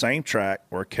is the same track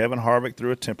where Kevin Harvick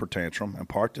threw a temper tantrum and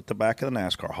parked at the back of the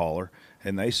NASCAR hauler,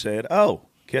 and they said, oh,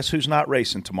 guess who's not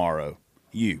racing tomorrow?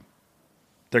 You.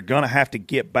 They're going to have to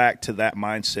get back to that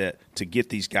mindset to get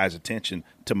these guys' attention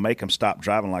to make them stop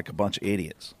driving like a bunch of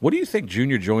idiots. What do you think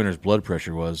Junior Joyner's blood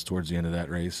pressure was towards the end of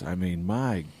that race? I mean,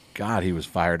 my God, he was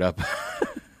fired up.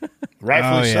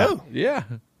 Rightfully so. Yeah.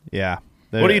 Yeah.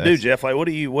 What do you do, Jeff? Like, what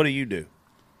do you do?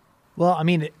 Well, I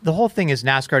mean, the whole thing is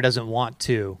NASCAR doesn't want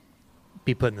to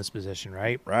be put in this position,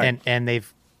 right? Right. And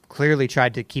they've clearly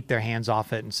tried to keep their hands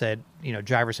off it and said,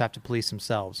 drivers have to police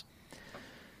themselves.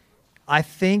 I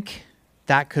think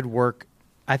that could work.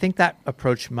 I think that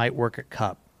approach might work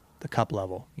at the Cup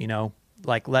level,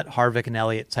 like let Harvick and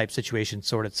Elliott type situation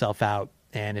sort itself out.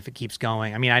 And if it keeps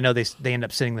going, I mean, I know they end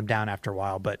up sitting them down after a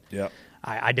while, but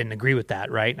I didn't agree with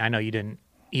that, right? I know you didn't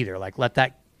either. Like let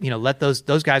that, let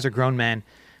those guys are grown men,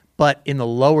 but in the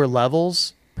lower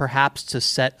levels, perhaps to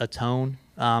set a tone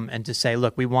and to say,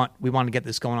 look, we want to get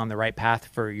this going on the right path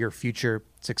for your future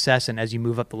success. And as you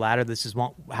move up the ladder, this is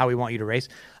how we want you to race.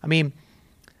 I mean,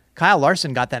 Kyle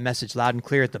Larson got that message loud and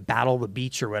clear at the Battle of the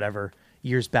Beach or whatever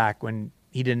years back when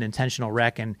he did an intentional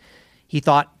wreck. And he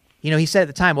thought, he said at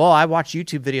the time, well, I watch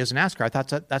YouTube videos in NASCAR. I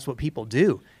thought that's what people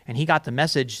do. And he got the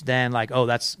message then like, oh,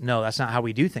 that's not how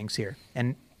we do things here.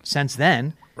 And since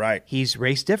then, right, he's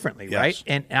raced differently, yes. Right?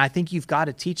 And I think you've got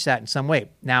to teach that in some way.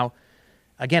 Now,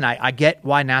 again, I get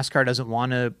why NASCAR doesn't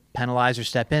want to penalize or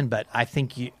step in, but I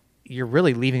think you're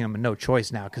really leaving them no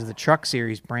choice now because the Truck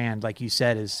Series brand, like you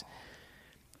said,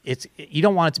 you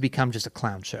don't want it to become just a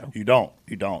clown show. You don't.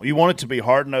 You want it to be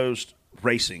hard-nosed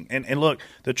racing. And look,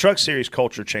 the truck series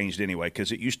culture changed anyway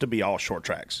because it used to be all short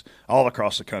tracks all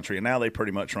across the country, and now they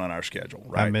pretty much run our schedule,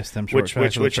 right? I miss them short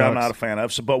tracks. Which I'm not a fan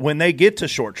of. So, but when they get to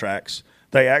short tracks,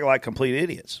 they act like complete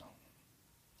idiots.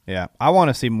 Yeah, I want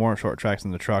to see more short tracks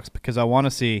than the trucks because I want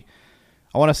to see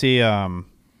the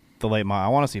late model. I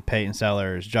want to see Peyton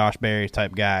Sellers, Josh Berry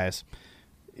type guys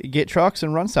get trucks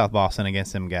and run South Boston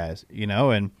against them guys,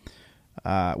 and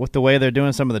with the way they're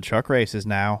doing some of the truck races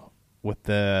now, with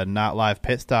the not live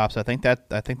pit stops, I think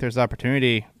there's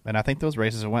opportunity, and I think those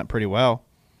races went pretty well.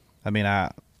 I mean,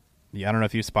 I don't know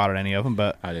if you spotted any of them,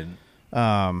 but I didn't.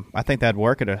 I think that'd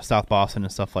work at a South Boston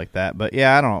and stuff like that. But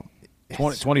yeah, I don't.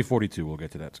 2042, we'll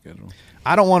get to that schedule.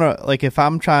 I don't want to, if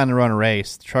I'm trying to run a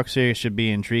race, the truck series should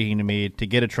be intriguing to me to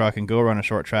get a truck and go run a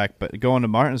short track. But going to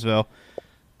Martinsville,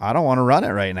 I don't want to run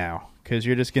it right now because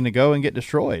you're just going to go and get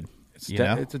destroyed. It's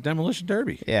a demolition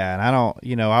derby. Yeah, and I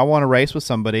don't, I want to race with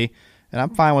somebody. And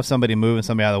I'm fine with somebody moving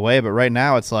somebody out of the way, but right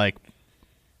now it's like,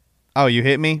 oh, you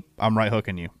hit me, I'm right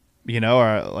hooking you.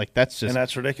 Or that's just... And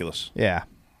that's ridiculous. Yeah.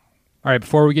 All right,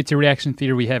 before we get to Reaction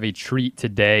Theater, we have a treat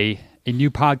today. A new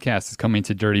podcast is coming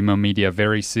to Dirty Mo Media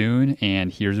very soon,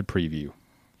 and here's a preview.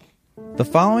 The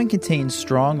following contains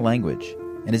strong language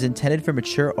and is intended for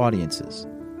mature audiences.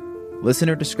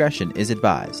 Listener discretion is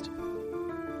advised.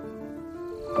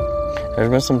 There's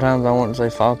been some times I want to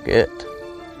say, fuck it.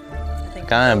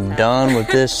 I am done with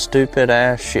this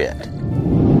stupid-ass shit.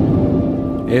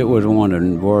 It was one of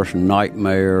the worst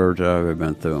nightmares I've ever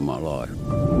been through in my life.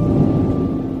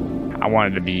 I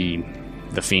wanted to be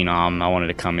the phenom. I wanted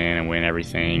to come in and win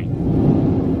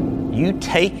everything. You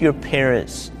take your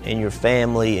parents and your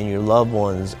family and your loved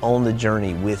ones on the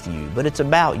journey with you, but it's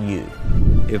about you.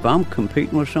 If I'm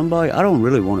competing with somebody, I don't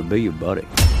really want to be your buddy.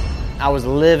 I was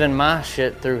living my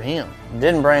shit through him. It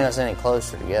didn't bring us any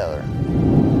closer together.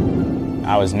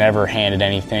 I was never handed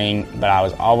anything, but I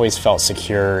was always felt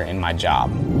secure in my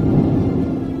job.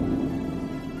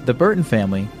 The Burton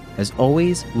family has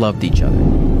always loved each other.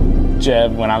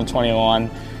 Jeb, when I'm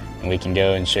 21 and we can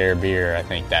go and share a beer, I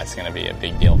think that's going to be a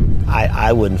big deal.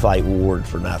 I wouldn't fight Ward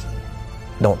for nothing.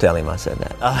 Don't tell him I said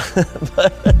that.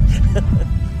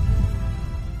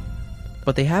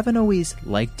 But they haven't always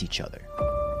liked each other.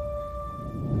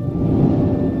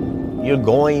 You're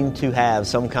going to have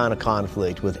some kind of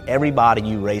conflict with everybody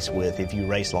you race with if you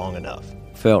race long enough.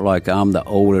 Felt like I'm the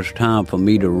oldest. Time for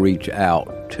me to reach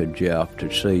out to Jeff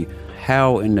to see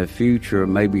how in the future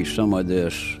maybe some of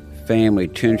this family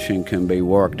tension can be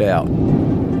worked out.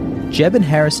 Jeb and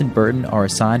Harrison Burton are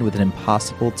assigned with an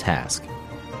impossible task.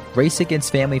 Race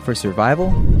against family for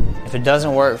survival? If it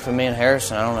doesn't work for me and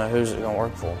Harrison, I don't know who's it going to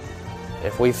work for.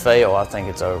 If we fail, I think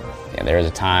it's over. Yeah, there was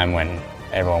a time when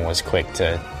everyone was quick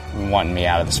to wanting me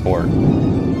out of the sport.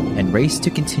 And race to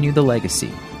continue the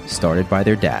legacy started by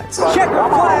their dads. Checker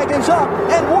flag is up,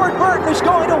 and Ward Burton is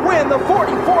going to win the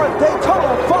 44th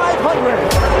Daytona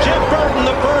 500. Jeff Burton,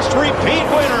 the first repeat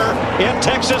winner in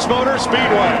Texas Motor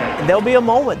Speedway. There'll be a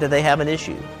moment that they have an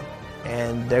issue,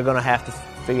 and they're going to have to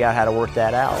figure out how to work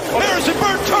that out. Harrison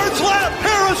Burton turns left.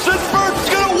 Harrison Burton's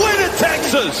going to win at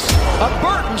Texas.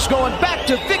 Burton's going back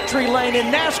to victory lane in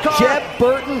NASCAR. Jeb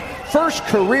Burton, first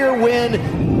career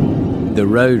win. The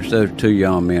roads those two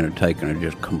young men are taking are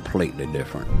just completely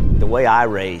different. The way I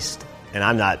raced, and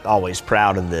I'm not always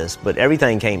proud of this, but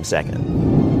everything came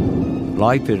second.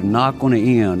 Life is not going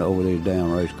to end over these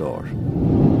damn race cars.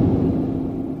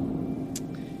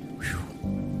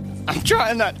 I'm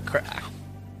trying not to cry.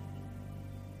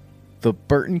 The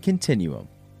Burton Continuum,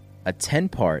 a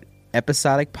 10-part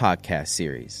episodic podcast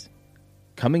series.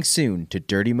 Coming soon to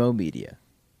Dirty Mo Media.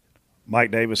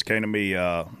 Mike Davis came to me,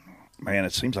 man,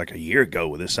 it seems like a year ago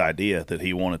with this idea that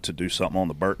he wanted to do something on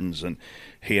the Burtons, and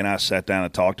he and I sat down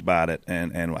and talked about it,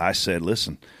 and I said,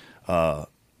 listen,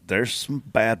 there's some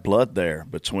bad blood there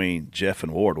between Jeff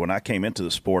and Ward. When I came into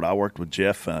the sport, I worked with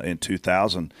Jeff in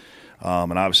 2000,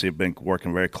 and obviously have been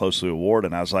working very closely with Ward,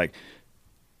 and I was like,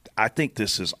 I think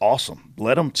this is awesome.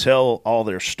 Let them tell all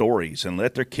their stories and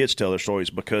let their kids tell their stories,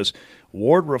 because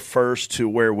Ward refers to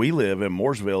where we live in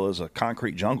Mooresville as a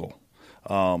concrete jungle.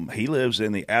 He lives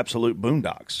in the absolute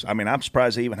boondocks. I mean, I'm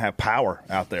surprised they even have power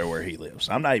out there where he lives.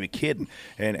 I'm not even kidding.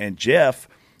 And Jeff,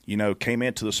 came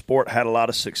into the sport, had a lot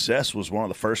of success, was one of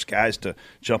the first guys to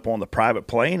jump on the private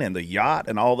plane and the yacht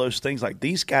and all those things. Like,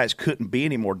 these guys couldn't be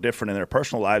any more different in their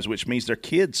personal lives, which means their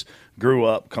kids grew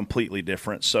up completely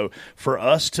different. So for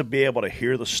us to be able to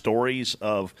hear the stories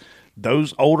of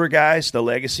those older guys, the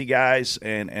legacy guys,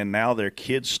 and now their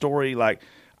kids' story, like,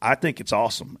 I think it's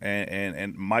awesome,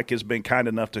 and Mike has been kind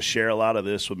enough to share a lot of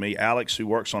this with me. Alex, who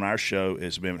works on our show,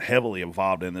 has been heavily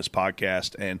involved in this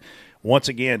podcast, and once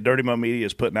again, Dirty Mo Media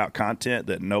is putting out content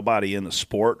that nobody in the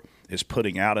sport is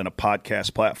putting out in a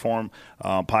podcast platform,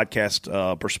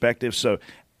 podcast perspective. So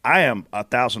I am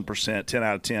 1,000%, 10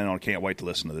 out of 10 on can't wait to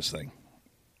listen to this thing.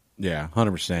 Yeah,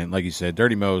 100%. Like you said,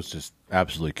 Dirty Mo's just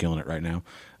absolutely killing it right now.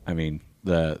 I mean,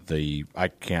 I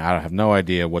have no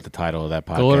idea what the title of that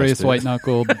podcast Glorious is. White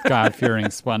Knuckle,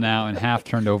 God-fearing, spun out, and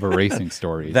half-turned-over racing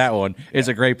stories. That one is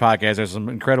a great podcast. There's some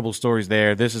incredible stories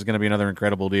there. This is going to be another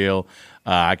incredible deal.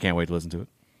 I can't wait to listen to it.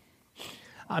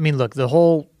 I mean, look, the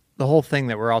whole thing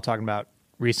that we're all talking about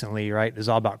recently, right, is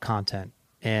all about content.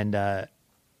 And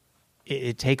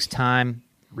it takes time,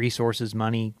 resources,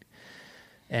 money,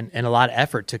 and a lot of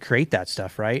effort to create that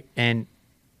stuff, right? And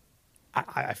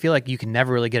I feel like you can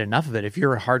never really get enough of it. If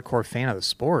you're a hardcore fan of the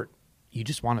sport, you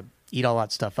just want to eat all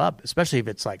that stuff up, especially if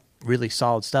it's like really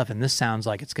solid stuff. And this sounds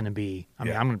like it's going to be, I'm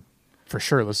going to for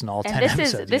sure listen to all 10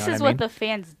 episodes. This is what the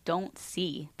fans don't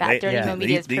see that Dirty Mo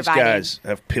Media is providing. These guys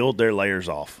have peeled their layers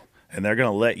off, and they're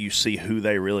going to let you see who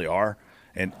they really are.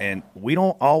 And we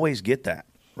don't always get that,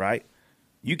 right?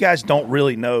 You guys don't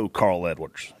really know Carl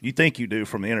Edwards. You think you do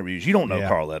from the interviews. You don't know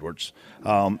Carl Edwards.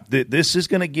 This is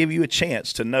going to give you a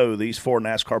chance to know these 4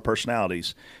 NASCAR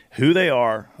personalities, who they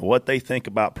are, what they think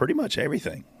about pretty much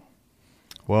everything.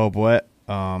 Well, boy,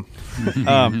 no,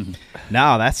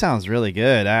 that sounds really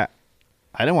good. I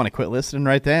didn't want to quit listening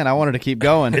right then. I wanted to keep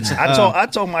going. I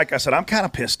told Mike, I said, I'm kind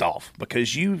of pissed off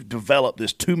because you've developed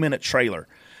this 2-minute trailer.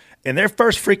 And their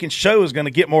first freaking show is going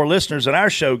to get more listeners than our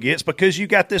show gets because you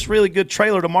got this really good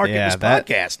trailer to market this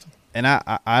podcast. And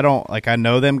I don't, like, I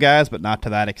know them guys, but not to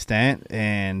that extent.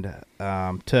 And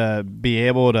to be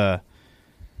able to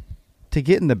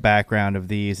get in the background of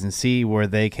these and see where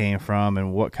they came from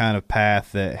and what kind of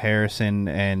path that Harrison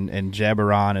and Jeb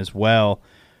are on as well.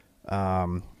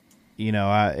 You know,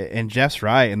 and Jeff's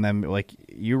right. And then, like,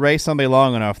 you race somebody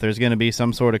long enough, there's going to be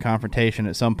some sort of confrontation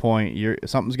at some point.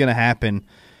 Something's going to happen.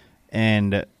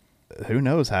 And who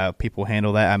knows how people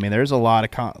handle that? I mean, there's a lot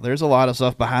of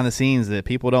stuff behind the scenes that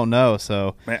people don't know.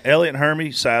 So, man, Elliott and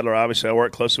Hermie Sadler, obviously, I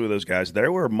worked closely with those guys.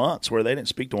 There were months where they didn't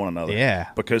speak to one another,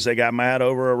 because they got mad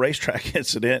over a racetrack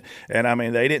incident. And I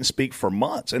mean, they didn't speak for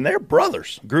months. And they're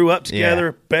brothers, grew up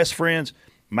together, best friends.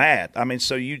 Mad. I mean,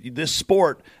 so this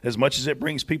sport, as much as it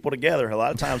brings people together, a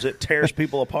lot of times it tears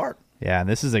people apart. Yeah, and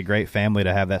this is a great family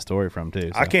to have that story from,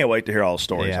 too. So. I can't wait to hear all the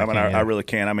stories. Yeah, I really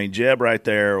can. I mean, Jeb right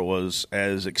there was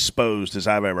as exposed as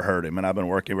I've ever heard him, and I've been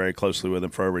working very closely with him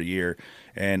for over a year.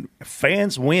 And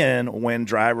fans win when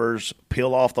drivers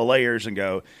peel off the layers and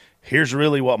go, here's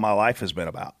really what my life has been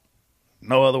about.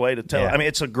 No other way to tell it. I mean,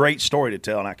 it's a great story to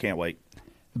tell, and I can't wait.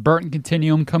 The Burton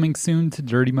Continuum coming soon to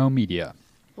Dirty Mo Media.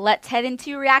 Let's head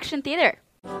into Reaction Theater.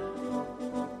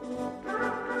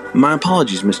 My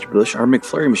apologies, Mr. Bush. Our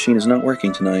McFlurry machine is not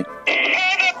working tonight.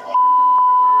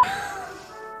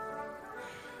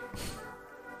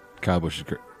 Kyle Busch is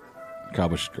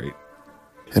great.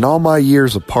 In all my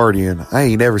years of partying, I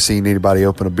ain't ever seen anybody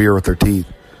open a beer with their teeth.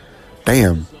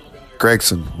 Damn,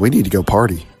 Gregson, we need to go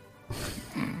party.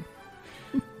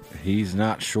 He's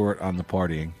not short on the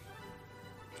partying.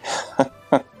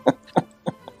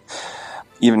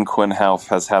 Even Quinn Houff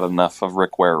has had enough of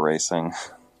Rick Ware racing.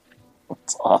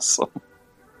 That's awesome.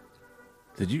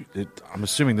 I'm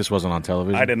assuming this wasn't on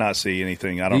television. I did not see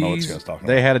anything. I don't know what this guy's talking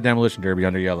about. They had a demolition derby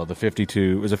under yellow. The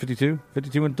 52 is it 52?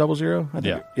 52 and 00? I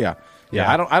think yeah.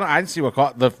 I didn't see what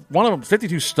caught the one of them.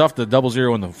 52 stuffed the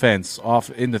 00 in the fence off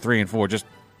into 3 and 4. Just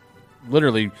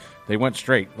literally, they went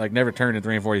straight, like never turned in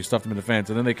 3 and 4. He stuffed them in the fence,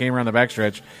 and then they came around the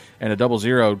backstretch, and a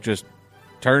 00 just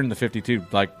turned the 52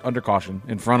 like under caution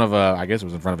in front of I guess it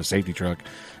was in front of a safety truck.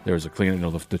 There was a clean,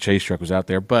 the chase truck was out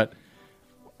there, but.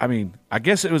 I mean, I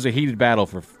guess it was a heated battle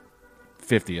for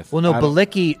 50th. Well, no,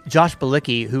 Josh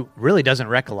Bilicki, who really doesn't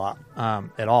wreck a lot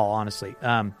at all, honestly.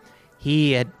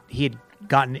 He had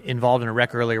gotten involved in a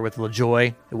wreck earlier with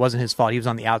LaJoy. It wasn't his fault. He was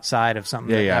on the outside of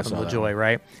something that happened to LaJoy,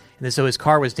 right? And then, so his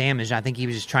car was damaged, and I think he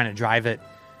was just trying to drive it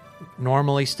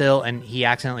normally still, and he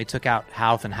accidentally took out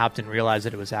Houff, and Houff didn't realize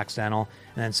that it was accidental.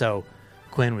 And then so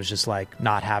Quinn was just like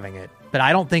not having it. But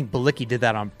I don't think Bilicki did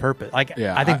that on purpose. I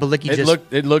think Bilicki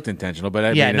it looked intentional,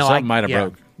 but something might have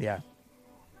broke. Yeah.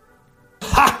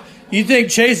 Ha! You think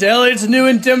Chase Elliott's a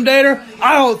new intimidator?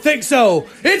 I don't think so.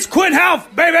 It's Quinn Houff,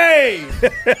 baby!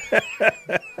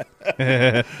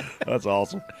 That's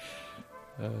awesome.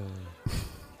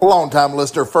 Long-time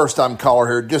listener, first-time caller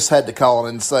here. Just had to call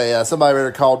in and say somebody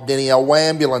better call Denny a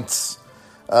wambulance.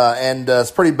 And it's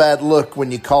a pretty bad look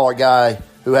when you call a guy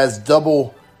who has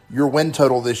double your win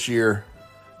total this year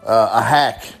a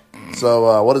hack.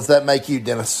 So what does that make you,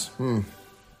 Dennis?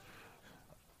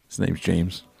 His name's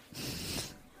James.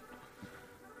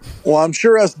 Well, I'm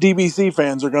sure us DBC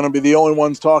fans are going to be the only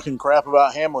ones talking crap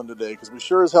about Hamlin today because we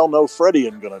sure as hell know Freddie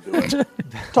isn't going to do it.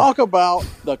 Talk about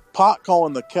the pot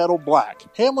calling the kettle black.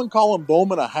 Hamlin calling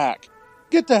Bowman a hack.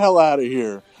 Get the hell out of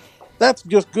here. That's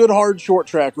just good, hard short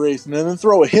track racing and then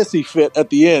throw a hissy fit at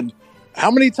the end.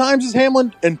 How many times has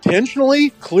Hamlin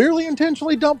clearly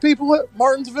intentionally dumped people at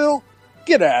Martinsville?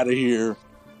 Get out of here.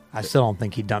 I still don't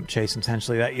think he dumped Chase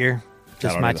intentionally that year.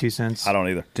 Just my 2 cents. I don't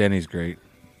either. Denny's great.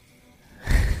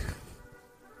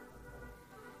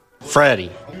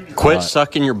 Freddie, quit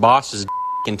sucking your boss's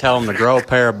and tell him to grow a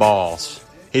pair of balls.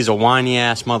 He's a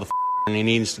whiny-ass motherfucker and he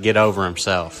needs to get over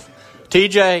himself.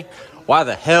 TJ, why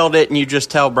the hell didn't you just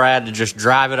tell Brad to just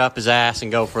drive it up his ass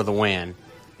and go for the win?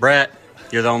 Brett,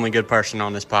 you're the only good person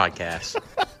on this podcast.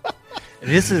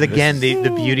 This is, again,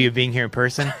 the beauty of being here in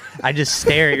person. I just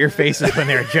stare at your faces when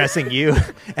they're addressing you.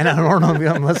 And I don't know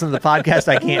if I'm listening to the podcast,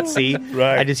 I can't see.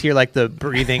 Right. I just hear, like, the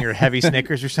breathing or heavy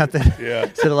snickers or something. Yeah.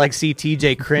 So to, like, see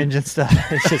TJ cringe and stuff.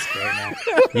 It's just great, man.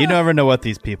 You never know what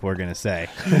these people are going to say.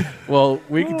 Well,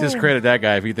 we can discredit that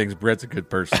guy if he thinks Brett's a good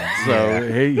person.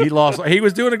 So he lost. He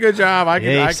was doing a good job.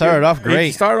 He started off great.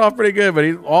 He started off pretty good, but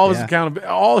he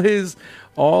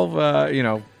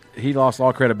lost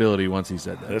all credibility once he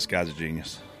said that. This guy's a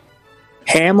genius.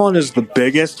 Hamlin is the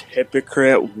biggest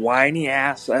hypocrite,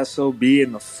 whiny-ass SOB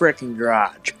in the frickin'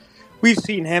 garage. We've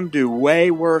seen him do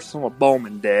way worse than what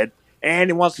Bowman did, and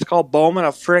he wants to call Bowman a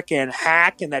frickin'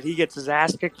 hack and that he gets his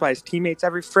ass kicked by his teammates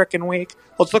every frickin' week.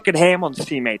 Let's look at Hamlin's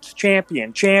teammates.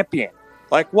 Champion.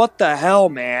 Like, what the hell,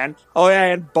 man? Oh, yeah,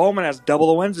 and Bowman has double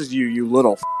the wins as you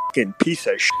little frickin' piece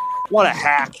of shit. What a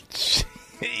hack.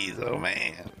 Jeez, oh,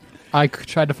 man. I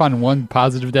tried to find one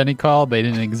positive Denny call. They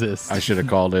didn't exist. I should have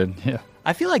called in. Yeah.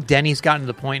 I feel like Denny's gotten to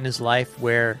the point in his life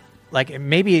where, like,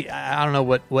 maybe, I don't know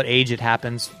what age it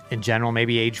happens in general,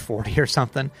 maybe age 40 or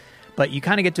something, but you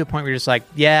kind of get to a point where you're just like,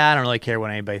 yeah, I don't really care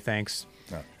what anybody thinks.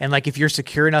 No. And, like, if you're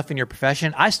secure enough in your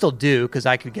profession, I still do because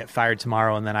I could get fired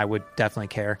tomorrow and then I would definitely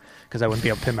care because I wouldn't be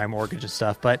able to pay my mortgage and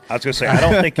stuff. But I was going to say, I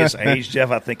don't think it's age,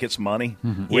 Jeff. I think it's money.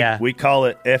 Mm-hmm. We call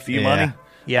it FU money.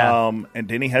 Yeah. And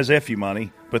Denny has FU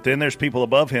money, but then there's people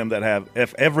above him that have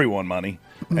everyone money,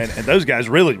 and those guys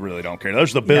really, really don't care.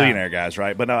 Those are the billionaire guys,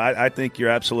 right? But no, I think you're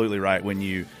absolutely right. When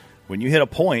you hit a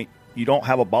point, you don't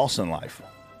have a boss in life.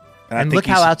 And look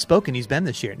how outspoken he's been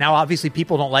this year. Now, obviously,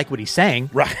 people don't like what he's saying,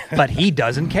 right? But he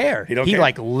doesn't care. He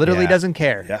like literally doesn't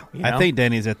care. Yeah, you know? I think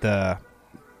Denny's at the.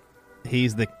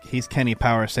 He's Kenny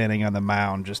Power standing on the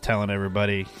mound, just telling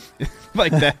everybody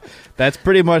like that. That's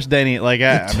pretty much Denny. Like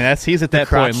he's at that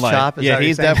point in life. Yeah,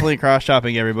 he's definitely cross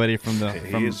chopping everybody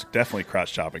He's definitely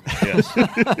crotch chopping. Yes.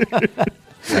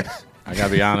 I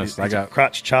gotta be honest. I got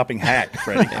crotch chopping hack,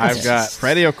 Freddie. I've got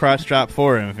Freddie will crotch chop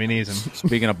for him if he needs him.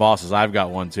 Speaking of bosses, I've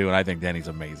got one too, and I think Denny's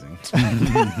amazing.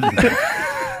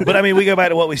 But I mean, we go back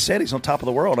to what we said. He's on top of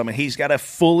the world. I mean, he's got a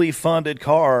fully funded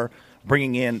car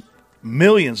bringing in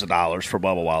millions of dollars for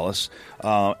Bubba Wallace,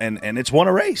 and it's won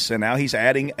a race. And now he's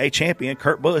adding a champion,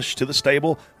 Kurt Busch, to the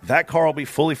stable. That car will be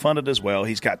fully funded as well.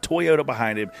 He's got Toyota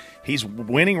behind him. He's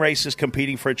winning races,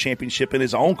 competing for a championship in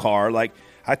his own car. Like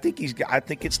I think it's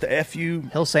the FU.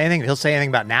 He'll say anything. He'll say anything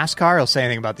about NASCAR. He'll say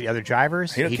anything about the other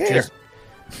drivers. He don't care.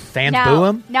 Fans boo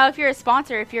him. Now, if you're a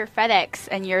sponsor, if you're FedEx,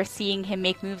 and you're seeing him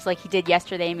make moves like he did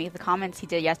yesterday, and make the comments he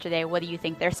did yesterday, what do you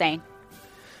think they're saying?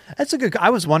 That's a good.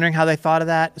 I was wondering how they thought of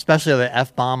that, especially the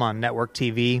F-bomb on network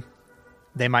TV.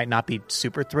 They might not be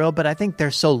super thrilled, but I think they're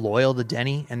so loyal to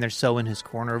Denny and they're so in his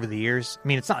corner over the years. I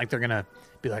mean, it's not like they're gonna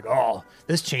be like, "Oh,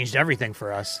 this changed everything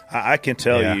for us." I can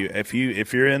tell you, if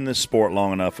you're in this sport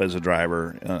long enough as a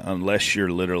driver, unless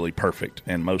you're literally perfect,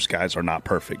 and most guys are not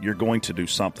perfect, you're going to do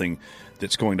something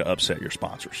that's going to upset your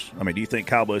sponsors. I mean, do you think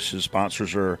Kyle Busch's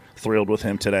sponsors are thrilled with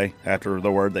him today after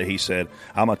the word that he said?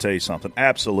 I'm going to tell you something.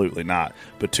 Absolutely not.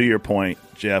 But to your point,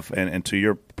 Jeff, and to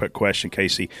your question,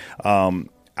 Casey,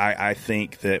 I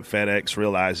think that FedEx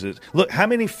realizes – look, how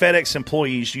many FedEx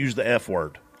employees use the F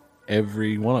word?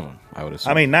 Every one of them, I would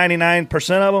assume. I mean,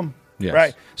 99% of them? Yes.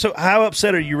 Right? So how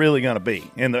upset are you really going to be?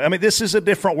 I mean, this is a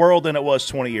different world than it was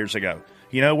 20 years ago.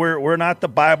 You know, we're not the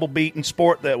Bible-beating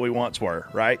sport that we once were,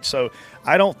 right? So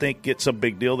I don't think it's a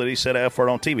big deal that he said F word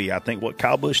on TV. I think what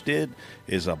Kyle Busch did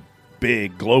is a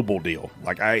big global deal.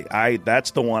 Like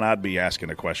that's the one I'd be asking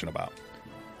a question about.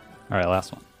 All right,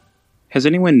 last one. Has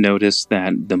anyone noticed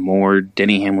that the more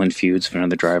Denny Hamlin feuds with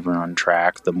another driver on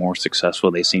track, the more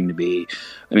successful they seem to be?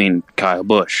 I mean, Kyle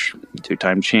Busch,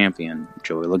 two-time champion.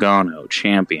 Joey Logano,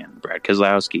 champion. Brad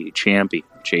Keselowski, champion.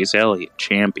 Chase Elliott,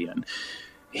 champion.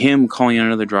 Him calling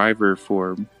another driver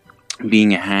for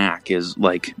being a hack is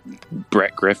like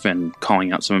Brett Griffin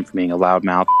calling out someone for being a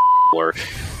loudmouth or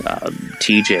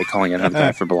TJ calling another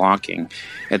guy for blocking.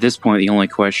 At this point, the only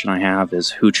question I have is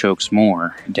who chokes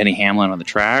more, Denny Hamlin on the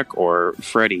track or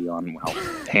Freddie on,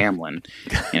 Hamlin?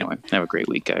 Anyway, have a great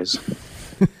week, guys.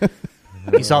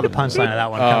 You saw the punchline of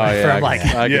that one coming from I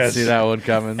can see that one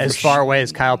coming. as far away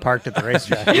as Kyle parked at the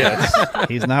racetrack. Yes.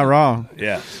 He's not wrong.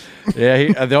 Yeah.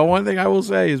 Yeah, the one thing I will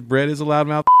say is Brett is a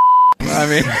loudmouth. I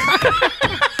mean,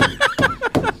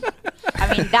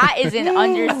 that is an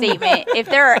understatement. If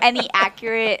there are any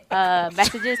accurate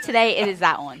messages today, it is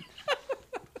that one.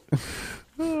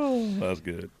 That's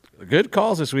good. Good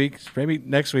calls this week. Maybe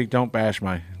next week don't bash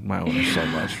my owner so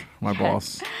much, my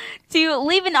boss. To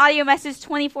leave an audio message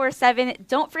 24/7,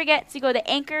 don't forget to go to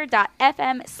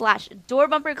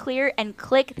anchor.fm/doorbumperclear and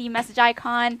click the message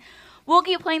icon. We'll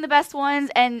keep playing the best ones,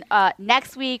 and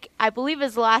next week, I believe,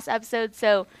 is the last episode,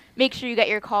 so make sure you get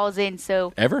your calls in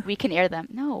so we can air them.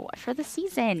 No, for the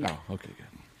season. Oh, okay,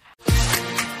 good.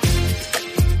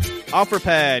 Offer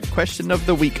pad, question of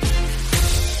the week.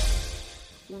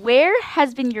 Where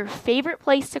has been your favorite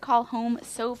place to call home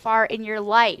so far in your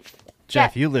life?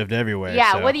 Jeff, you lived everywhere.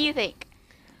 Yeah, so. what do you think?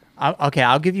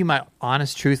 I'll give you my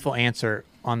honest, truthful answer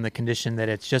on the condition that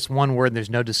it's just one word and there's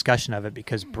no discussion of it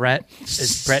because Brett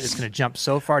is going to jump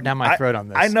so far down my throat on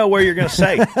this. I know where you're going to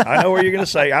say.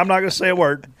 I'm not going to say a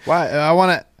word. Why? I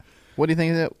want to. What do you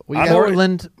think?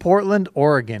 Portland,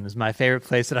 Oregon is my favorite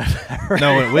place that I've ever.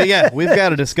 No, we've got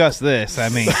to discuss this. I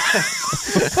mean,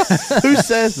 who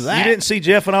says that? You didn't see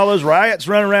Jeff and all those riots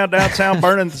running around downtown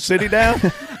burning the city down?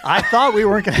 I thought we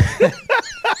weren't going to.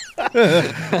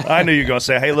 I knew you were going to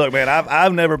say, hey, look, man,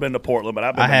 I've never been to Portland, but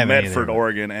I've been to Medford, either.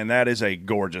 Oregon, and that is a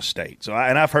gorgeous state. So,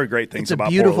 I've heard great things about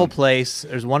Portland. It's a beautiful Portland. place.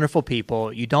 There's wonderful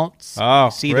people. You don't see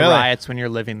really? the riots when you're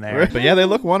living there. But yeah, they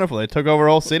look wonderful. They took over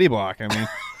Old City Block. I mean,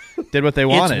 did what they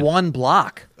wanted. It's one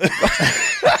block.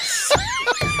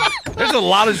 There's a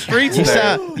lot of streets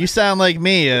there. You sound like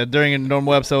me during a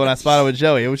normal episode when I spotted with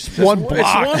Joey. It was just one block,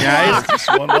 guys. Just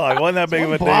one block. Wasn't that big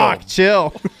of a block. deal?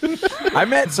 Chill. I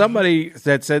met somebody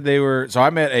that said they were. So I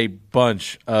met a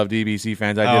bunch of DBC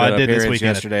fans. I did an appearance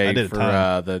yesterday for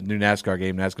the new NASCAR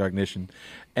game, NASCAR Ignition,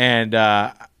 and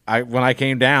when I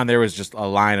came down, there was just a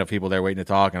line of people there waiting to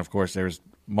talk, and of course there was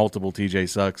multiple TJ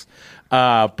Sucks.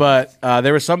 But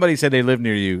there was somebody said they lived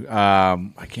near you. I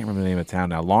can't remember the name of the town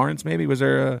now. Lawrence, maybe? Was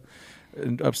there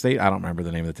upstate? I don't remember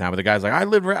the name of the town. But the guy's like,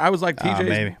 I was like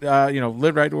TJ's,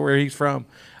 lived right where he's from.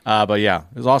 But yeah,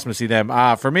 it was awesome to see them.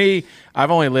 For me, I've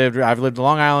lived in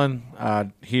Long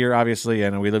Island here, obviously,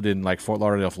 and we lived in like Fort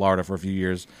Lauderdale, Florida for a few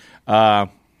years.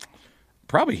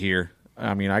 Probably here.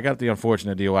 I mean, I got the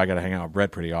unfortunate deal. I got to hang out with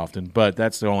Brett pretty often, but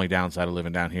that's the only downside of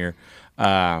living down here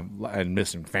and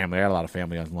missing family. I got a lot of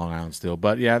family on Long Island still,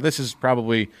 but yeah, this is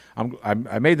probably.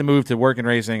 I made the move to work in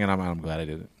racing, and I'm glad I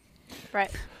did it.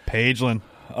 Right. Pageland.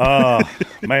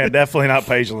 Man, definitely not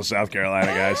Pageland, South Carolina,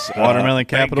 guys. Watermelon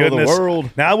capital of the world.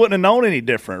 Now, I wouldn't have known any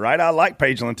different, right? I liked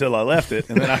Pageland until I left it,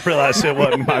 and then I realized it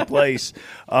wasn't my place.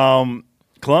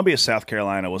 Columbia, South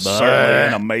Carolina was certainly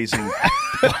an amazing.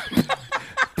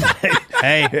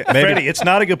 Hey, Freddie, it's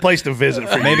not a good place to visit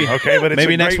for you, okay? But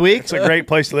it's next week. It's a great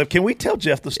place to live. Can we tell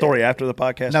Jeff the story after the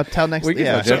podcast? No, tell next week.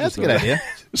 Yeah, that's a good idea.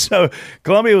 So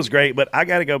Columbia was great, but I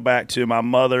got to go back to my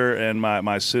mother and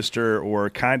my sister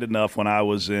were kind enough when I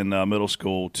was in middle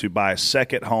school to buy a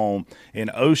second home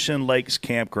in Ocean Lakes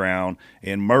Campground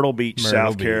in Myrtle Beach,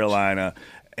 South Carolina.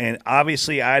 And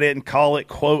obviously I didn't call it,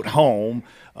 quote, home.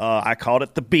 I called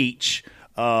it the beach.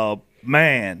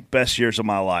 Man, best years of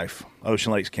my life.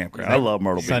 Ocean Lakes Campground. I love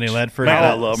Myrtle Beach. Sunny Ledford. Man,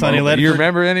 I love Myrtle Beach. Do you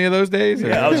remember any of those days?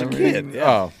 Yeah, I was a kid.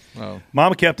 Yeah. Oh.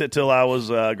 Mama kept it till I was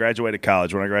graduated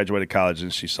college. When I graduated college,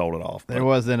 and she sold it off. There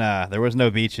was no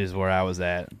beaches where I was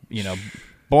at. You know,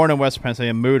 born in West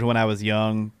Pennsylvania, moved when I was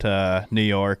young to New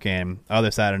York, and other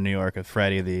side of New York of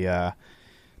Freddie, the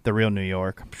real New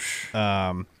York.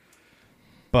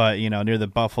 But near the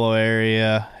Buffalo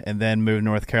area, and then moved to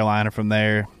North Carolina from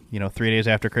there. 3 days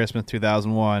after Christmas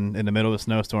 2001, in the middle of a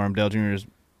snowstorm, Dale Jr. is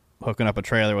hooking up a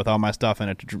trailer with all my stuff in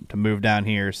it to move down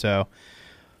here. So,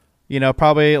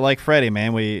 probably like Freddie,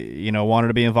 man, we, wanted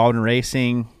to be involved in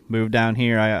racing, moved down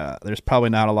here. There's probably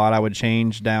not a lot I would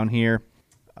change down here,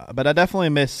 but I definitely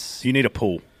miss. You need a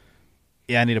pool.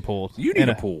 Yeah, I need a pool. You need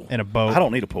a pool. And a boat. I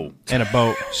don't need a pool. And a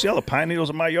boat. See all the pine needles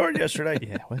in my yard yesterday?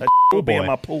 Yeah. That will be in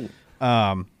my pool.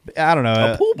 I don't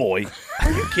know. A pool boy?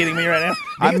 Are you kidding me right now?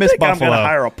 I miss Buffalo. I'm going to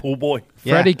hire a pool boy?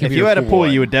 Yeah. Freddie can if be you a had a pool, boy.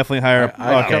 you would definitely hire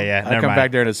I come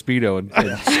back there in a Speedo and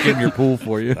skim your pool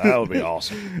for you. That would be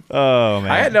awesome. Oh,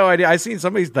 man. I had no idea. I seen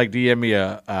somebody like DM me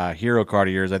a hero card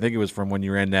of yours. I think it was from when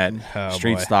you were in that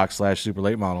street stock / super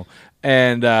late model.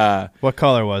 And what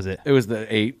color was it? It was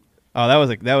the 8. Oh,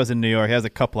 that was in New York. He has a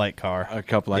Cup Light car. A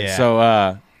Cup Light. Yeah.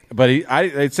 So, but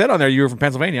it said on there you were from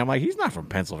Pennsylvania. I'm like, he's not from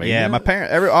Pennsylvania. Yeah,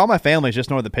 my all my family's just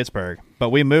north of Pittsburgh, but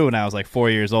we moved when I was like 4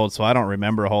 years old, so I don't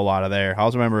remember a whole lot of there. All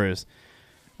I remember is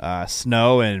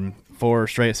snow and 4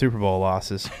 straight Super Bowl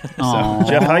losses. So.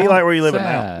 Jeff, how you like where you live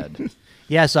now?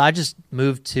 Yeah, so I just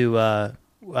moved to a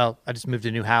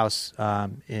new house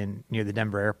near the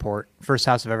Denver airport. First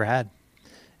house I've ever had,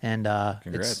 and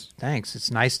Congrats. Thanks.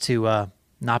 It's nice to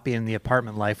not be in the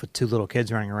apartment life with 2 little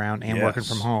kids running around and working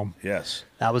from home. Yes.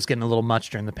 That was getting a little much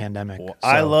during the pandemic. Well,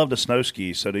 I love to snow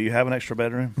ski, so do you have an extra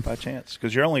bedroom by chance?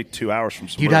 Because you're only 2 hours from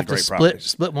some You'd really have to great properties.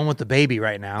 split one with the baby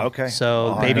right now. Okay.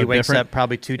 So baby wakes up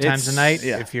probably 2 times a night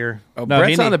if you're...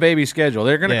 Brett's on the baby schedule.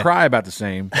 They're going to cry about the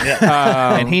same.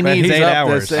 Yeah. And he needs 8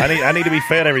 hours. I need to be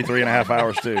fed every 3.5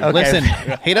 hours, too. Okay. Listen,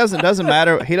 he doesn't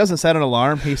matter. He doesn't set an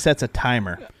alarm. He sets a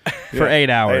timer for 8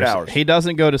 hours. 8 hours. He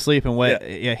doesn't go to sleep and wait.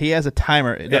 Yeah, he has a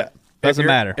timer. Doesn't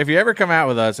matter. If you ever come out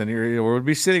with us and we'll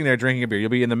be sitting there drinking a beer, you'll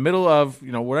be in the middle of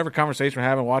whatever conversation we're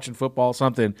having, watching football,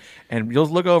 something, and you'll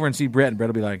look over and see Brett, and Brett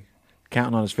will be like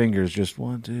counting on his fingers, just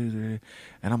 1, 2, 3,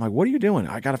 and I'm like, "What are you doing?"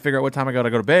 I got to figure out what time I got to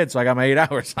go to bed, so I got my 8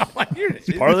 hours. I'm like,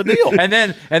 it's part of the deal. And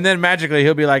then magically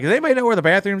he'll be like, "Does anybody know where the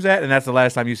bathroom's at?" And that's the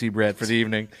last time you see Brett for the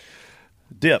evening.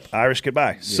 Dip, Irish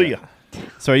goodbye. See ya.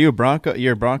 So you're a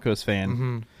Broncos fan?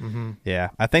 Mm-hmm. Mm-hmm. Yeah,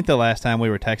 I think the last time we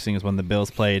were texting is when the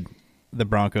Bills played the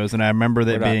Broncos, and I remember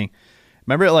that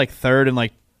remember it like third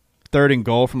and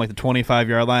goal from like the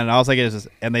 25-yard line, and I was like,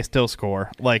 and they still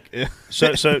score. Like,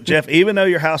 so Jeff, even though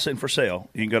your house isn't for sale,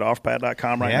 you can go to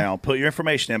offerpad.com now, put your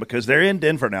information in, because they're in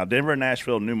Denver now. Denver and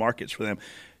Nashville, new markets for them.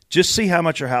 Just see how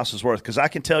much your house is worth, because I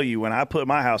can tell you when I put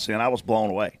my house in, I was blown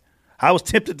away. I was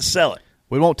tempted to sell it.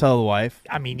 We won't tell the wife.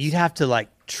 I mean, you'd have to like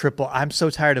triple. I'm so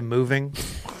tired of moving.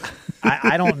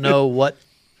 I don't know what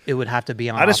it would have to be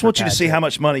on. I just want you to see how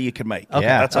much money you can make. Okay.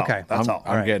 Yeah, that's all. Okay. That's all.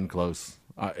 I'm getting close.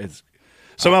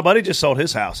 So my buddy just sold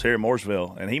his house here in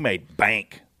Mooresville, and he made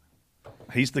bank.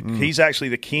 He's actually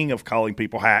the king of calling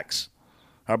people hacks.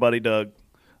 Our buddy Doug,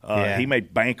 he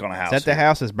made bank on a house. Is that the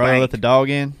house his brother let the dog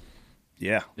in?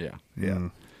 Yeah.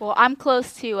 Well, I'm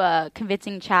close to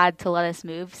convincing Chad to let us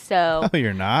move. So No,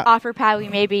 you're not. OfferPad, we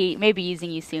may be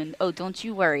using you soon. Oh, don't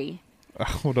you worry.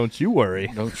 Oh, don't you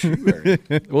worry. Don't you worry.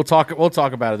 We'll talk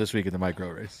about it this week in the micro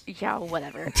race. Yeah,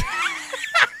 whatever.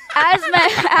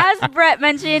 As Brett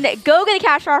mentioned, go get a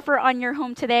cash offer on your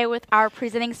home today with our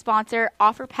presenting sponsor,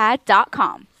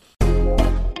 OfferPad.com.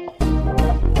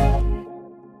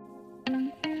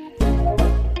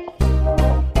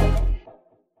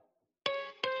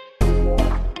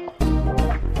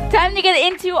 Time to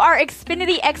get into our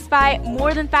Xfinity X5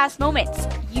 More Than Fast moments.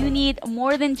 You need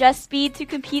more than just speed to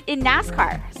compete in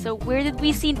NASCAR. So where did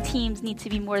we see teams need to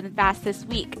be more than fast this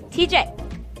week? TJ.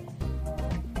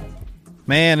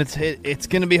 Man, it's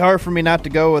going to be hard for me not to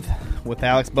go with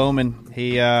Alex Bowman.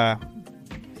 He had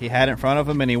it in front of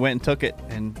him and he went and took it,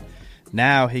 and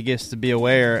now he gets to be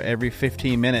aware every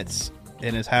 15 minutes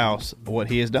in his house what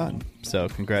he has done. So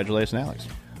congratulations, Alex.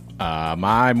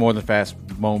 My more than fast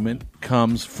moment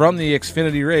comes from the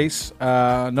Xfinity race.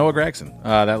 Noah Gragson,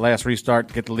 that last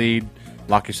restart, get the lead,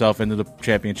 lock yourself into the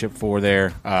championship 4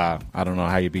 there. I don't know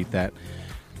how you beat that.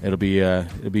 It'll be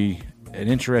an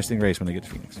interesting race when they get to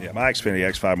Phoenix. Yeah, my Xfinity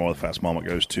X5 more than fast moment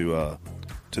goes to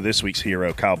this week's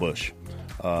hero, Kyle Busch.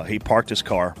 He parked his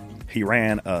car. He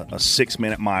ran a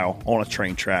 6-minute mile on a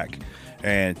train track,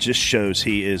 and just shows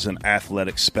he is an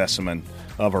athletic specimen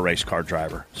of a race car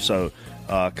driver. So,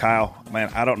 Kyle, man,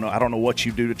 I don't know what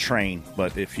you do to train,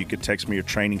 but if you could text me your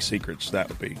training secrets, that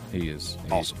would be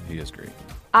awesome. He is great.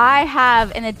 I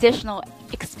have an additional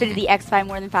Xfinity X5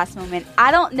 More Than Fast moment.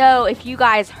 I don't know if you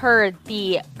guys heard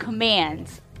the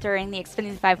commands during the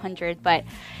Xfinity 500, but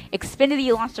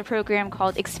Xfinity launched a program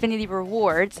called Xfinity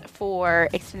Rewards for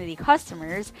Xfinity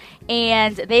customers,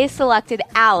 and they selected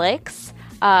Alex,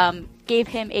 gave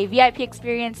him a VIP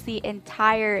experience the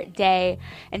entire day,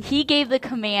 and he gave the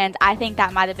command. I think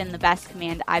that might have been the best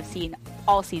command I've seen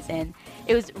all season.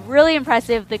 It was really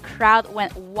impressive. The crowd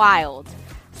went wild.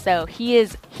 So he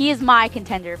is my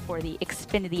contender for the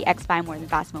Xfinity X5 More Than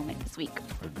Fast moment this week.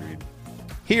 Agreed.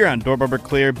 Here on Door Bumper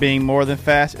Clear, being more than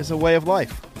fast is a way of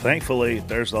life. Thankfully,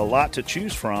 there's a lot to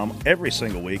choose from every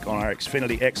single week on our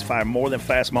Xfinity X5 More Than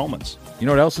Fast moments. You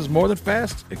know what else is more than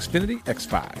fast? Xfinity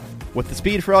X5. With the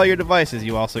speed for all your devices,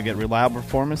 you also get reliable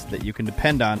performance that you can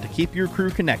depend on to keep your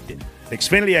crew connected.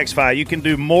 Xfinity X5, you can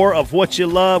do more of what you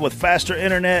love with faster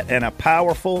internet and a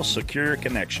powerful, secure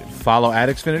connection. Follow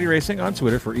 @Xfinity Racing on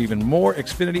Twitter for even more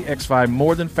Xfinity X5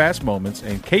 More Than Fast moments.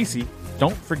 And Casey,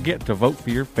 don't forget to vote for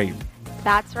your favorite.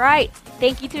 That's right.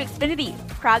 Thank you to Xfinity,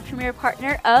 proud premier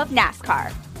partner of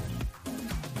NASCAR.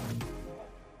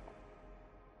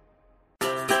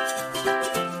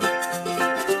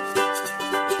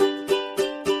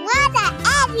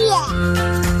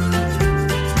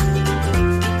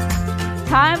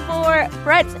 Time for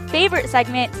Brett's favorite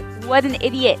segment, What an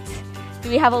Idiot. Do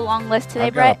we have a long list today,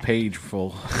 I've Brett? got a page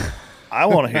full. I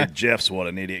want to hear Jeff's What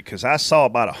an Idiot because I saw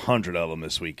about 100 of them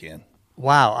this weekend.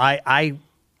 Wow,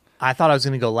 I thought I was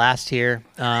going to go last here.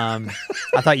 I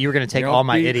thought you were going to take all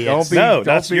my idiots.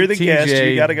 You're the guest.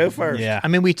 You got to go first. Yeah. I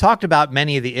mean, we talked about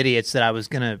many of the idiots that I was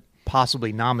going to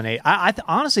possibly nominate. I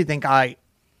honestly think I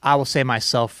will say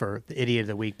myself for the idiot of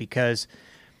the week because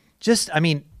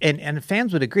and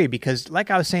fans would agree because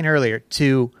like I was saying earlier,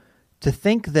 to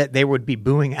think that they would be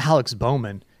booing Alex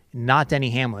Bowman, not Denny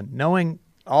Hamlin, knowing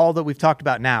all that we've talked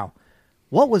about now,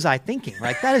 what was I thinking?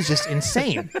 Like, that is just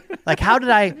insane. Like, how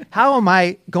am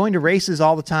I going to races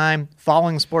all the time,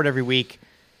 following the sport every week,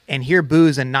 and hear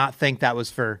boos and not think that was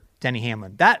for Denny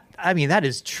Hamlin? That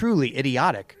is truly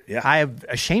idiotic. Yeah. I am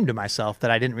ashamed of myself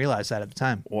that I didn't realize that at the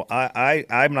time. Well,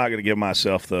 I'm not going to give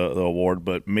myself the award,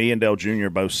 but me and Dale Jr.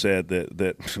 both said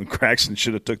that Gragson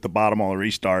should have took the bottom on the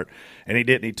restart, and he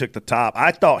didn't. He took the top.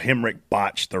 I thought Hemrick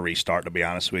botched the restart, to be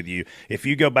honest with you. If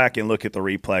you go back and look at the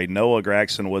replay, Noah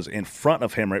Gragson was in front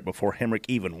of Hemrick before Hemrick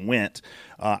even went.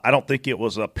 I don't think it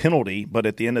was a penalty, but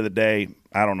at the end of the day,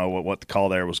 I don't know what the call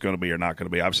there was going to be or not going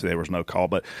to be. Obviously, there was no call.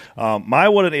 But my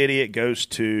what an idiot goes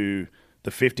to the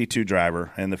 52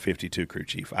 driver and the 52 crew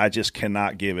chief. I just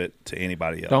cannot give it to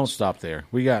anybody else. Don't stop there.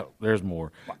 There's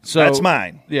more. So that's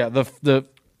mine. Yeah,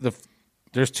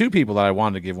 there's two people that I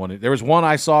wanted to give one. There was one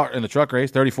I saw in the truck race.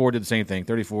 34 did the same thing.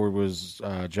 34 was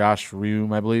Josh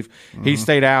Room, I believe. Mm-hmm. He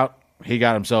stayed out. He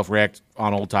got himself wrecked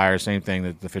on old tires. Same thing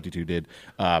that the 52 did.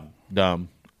 Dumb.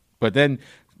 But then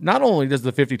not only does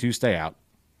the 52 stay out,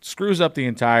 screws up the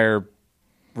entire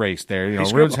race there. He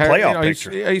screws the playoff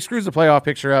picture. He screws the playoff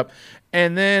picture up.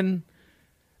 And then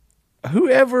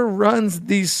whoever runs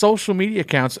these social media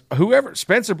accounts,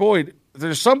 Spencer Boyd,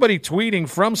 there's somebody tweeting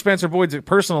from Spencer Boyd's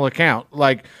personal account,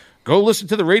 like, go listen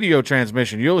to the radio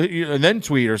transmission, and then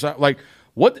tweet or something. Like,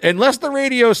 what? Unless the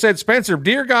radio said, Spencer,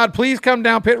 dear God, please come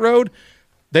down pit road.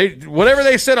 Whatever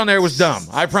they said on there was dumb.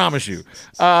 I promise you.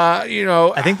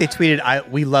 I think they tweeted,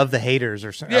 "We love the haters"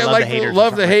 or something. Yeah,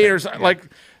 love the haters. Like,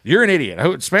 you're an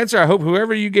idiot, Spencer. I hope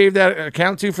whoever you gave that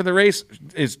account to for the race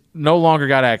is no longer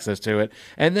got access to it.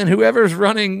 And then whoever's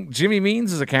running Jimmy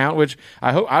Means' account, which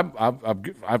I hope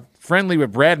I'm friendly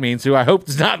with Brad Means, who I hope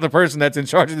is not the person that's in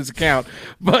charge of this account.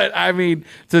 But I mean,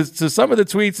 to some of the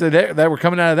tweets that were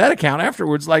coming out of that account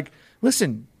afterwards, like,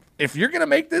 listen. If you're going to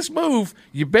make this move,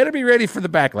 you better be ready for the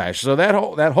backlash. So that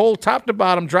whole top to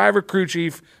bottom, driver, crew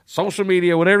chief, social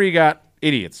media, whatever you got,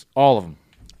 idiots, all of them.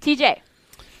 TJ.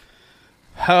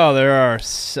 Oh, there are.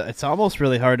 It's almost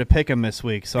really hard to pick them this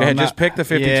week. So go ahead, just pick the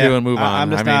 52 and move on.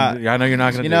 I'm just not. I know you're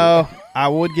not going to do it. I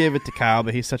would give it to Kyle,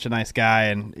 but he's such a nice guy,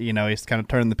 and he's kind of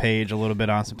turned the page a little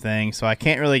bit on some things. So I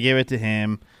can't really give it to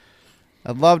him.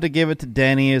 I'd love to give it to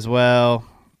Denny as well,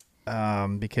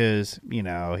 because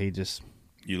he just.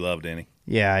 You love Denny.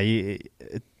 Yeah,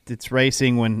 it's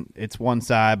racing when it's one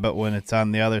side, but when it's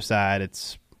on the other side,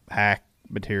 it's hack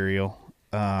material.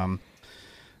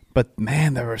 But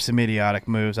man, there were some idiotic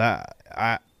moves.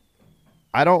 I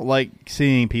don't like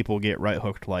seeing people get right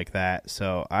hooked like that,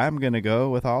 so I'm gonna go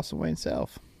with Austin Wayne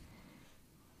Self.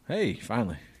 Hey,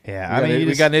 finally. Yeah,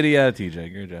 we got an idiot out of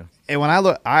TJ. Good job. And when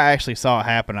I actually saw it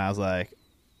happen. I was like,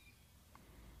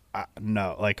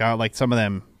 no, like some of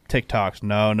them. TikToks,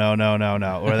 no.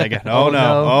 Or they go, oh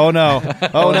no.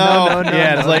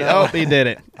 Yeah, it's like, oh, he did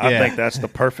it. I think that's the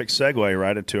perfect segue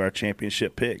right into our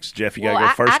championship picks. Jeff, you got to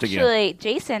go first again. Actually,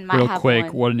 Jason might have Real quick,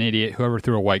 one. what an idiot. Whoever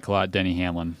threw a White Claw at Denny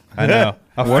Hamlin. I know.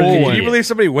 Can you believe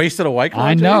somebody wasted a White Claw?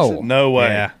 I know. Jason? No way.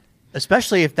 Yeah.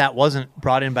 Especially if that wasn't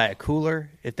brought in by a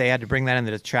cooler, if they had to bring that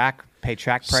into the track, pay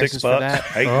track prices $6, for that.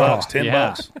 $8,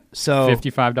 $10. So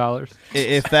 $55.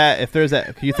 If there's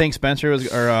that, you think Spencer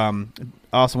or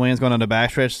Austin Wayne's going on the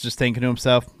backstretch just thinking to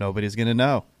himself, nobody's going to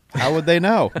know. How would they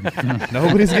know?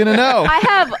 Nobody's going to know. I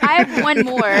have one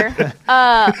more.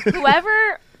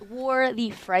 Whoever wore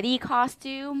the Freddy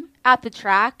costume at the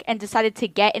track and decided to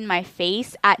get in my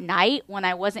face at night when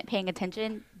I wasn't paying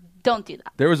attention, don't do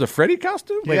that. There was a Freddy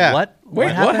costume? Wait, yeah. what?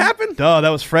 Wait, what happened? Duh, that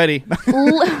was Freddy. Like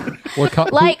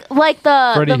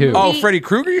the Freddy the who? Oh, Freddy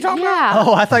Krueger you talking about? Yeah.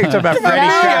 Oh, I thought you were talking about Freddy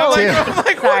Krueger,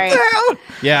 too. Sorry. What the hell?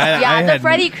 Yeah, The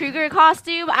Freddy Krueger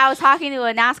costume. I was talking to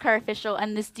a NASCAR official,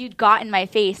 and this dude got in my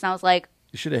face, and I was like,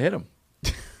 You should have hit him.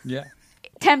 Yeah.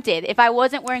 tempted if I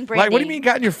wasn't wearing branding. Like, what do you mean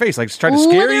got in your face? Like, trying to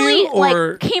scare you?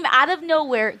 Or like, came out of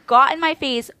nowhere, got in my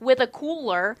face with a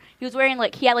cooler. He was wearing,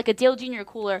 he had, a Dale Jr.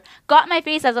 cooler. Got in my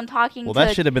face as I'm talking Well, to...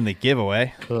 that should have been the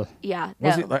giveaway. Yeah,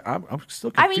 Was no. he, like, I'm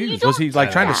still I mean, confused. you Was he, don't like,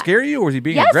 do trying to that. scare you, or was he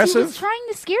being Yes, aggressive? he was trying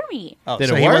to scare me. Oh, Did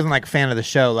so it he work? wasn't like a fan of the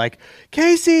show, like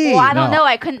Casey. Well, I don't know.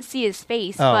 I couldn't see his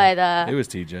face, Oh. but... It was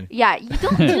TJ. Yeah, you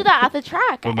don't do that at the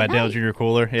track. With my Dale Jr.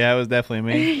 cooler. Yeah, it was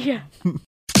definitely me. Yeah.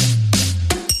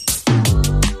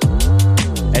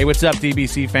 Hey, what's up,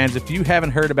 DBC fans? If you haven't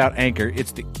heard about Anchor,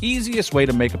 it's the easiest way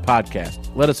to make a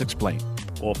podcast. Let us explain.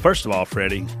 Well, first of all,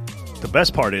 Freddie, the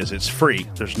best part is it's free.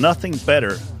 There's nothing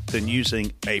better than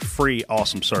using a free,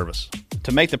 awesome service.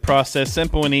 To make the process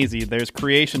simple and easy, there's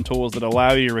creation tools that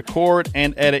allow you to record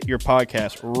and edit your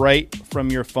podcast right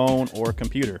from your phone or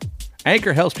computer.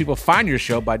 Anchor helps people find your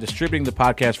show by distributing the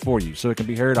podcast for you, so it can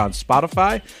be heard on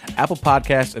Spotify, Apple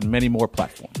Podcasts, and many more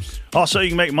platforms. Also, you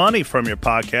can make money from your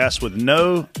podcast with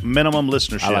no minimum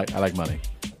listenership. I like money.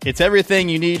 It's everything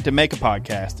you need to make a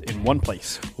podcast in one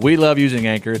place. We love using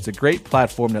Anchor. It's a great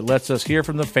platform that lets us hear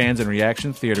from the fans in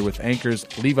Reaction Theater with Anchor's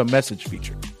Leave a Message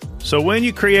feature. So when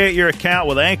you create your account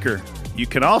with Anchor, you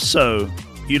can also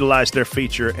utilize their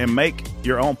feature and make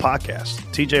your own podcast.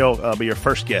 TJ will be your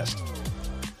first guest.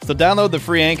 So download the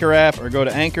free Anchor app or go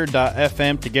to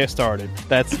anchor.fm to get started.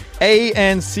 That's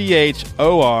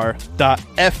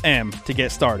ANCHOR.FM to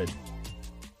get started.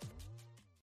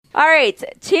 All right,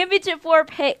 Championship 4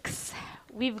 picks.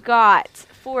 We've got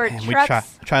for Man,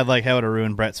 Trucks. we tried like hell to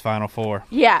ruin Brett's Final Four.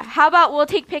 Yeah, how about we'll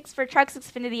take picks for Trucks,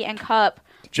 Xfinity, and Cup.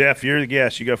 Jeff, you're the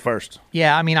guest. You go first.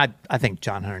 Yeah, I mean, I think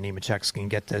John Hunter Nemechek can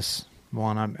get this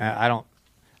one. I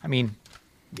think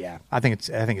it's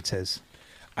his.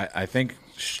 I think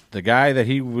the guy that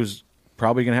he was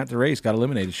probably going to have to race got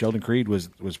eliminated. Sheldon Creed was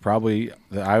probably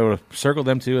I would have circled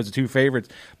them two as the two favorites.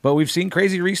 But we've seen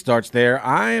crazy restarts there.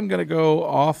 I am going to go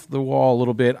off the wall a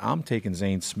little bit. I'm taking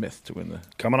Zane Smith to win the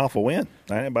coming off a win.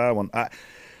 I ain't buy one. I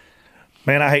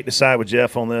hate to side with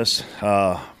Jeff on this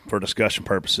for discussion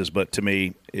purposes, but to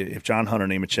me, if John Hunter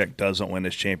Nemechek doesn't win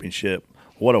this championship,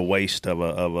 what a waste of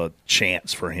a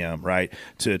chance for him, right?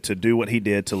 To do what he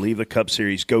did, to leave the Cup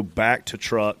Series, go back to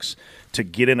trucks, to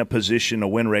get in a position to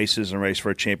win races and race for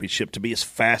a championship, to be as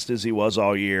fast as he was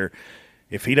all year.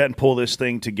 If he doesn't pull this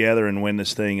thing together and win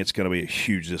this thing, it's going to be a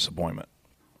huge disappointment.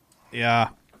 Yeah,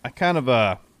 I kind of,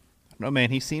 I don't know, man.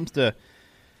 He's been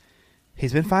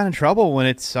finding trouble when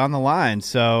it's on the line.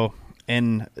 So,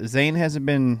 and Zane hasn't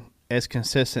been as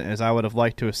consistent as I would have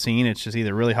liked to have seen. It's just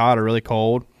either really hot or really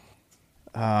cold.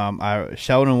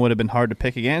 Sheldon would have been hard to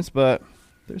pick against, but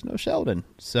there's no Sheldon.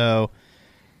 So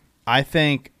I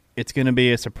think it's going to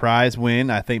be a surprise win.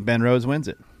 I think Ben Rhodes wins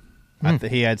it. I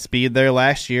think he had speed there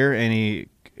last year, and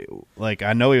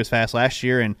I know he was fast last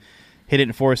year and hit it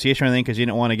in 4C or anything because you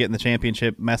didn't want to get in the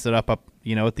championship, mess it up at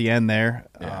the end there.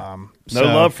 Yeah. No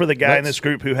love for the guy in this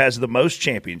group who has the most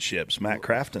championships, Matt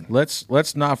Crafton.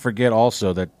 Let's not forget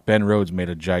also that Ben Rhodes made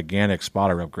a gigantic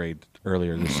spotter upgrade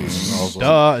earlier this season. Also.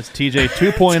 Duh, it's TJ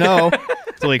 2.0.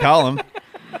 That's what we call him.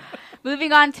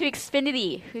 Moving on to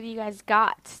Xfinity. Who do you guys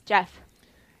got? Jeff?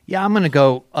 Yeah, I'm going to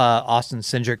go Austin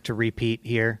Cindric to repeat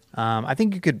here. I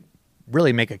think you could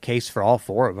really make a case for all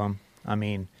four of them. I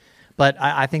mean, but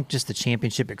I think just the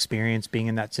championship experience being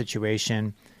in that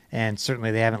situation, and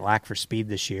certainly they haven't lacked for speed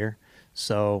this year,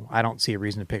 so I don't see a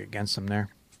reason to pick against them there.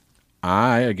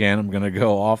 I'm going to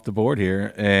go off the board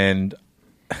here, and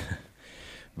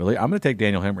really, I'm going to take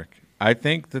Daniel Hemrick. I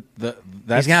think that's he's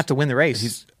going to have to win the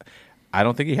race. I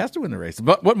don't think he has to win the race.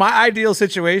 But what my ideal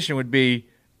situation would be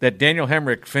that Daniel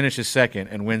Hemrick finishes second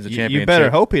and wins the championship. You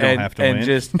better hope he don't have to win.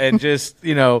 Who's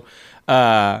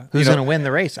going to win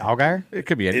the race? Allgaier? It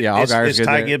could be. Allgaier is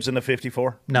Ty Gibbs in the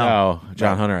 54? No,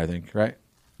 John Hunter, I think. Right?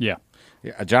 Yeah.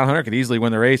 John Hunter could easily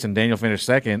win the race, and Daniel finished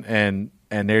second, and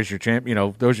there's your champ.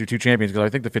 Those are your two champions because I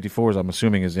think the 54s, I'm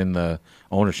assuming, is in the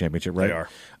Owners' Championship, right? They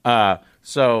are.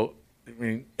 So. I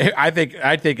mean, I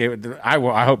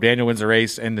hope Daniel wins the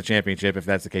race and the championship if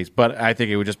that's the case. But I think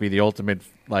it would just be the ultimate,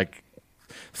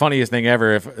 funniest thing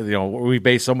ever if we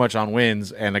base so much on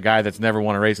wins and a guy that's never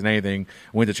won a race in anything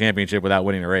wins a championship without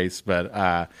winning a race. But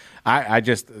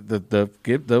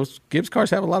those Gibbs cars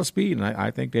have a lot of speed, and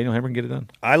I think Daniel Hemrick can get it done.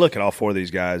 I look at all four of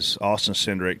these guys. Austin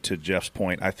Cindric, to Jeff's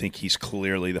point, I think he's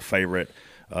clearly the favorite.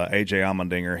 AJ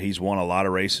Allmendinger, he's won a lot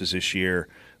of races this year.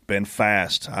 Been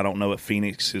fast. I don't know if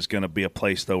Phoenix is going to be a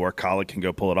place, though, where Colin can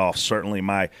go pull it off. Certainly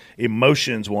my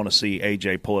emotions want to see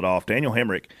AJ pull it off. Daniel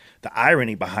Hemrick, the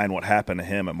irony behind what happened to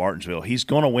him at Martinsville, he's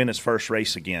going to win his first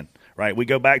race again, right? We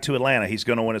go back to Atlanta. He's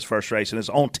going to win his first race, and his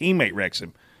own teammate wrecks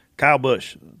him. Kyle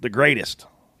Busch, the greatest.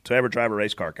 to ever drive a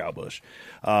race car, Kyle Busch.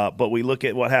 But we look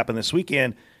at what happened this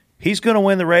weekend. He's going to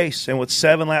win the race, and with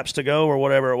 7 laps to go or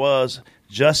whatever it was,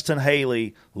 Justin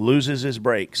Haley loses his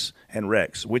brakes and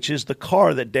wrecks, which is the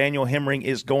car that Daniel Hemrick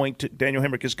is going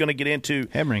to get into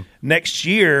next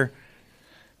year.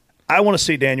 I want to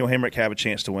see Daniel Hemrick have a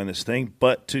chance to win this thing,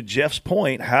 but to Jeff's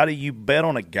point, how do you bet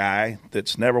on a guy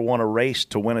that's never won a race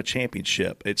to win a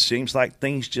championship? It seems like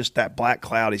things just that black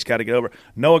cloud he's got to get over.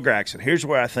 Noah Gragson, here's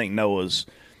where I think Noah's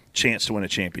chance to win a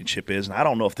championship is, and I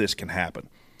don't know if this can happen.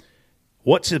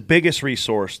 What's the biggest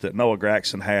resource that Noah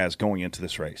Gragson has going into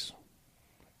this race?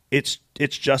 It's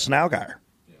Justin Allgaier.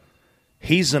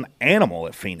 He's an animal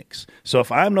at Phoenix. So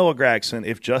if I'm Noah Gragson,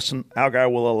 if Justin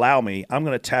Allgaier will allow me, I'm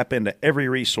going to tap into every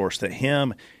resource that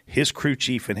him, his crew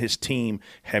chief, and his team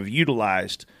have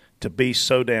utilized to be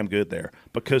so damn good there.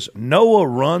 Because Noah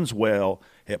runs well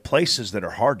at places that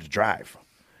are hard to drive.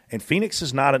 And Phoenix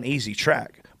is not an easy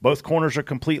track. Both corners are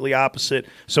completely opposite.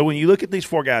 So when you look at these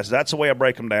 4 guys, that's the way I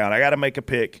break them down. I got to make a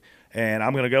pick, and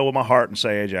I'm going to go with my heart and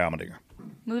say A.J. Allmendinger.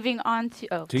 Moving on to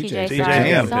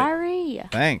TJ. Sorry.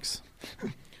 Thanks.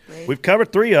 We've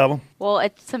covered 3 of them. Well,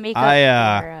 it's to make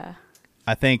up for.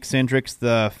 I think Cindric's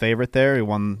the favorite there. He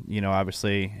won,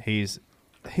 obviously he's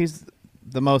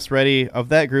the most ready of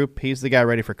that group. He's the guy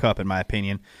ready for Cup, in my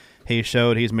opinion. He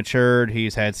showed he's matured.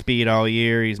 He's had speed all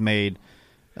year. He's made.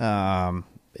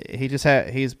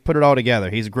 He's put it all together.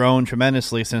 He's grown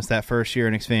tremendously since that first year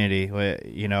in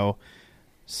Xfinity.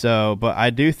 So, but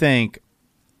I do think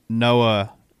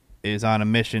Noah is on a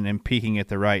mission and peaking at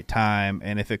the right time.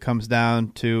 And if it comes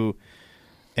down to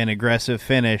an aggressive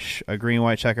finish, a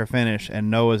green-white checker finish,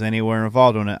 and Noah's anywhere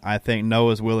involved in it, I think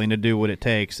Noah's willing to do what it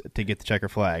takes to get the checker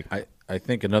flag. I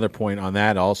think another point on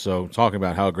that also, talking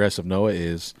about how aggressive Noah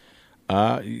is,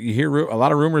 you hear a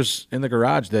lot of rumors in the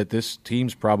garage that this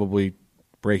team's probably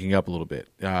breaking up a little bit.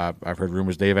 I've heard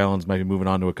rumors Dave Ellens might be moving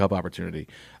on to a Cup opportunity.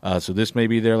 So this may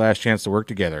be their last chance to work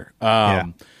together.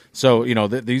 So,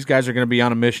 these guys are going to be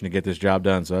on a mission to get this job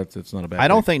done, so it's not a bad thing. I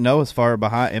don't think Noah's far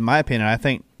behind, in my opinion. I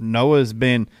think Noah's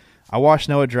been – I watched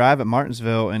Noah drive at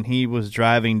Martinsville, and he was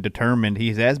driving determined.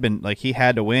 He has been – like, he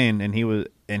had to win,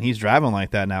 and he's driving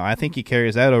like that now. I think he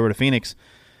carries that over to Phoenix.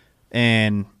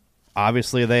 And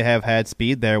obviously they have had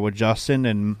speed there with Justin,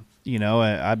 and,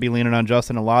 I'd be leaning on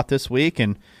Justin a lot this week.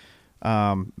 And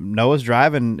Noah's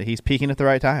driving. He's peaking at the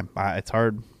right time. It's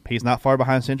hard – he's not far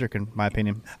behind Cindric, in my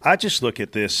opinion. I just look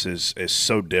at this as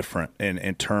so different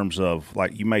in terms of,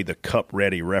 like, you made the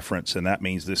Cup-ready reference, and that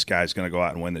means this guy's going to go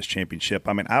out and win this championship.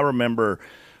 I mean, I remember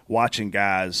watching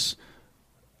guys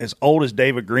as old as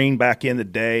David Green back in the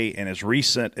day and as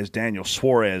recent as Daniel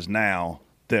Suarez now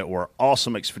that were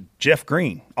awesome. Jeff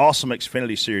Green, awesome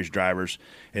Xfinity Series drivers,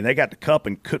 and they got the Cup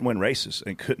and couldn't win races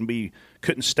and couldn't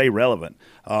stay relevant.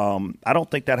 I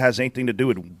don't think that has anything to do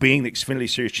with being the Xfinity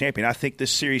Series champion. I think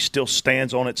this series still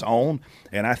stands on its own,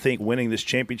 and I think winning this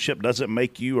championship doesn't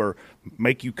make you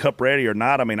Cup ready or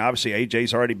not. I mean, obviously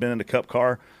AJ's already been in the Cup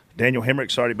car. Daniel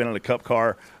Hemrick's already been in the Cup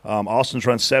car. Austin's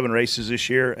run 7 races this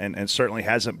year and certainly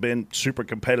hasn't been super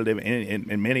competitive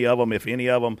in many of them, if any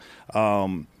of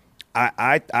them.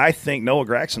 I think Noah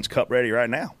Gragson's Cup ready right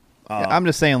now. I'm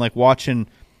just saying, like, watching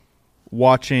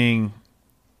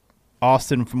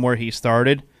Austin from where he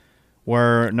started,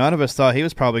 where none of us thought he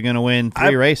was probably going to win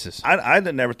 3 races. I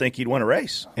didn't never think he'd win a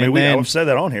race. I've said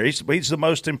that on here. He's the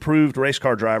most improved race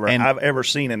car driver I've ever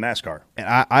seen in NASCAR. And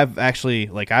I've actually,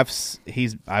 like, I've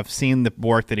seen the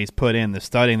work that he's put in, the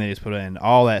studying that he's put in,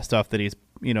 all that stuff that he's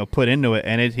put into it,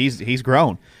 and he's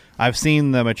grown. I've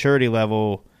seen the maturity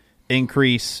level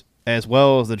increase as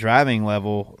well as the driving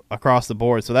level across the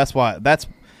board. So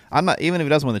I'm not, even if he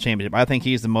doesn't win the championship, I think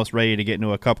he's the most ready to get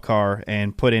into a Cup car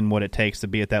and put in what it takes to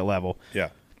be at that level. Yeah.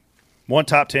 1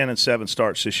 top 10 and 7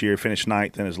 starts this year, finished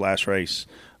 9th in his last race.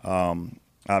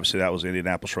 Obviously that was the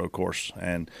Indianapolis road course.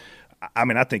 And I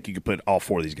mean, I think you could put all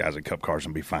 4 of these guys in Cup cars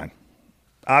and be fine.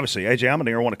 Obviously, A.J.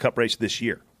 Allmendinger won a Cup race this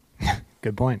year.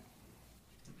 Good point.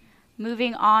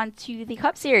 Moving on to the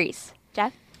Cup Series.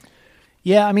 Jeff?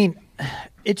 Yeah, I mean,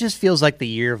 it just feels like the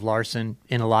year of Larson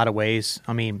in a lot of ways.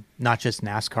 I mean, not just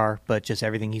NASCAR, but just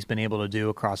everything he's been able to do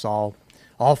across all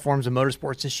forms of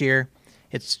motorsports this year.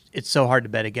 It's so hard to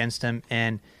bet against him.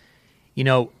 And,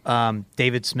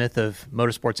 David Smith of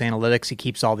Motorsports Analytics, he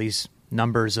keeps all these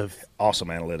numbers of awesome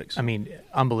analytics. I mean,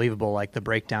 unbelievable, like the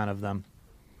breakdown of them.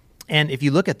 And if you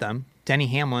look at them, Denny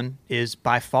Hamlin is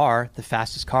by far the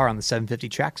fastest car on the 750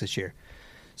 tracks this year.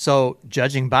 So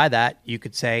judging by that, you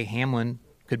could say Hamlin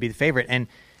could be the favorite. And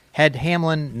had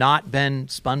Hamlin not been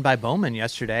spun by Bowman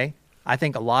yesterday, I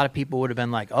think a lot of people would have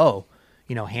been like,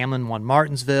 Hamlin won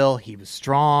Martinsville. He was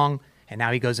strong. and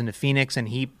now he goes into Phoenix, and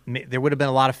there would have been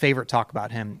a lot of favorite talk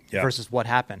about him versus what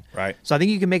happened. Right. So I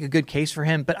think you can make a good case for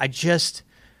him, but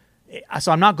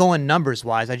so I'm not going numbers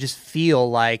wise. I just feel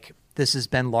like this has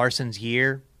been Larson's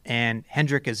year, and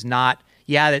Hendrick is not.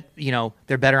 Yeah, that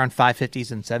they're better on 550s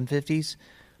than 750s,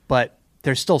 but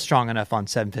they're still strong enough on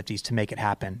 750s to make it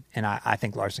happen, and I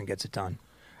think Larson gets it done.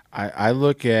 I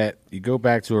look at, you go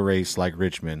back to a race like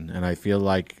Richmond, and I feel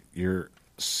like they're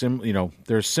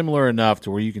similar enough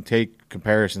to where you can take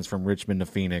comparisons from Richmond to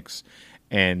Phoenix,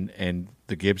 and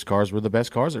the Gibbs cars were the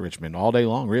best cars at Richmond all day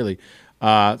long, really.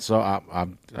 So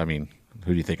I mean,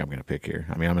 who do you think I'm going to pick here?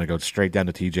 I mean, I'm going to go straight down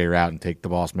the TJ route and take the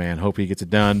boss man. Hope he gets it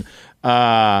done.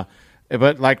 But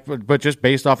just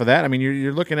based off of that, I mean,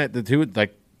 you're looking at the two,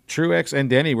 like Truex and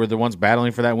Denny were the ones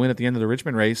battling for that win at the end of the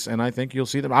Richmond race, and I think you'll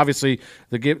see them. Obviously,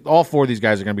 all four of these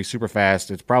guys are going to be super fast.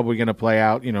 It's probably going to play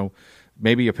out,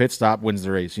 maybe a pit stop wins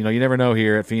the race. You never know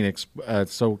here at Phoenix.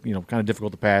 It's so, kind of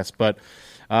difficult to pass. But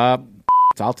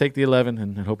I'll take the 11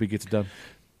 and hope he gets it done.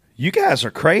 You guys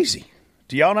are crazy.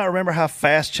 Do y'all not remember how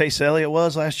fast Chase Elliott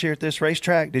was last year at this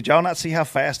racetrack? Did y'all not see how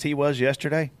fast he was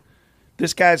yesterday?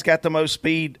 This guy's got the most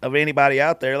speed of anybody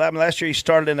out there. I mean, last year he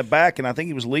started in the back, and I think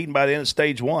he was leading by the end of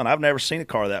stage 1. I've never seen a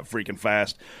car that freaking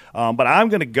fast. But I'm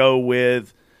going to go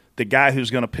with the guy who's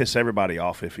going to piss everybody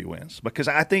off if he wins. Because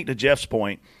I think, to Jeff's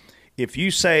point, if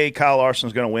you say Kyle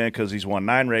Larson's going to win because he's won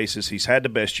 9 races, he's had the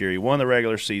best year, he won the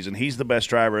regular season, he's the best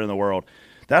driver in the world,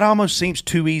 that almost seems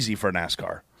too easy for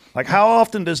NASCAR. Like, how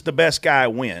often does the best guy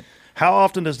win? How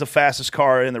often does the fastest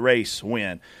car in the race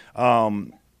win?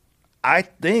 I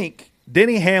think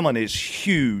Denny Hamlin is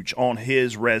huge on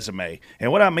his resume. And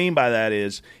what I mean by that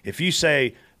is, if you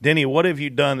say, Denny, what have you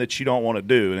done that you don't want to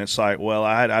do? And it's like, well,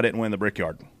 I didn't win the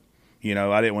Brickyard.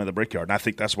 I didn't win the Brickyard. And I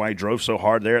think that's why he drove so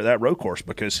hard there at that road course,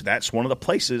 because that's one of the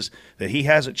places that he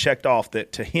hasn't checked off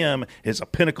that to him is a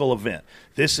pinnacle event.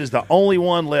 This is the only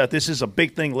one left. This is a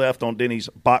big thing left on Denny's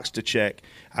box to check.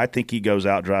 I think he goes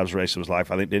out, drives the race of his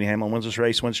life. I think Denny Hamlin wins this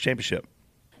race, wins the championship.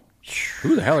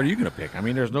 Who the hell are you going to pick? I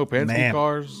mean, there's no Penske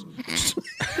cars.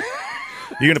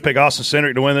 You going to pick Austin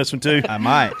Cindric to win this one too? I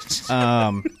might.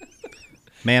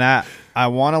 Man, I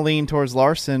want to lean towards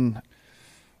Larson,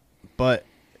 but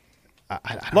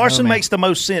I Larson makes the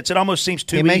most sense. It almost seems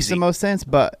too easy. He makes the most sense,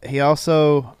 but he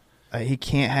also he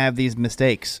can't have these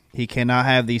mistakes. He cannot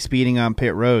have these speeding on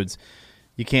pit roads.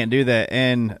 You can't do that.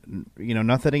 And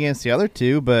nothing against the other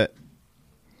two, but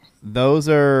those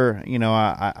are,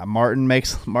 Martin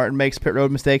makes pit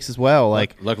road mistakes as well.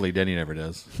 Like, luckily, Denny never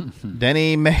does.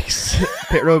 Denny makes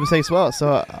pit road mistakes as well.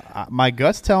 So my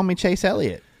gut's telling me Chase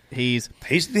Elliott. He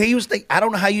was. I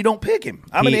don't know how you don't pick him.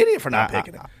 I'm an idiot for not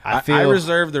picking him. I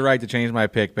reserve the right to change my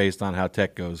pick based on how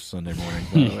Tech goes Sunday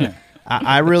morning.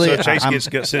 I really. So Chase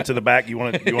gets sent to the back. You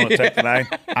want to take the 9?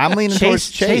 I'm leaning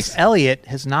towards Chase. Chase Elliott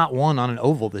has not won on an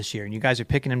oval this year, and you guys are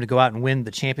picking him to go out and win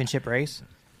the championship race.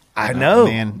 I know,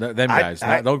 man. Them guys.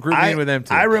 Don't group me in with them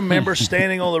too. I remember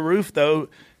standing on the roof, though,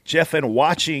 Jeff, and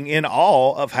watching in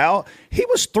awe of how he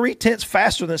was 0.3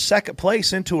 faster than second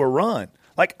place into a run.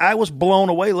 Like, I was blown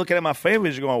away looking at my fan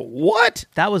vision going, what?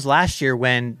 That was last year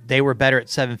when they were better at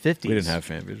 750s. We didn't have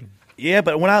fan vision. Yeah,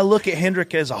 but when I look at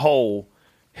Hendrick as a whole,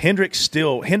 Hendrick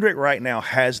right now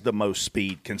has the most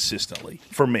speed consistently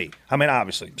for me. I mean,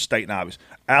 obviously, stating obvious.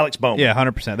 Alex Bowman. Yeah,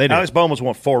 100%. They do. Alex Bowman's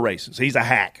won 4 races. He's a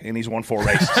hack, and he's won 4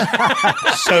 races.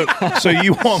 So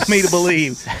you want me to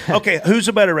believe, okay, who's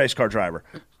a better race car driver,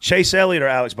 Chase Elliott or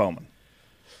Alex Bowman?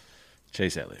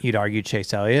 Chase Elliott. You'd argue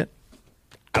Chase Elliott.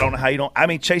 I don't know how you don't. I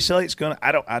mean, Chase Elliott's going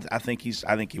to. I think he wins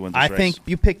this race. I think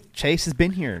you picked Chase has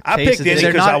been here. I picked Denny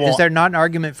because I want. Is there not an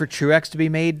argument for Truex to be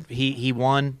made? He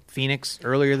won Phoenix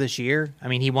earlier this year. I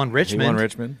mean, he won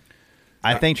Richmond.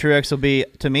 I think Truex will be.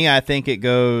 To me, I think it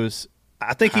goes.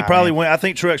 I think he probably wins. I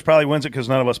think Truex probably wins it because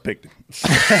none of us picked him.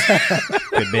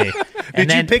 Could be. And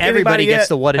then everybody gets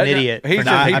the what an idiot. He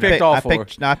picked all 4.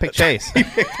 I picked Chase. He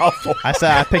picked all 4. I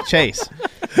said I picked Chase.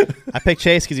 I picked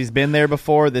Chase because he's been there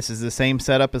before. This is the same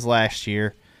setup as last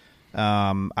year.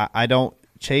 I don't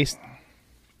Chase.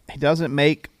 He doesn't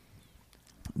make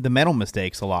the mental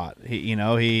mistakes a lot. And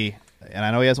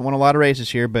I know he hasn't won a lot of races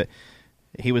this year, but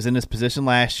he was in this position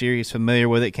last year. He's familiar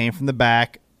with it. Came from the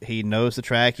back. He knows the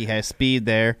track. He has speed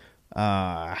there.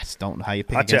 I just don't know how you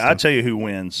pick against him. I'll tell you who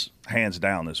wins hands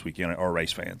down this weekend are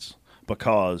race fans,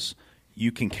 because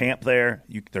you can camp there.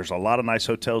 There's a lot of nice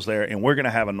hotels there, and we're going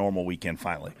to have a normal weekend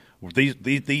finally.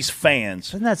 These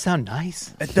fans. Doesn't that sound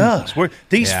nice? It does.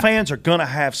 These fans are going to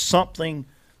have something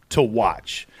to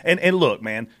watch. And look,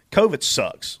 man, COVID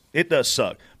sucks. It does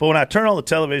suck. But when I turn on the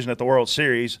television at the World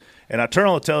Series, and I turn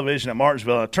on the television at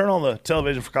Martinsville, and I turn on the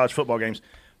television for college football games,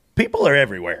 people are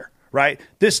everywhere, right?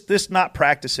 This not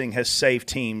practicing has saved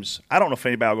teams. I don't know if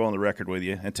anybody will go on the record with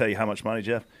you and tell you how much money,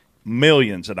 Jeff.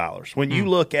 Millions of dollars. When you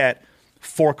look at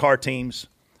 4-car teams,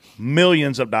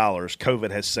 millions of dollars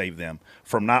COVID has saved them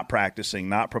from not practicing,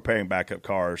 not preparing backup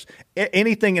cars,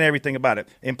 anything and everything about it.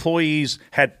 Employees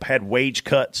had wage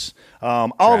cuts,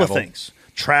 all the things.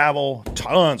 Travel,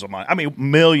 tons of money. I mean,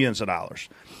 millions of dollars.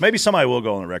 Maybe somebody will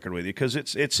go on the record with you because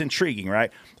it's intriguing,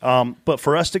 right? But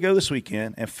for us to go this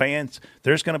weekend and fans,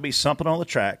 there's going to be something on the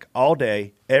track all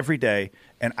day, every day,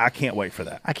 and I can't wait for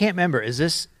that. I can't remember.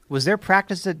 Was there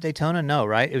practice at Daytona? No,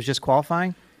 right? It was just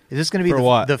qualifying? Is this going to be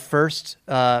the first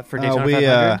for Daytona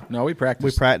 500? No, we practiced.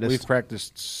 We've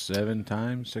practiced 6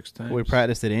 times. We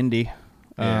practiced at Indy.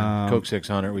 Yeah, Coke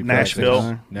 600. We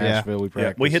Nashville. We practiced.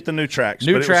 Yeah, we hit the new tracks.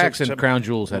 New tracks and Crown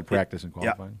Jewels had practice and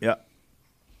qualifying. Yeah.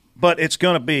 But it's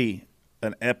going to be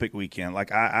an epic weekend.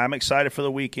 Like I'm excited for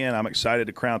the weekend. I'm excited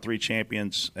to crown 3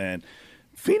 champions. And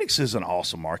Phoenix is an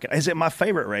awesome market. Is it my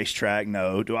favorite racetrack?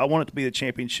 No. Do I want it to be the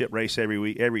championship race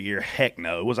every year? Heck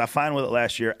no. Was I fine with it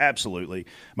last year? Absolutely.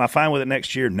 Am I fine with it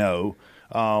next year? No.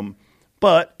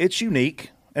 But it's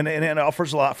unique, and it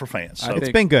offers a lot for fans. So it's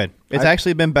been good. It's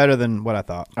actually been better than what I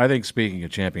thought. I think speaking of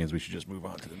champions, we should just move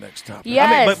on to the next topic.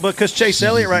 Yes. I mean, but because Chase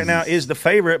Elliott right now is the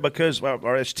favorite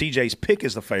or as TJ's pick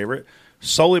is the favorite,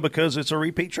 solely because it's a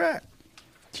repeat track.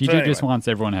 TJ just wants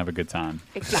everyone to have a good time.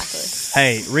 Exactly.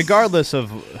 Hey, regardless of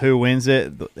who wins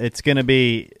it, it's going to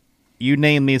be you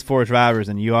name these 4 drivers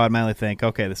and you automatically think,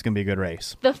 okay, this is going to be a good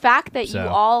race. The fact that you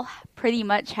all pretty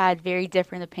much had very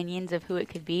different opinions of who it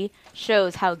could be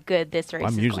shows how good this race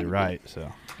is. I'm usually right, be.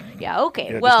 so. Yeah,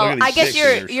 okay. Well, I guess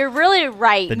you're really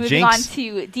right moving on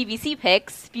to DBC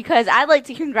picks because I'd like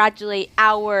to congratulate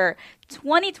our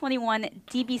 2021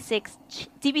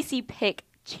 DBC pick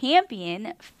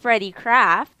champion, Freddie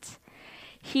Kraft.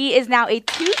 He is now a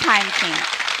 2-time champ.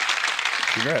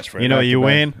 Congrats, Freddie. You know, you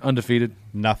win. Undefeated.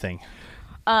 Nothing.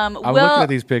 I'm looking at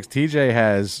these picks. TJ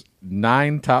has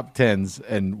 9 top 10s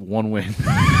and 1 win.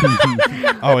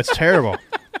 Oh, it's terrible.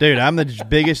 Dude, I'm the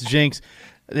biggest jinx.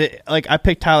 Like, I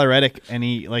picked Tyler Reddick, and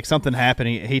something happened.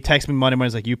 He texted me Monday morning.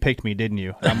 He's like, you picked me, didn't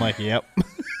you? And I'm like, yep.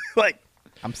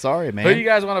 I'm sorry, man. Who do you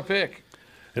guys want to pick?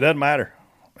 It doesn't matter.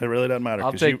 It really doesn't matter.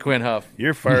 I'll take Quinn Huff.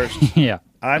 You're first. Yeah.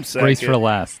 I'm second. Race for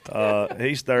last.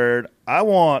 He's third. I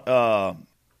want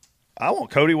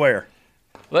Cody Ware.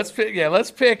 Let's pick 30,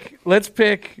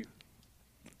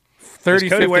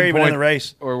 Cody Ware even in the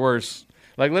race or worse.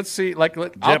 Like, let's see.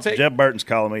 Jeff Burton's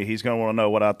calling me. He's going to want to know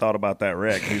what I thought about that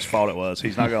wreck, whose fault it was.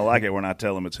 He's not going to like it when I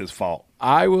tell him it's his fault.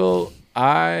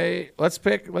 Let's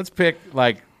pick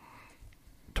like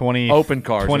 20 open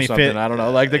cars or something. I don't know.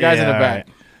 Like the guys in the back.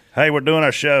 Right. Hey, we're doing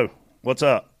our show. What's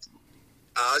up?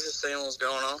 I was just seeing what's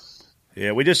going on.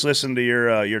 Yeah, we just listened to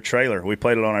your trailer. We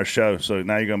played it on our show, so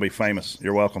now you're going to be famous.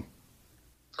 You're welcome.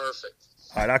 Perfect.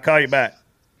 All right, I'll call you back.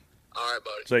 All right,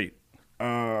 buddy. See you.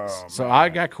 So I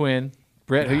got Quinn.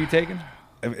 Brett, who you taking?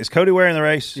 Is Cody Ware in the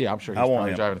race? Yeah, I'm sure I he's want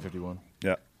probably him. driving a 51.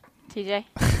 Yeah. TJ?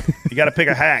 You got to pick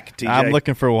a hack, TJ. I'm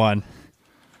looking for one.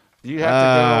 You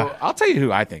have to go. I'll tell you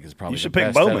who I think is probably you should the pick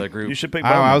best Bowman. out of the group. You should pick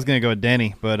Bowman. I was going to go with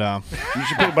Denny, but you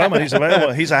should pick Bowman. He's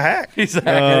available. He's a hack. He's a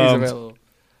hack. He's available.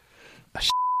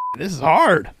 This is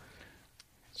hard.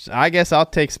 I guess I'll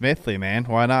take Smithley, man.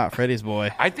 Why not? Freddie's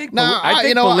boy. I think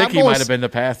Balicki might have been the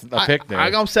pick there.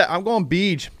 I'm going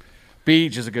Beej.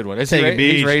 Beej is a good one.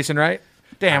 He's racing, right?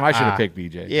 Damn, I should have picked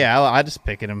BJ. Yeah, I just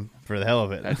picking him for the hell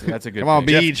of it. That's a good. Come on,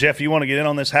 pick. Jeff, you want to get in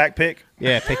on this hack pick?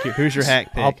 Yeah, who's your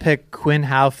hack pick? I'll pick Quinn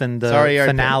Houff in the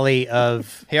finale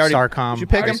of Starcom. Did you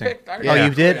pick him? Oh,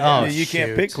 you did? Oh, you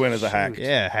can't pick Quinn as a hack.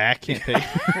 Yeah, hack. Can't pick.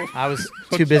 I was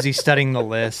too busy studying the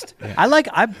list.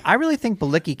 I really think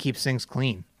Balicki keeps things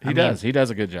clean. He does. He does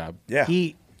a good job. Yeah.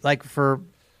 He for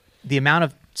the amount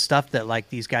of stuff that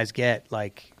these guys get.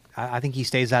 I think he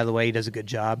stays out of the way. He does a good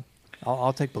job.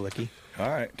 I'll take Balicki. All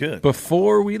right, good.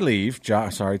 Before we leave,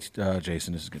 Jason, this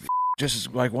is going to be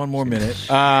just like one more minute.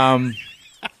 I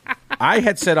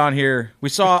had said on here, we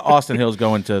saw Austin Hills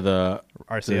go into the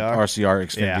RCR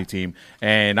Xfinity team,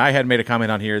 and I had made a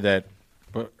comment on here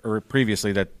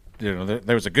previously that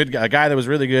there was a guy that was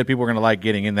really good. People were going to like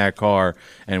getting in that car,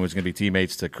 and was going to be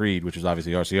teammates to Creed, which was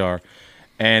obviously RCR.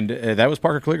 And that was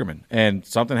Parker Kligerman. And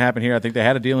something happened here. I think they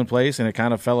had a deal in place, and it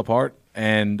kind of fell apart.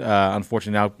 And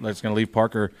unfortunately, now it's going to leave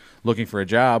Parker looking for a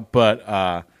job.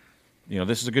 But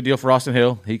this is a good deal for Austin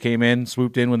Hill. He came in,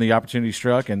 swooped in when the opportunity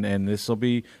struck, and that'll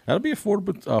be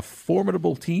a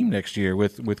formidable team next year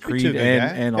with Creed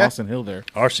and Austin Hill there.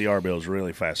 RCR builds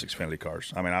really fast Xfinity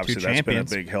cars. I mean, obviously that's been a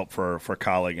big help for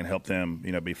Colleague and help them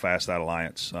be fast out of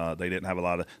Alliance. They didn't have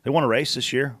they won a race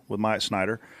this year with Myatt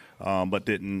Snyder, but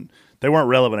they weren't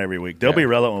relevant every week. They'll be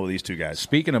relevant with these two guys.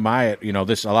 Speaking of Myatt, a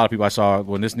lot of people I saw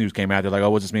when this news came out, they're like, "Oh,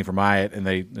 what does this mean for Myatt?" And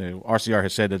RCR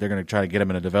has said that they're going to try to get him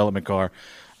in a development car.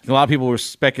 A lot of people were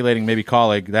speculating maybe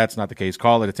Colleague. That's not the case.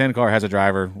 Colleague, the 10 car, has a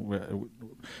driver.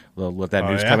 We'll let that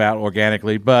news come out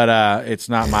organically, but it's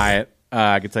not Myatt.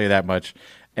 I can tell you that much.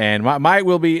 And Myatt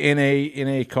will be in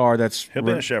a car that's he'll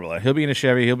be in a Chevrolet. He'll be in a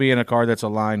Chevy. He'll be in a car that's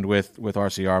aligned with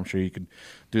RCR. I'm sure you can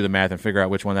do the math and figure out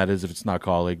which one that is if it's not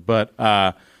Colleague. But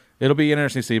it'll be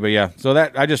interesting to see. But yeah, so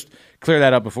that I just clear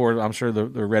that up before. I'm sure the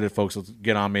Reddit folks will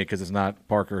get on me because it's not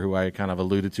Parker, who I kind of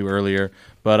alluded to earlier.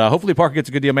 But hopefully Parker gets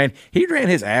a good deal, man. He ran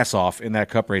his ass off in that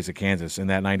Cup race at Kansas in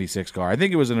that 96 car. I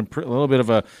think it was a little bit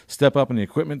of a step up in the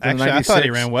equipment than the 96. I thought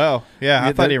he ran well. Yeah,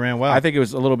 I thought he ran well. I think it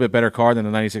was a little bit better car than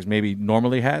the 96 maybe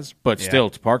normally has. But still,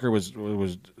 Parker was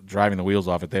driving the wheels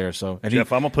off it there. So, and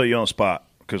Jeff, I'm going to put you on the spot,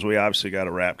 because we obviously got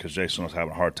to wrap because Jason was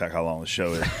having a heart attack how long the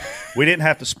show is. We didn't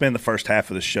have to spend the first half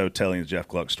of the show telling the Jeff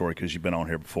Gluck story because you've been on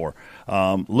here before.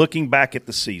 Looking back at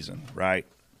the season, right,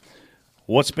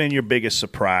 what's been your biggest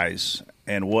surprise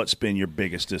and what's been your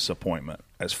biggest disappointment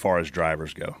as far as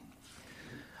drivers go?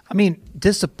 I mean,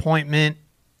 disappointment,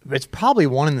 it's probably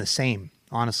one and the same,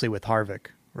 honestly, with Harvick,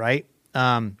 right?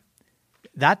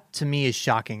 That to me is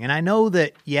shocking. And I know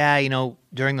that,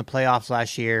 during the playoffs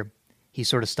last year, he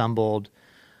sort of stumbled,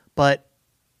 but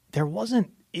there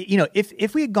wasn't,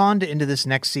 if we had gone into this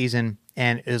next season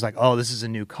and it was like, oh, this is a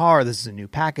new car, this is a new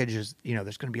package, there's going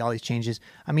to be all these changes.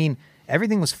 I mean,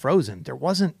 everything was frozen. There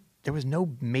was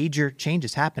no major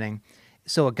changes happening.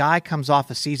 So a guy comes off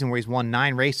a season where he's won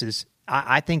 9 races.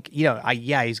 I think,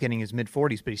 he's getting his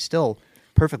mid-40s, but he's still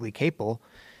perfectly capable.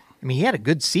 I mean, he had a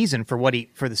good season for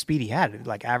the speed he had,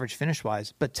 like average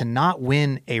finish-wise, but to not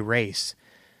win a race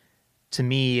to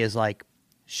me is like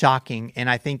shocking. And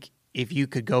I think if you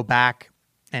could go back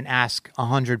and ask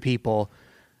 100 people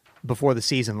before the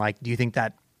season, like, do you think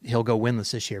that he'll go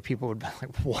winless this year? People would be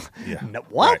like, what? Yeah. No,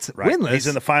 what? Right. Winless? He's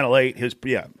in the final 8.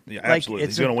 Absolutely.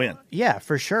 He's going to win. Yeah,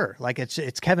 for sure. Like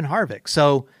it's Kevin Harvick.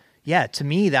 So yeah, to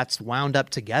me, that's wound up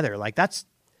together. Like that's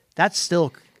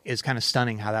still is kind of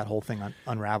stunning how that whole thing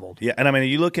unraveled. Yeah. And I mean,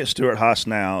 you look at Stewart-Haas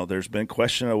now, there's been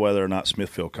question of whether or not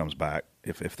Smithfield comes back.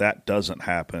 If that doesn't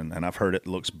happen, and I've heard it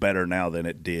looks better now than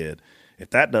it did, if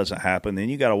that doesn't happen, then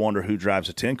you got to wonder who drives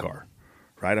a 10 car,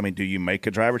 right? I mean, do you make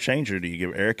a driver change or do you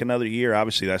give Eric another year?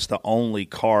 Obviously, that's the only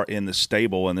car in the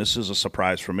stable, and this is a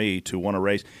surprise for me to win a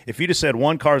race. If you just said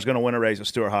one car is going to win a race at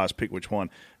Stewart-Haas, pick which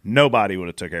one, nobody would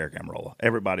have took Eric Almirola.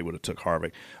 Everybody would have took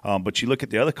Harvick. But you look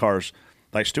at the other cars,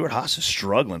 like Stewart-Haas is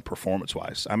struggling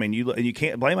performance-wise. I mean, you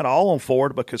can't blame it all on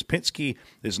Ford because Penske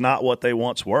is not what they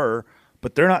once were,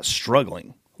 but they're not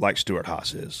struggling like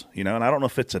Stewart-Haas is, and I don't know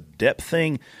if it's a depth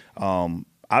thing.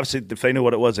 Obviously, if they knew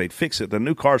what it was, they'd fix it. The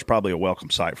new car is probably a welcome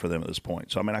sight for them at this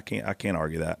point. So, I mean, I can't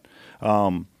argue that.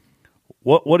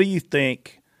 What do you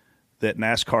think that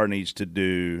NASCAR needs to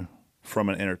do from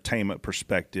an entertainment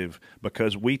perspective?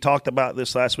 Because we talked about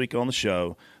this last week on the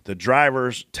show, the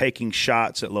drivers taking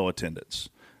shots at low attendance.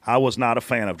 I was not a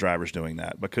fan of drivers doing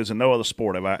that because in no other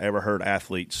sport have I ever heard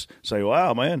athletes say,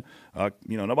 wow, man,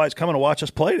 nobody's coming to watch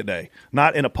us play today,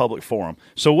 not in a public forum.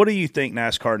 So what do you think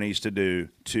NASCAR needs to do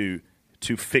to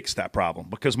fix that problem?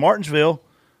 Because Martinsville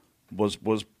was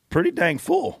pretty dang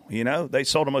full. They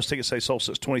sold the most tickets they sold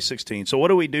since 2016. So what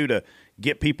do we do to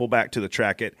get people back to the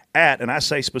track at and I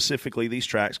say specifically these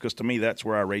tracks because to me that's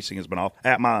where our racing has been off,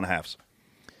 at mile and a halfs?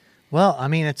 Well, I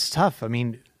mean, it's tough. I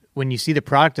mean, when you see the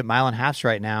product at mile and a halfs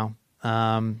right now,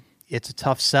 it's a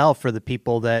tough sell for the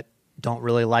people that don't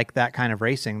really like that kind of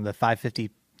racing, the 550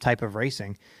 type of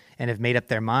racing, and have made up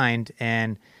their mind.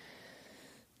 And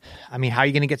I mean, how are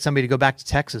you going to get somebody to go back to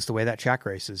Texas the way that track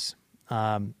races?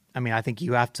 I mean, I think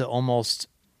you have to almost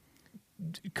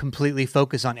completely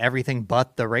focus on everything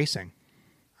but the racing.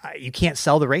 You can't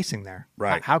sell the racing there.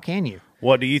 Right. How can you?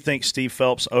 What do you think Steve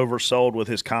Phelps oversold with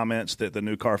his comments that the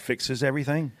new car fixes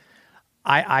everything?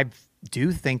 I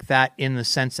do think that in the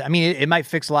sense, I mean, it might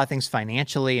fix a lot of things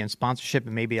financially and sponsorship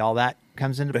and maybe all that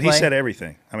comes into play. But he said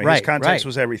everything. I mean, his context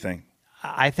was everything.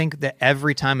 I think that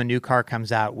every time a new car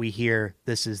comes out, we hear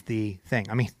this is the thing.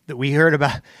 I mean, we heard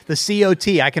about the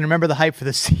COT. I can remember the hype for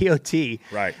the COT.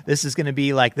 Right. This is going to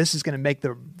be like, this is going to make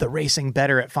the racing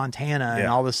better at Fontana and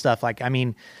all this stuff. Like, I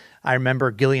mean, I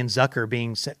remember Gillian Zucker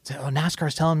being said, "Oh,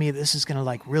 NASCAR's telling me this is going to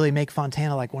like really make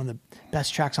Fontana like one of the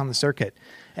best tracks on the circuit."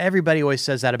 Everybody always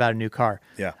says that about a new car.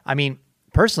 Yeah. I mean,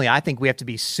 personally, I think we have to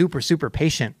be super, super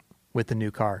patient with the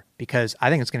new car because I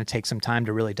think it's going to take some time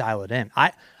to really dial it in.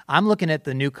 I'm looking at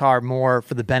the new car more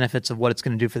for the benefits of what it's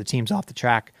going to do for the teams off the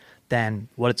track than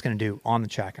what it's going to do on the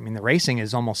track. I mean, the racing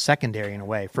is almost secondary in a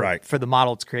way for the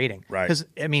model it's creating. Right. Because,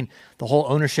 I mean, the whole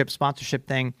ownership, sponsorship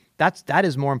thing, that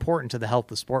is more important to the health of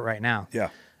the sport right now. Yeah.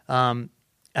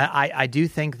 I do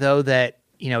think, though, that,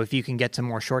 you know, if you can get to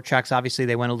more short tracks, obviously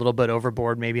they went a little bit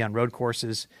overboard maybe on road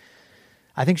courses.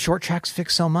 I think short tracks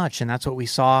fix so much, and that's what we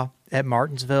saw at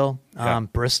Martinsville,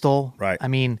 Bristol. Right. I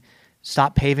mean,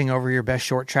 stop paving over your best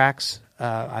short tracks,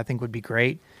 I think would be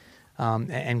great.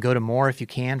 And go to more if you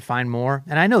can, find more.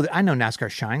 And I know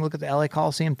NASCAR's shining. Look at the LA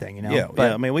Coliseum thing, you know.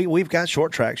 Yeah, I mean, we've got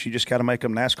short tracks. You just got to make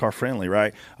them NASCAR friendly,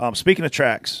 right? Speaking of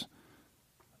tracks,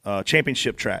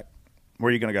 championship track, where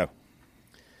are you going to go?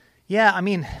 Yeah, I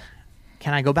mean,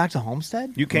 can I go back to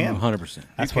Homestead? You can. 100%.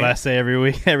 That's what I say every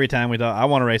week, every time we talk. I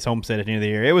want to race Homestead at the end of the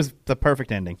year. It was the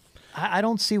perfect ending. I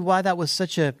don't see why that was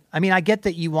such a... I mean, I get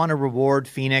that you want to reward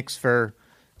Phoenix for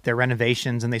their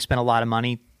renovations and they spent a lot of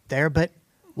money there, but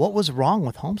what was wrong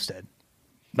with Homestead?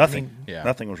 Nothing.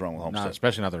 Nothing was wrong with Homestead.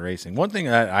 Especially not the racing. One thing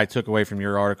that I took away from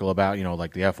your article about, you know,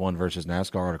 like the F1 versus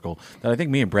NASCAR article that I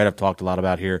think me and Brett have talked a lot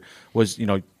about here was, you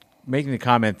know, making the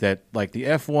comment that, like, the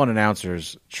F1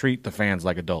 announcers treat the fans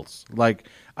like adults. Like,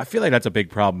 I feel like that's a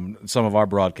big problem in some of our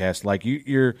broadcasts. Like,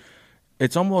 you're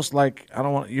it's almost like,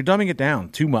 you're dumbing it down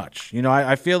too much. You know,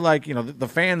 I feel like, you know, the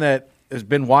fan that has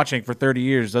been watching for 30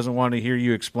 years doesn't want to hear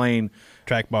you explain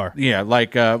track bar. Yeah,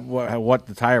 like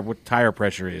what tire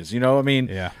pressure is. You know, I mean,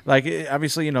 like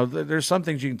obviously, you know, there's some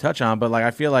things you can touch on, but like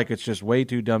I feel like it's just way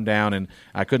too dumbed down, and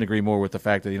I couldn't agree more with the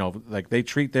fact that, you know, like they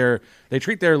treat their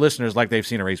listeners like they've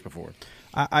seen a race before.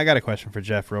 I got a question for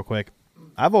Jeff real quick.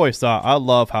 I've always thought, I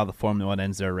love how the Formula One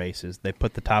ends their races. They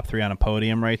put the top three on a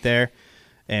podium right there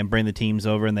and bring the teams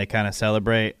over and they kind of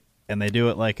celebrate, and they do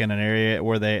it like in an area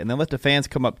where they let the fans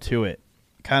come up to it,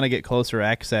 kind of get closer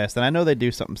access. And I know they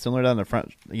do something similar down the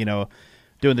front, you know,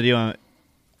 doing the deal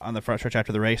on the front stretch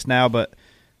after the race now, but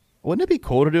wouldn't it be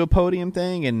cool to do a podium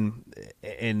thing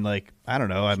and like, I don't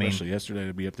know, Especially yesterday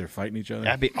to be up there fighting each other.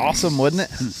 That'd be awesome, wouldn't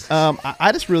it?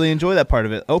 I just really enjoy that part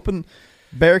of it.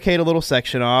 Barricade a little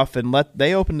section off and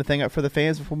they open the thing up for the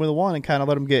fans of Formula One and kind of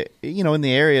let them get, you know, in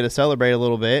the area to celebrate a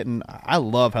little bit. And I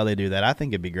love how they do that. I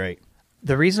think it'd be great.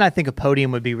 The reason I think a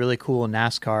podium would be really cool in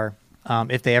NASCAR,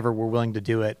 if they ever were willing to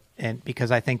do it, and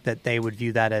because I think that they would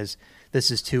view that as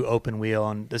this is too open wheel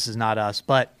and this is not us.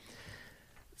 But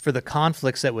for the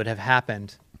conflicts that would have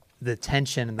happened, the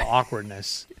tension and the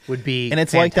awkwardness would be and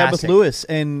it's fantastic. like that with Lewis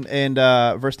and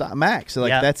Verstappen, Max. So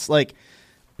like that's like.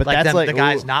 But like that's the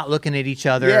guys not looking at each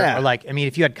other. Yeah. Or like, I mean,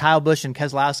 if you had Kyle Busch and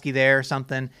Keselowski there or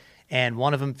something, and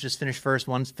one of them just finished first,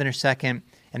 one's finished second,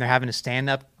 and they're having to stand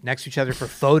up next to each other for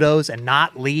photos and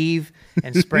not leave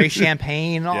and spray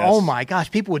champagne. Yes. Oh my gosh,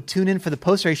 people would tune in for the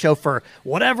post-race show for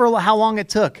how long it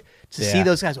took to see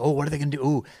those guys. Oh, what are they going to do?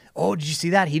 Ooh, oh, did you see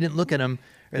that? He didn't look at him.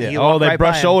 Or he walked they right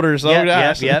brush by him. shoulders. Yep, Oh,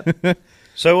 gosh. Yep.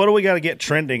 So what do we got to get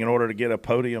trending in order to get a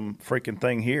podium freaking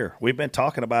thing here? We've been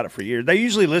talking about it for years. They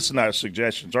usually listen to our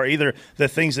suggestions, or either the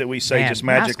things that we say Man, just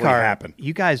magically NASCAR, happen.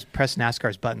 You guys press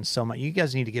NASCAR's buttons so much. You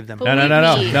guys need to give them. No.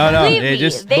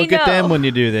 Just look at them when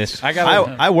you do this.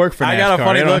 I work for NASCAR. I got a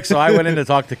funny look, so I went in to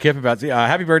talk to Kip about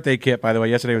happy birthday, Kip, by the way.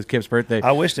 Yesterday was Kip's birthday.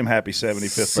 I wished him happy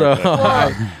 75th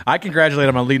birthday. I congratulate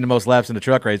him on leading the most laps in the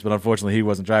truck race, but unfortunately he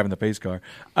wasn't driving the pace car.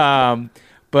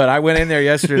 But I went in there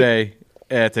yesterday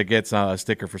to get a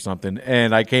sticker for something,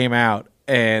 and I came out,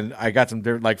 and I got some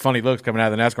like funny looks coming out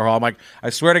of the NASCAR hall. I'm like, I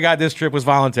swear to God, this trip was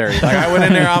voluntary. Like I went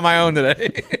in there on my own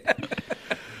today.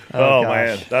 Oh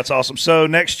man, that's awesome. So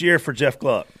next year for Jeff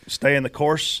Gluck, stay in the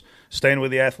course, staying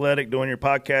with the Athletic, doing your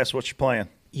podcast. What's your plan?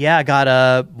 Yeah, I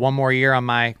got one more year on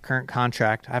my current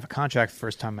contract. I have a contract for the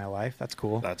first time in my life. That's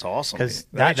cool. That's awesome. Because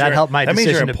that helped my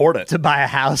decision to buy a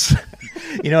house.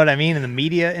 You know what I mean? In the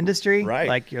media industry. Right.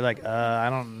 Like, you're like, I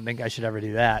don't think I should ever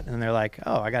do that. And they're like,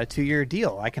 oh, I got a 2-year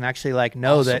deal. I can actually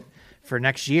know that for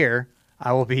next year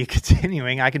I will be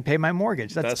continuing. I can pay my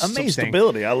mortgage. That's amazing. Some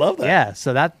stability. I love that. Yeah,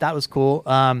 so that was cool.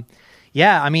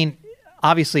 Yeah, I mean,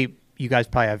 obviously you guys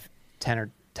probably have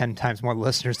 10 times more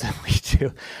listeners than we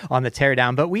do on the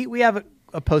Teardown, but we have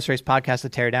a post-race podcast, the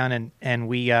Teardown, and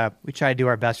we try to do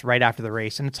our best right after the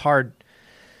race, and it's hard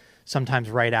sometimes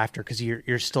right after because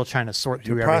you're still trying to sort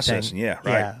through processing,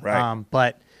 everything. Right.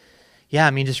 But yeah,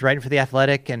 I mean, just writing for the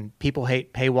Athletic, and people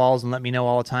hate paywalls and let me know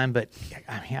all the time, but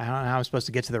I mean, I don't know how I'm supposed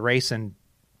to get to the race and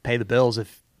pay the bills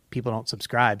if people don't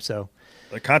subscribe. So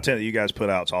the content that you guys put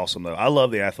out is awesome, though. I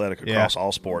love the Athletic across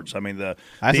all sports. I mean, the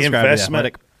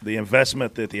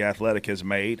investment that the Athletic has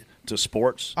made to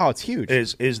sports. Oh, it's huge.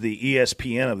 Is the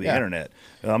ESPN of the internet.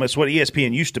 It's what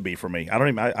ESPN used to be for me.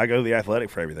 I go to the Athletic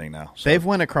for everything now. So. They've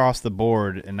went across the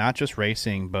board, and not just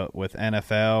racing, but with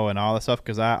NFL and all that stuff.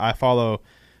 Because I follow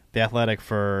the Athletic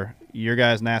for your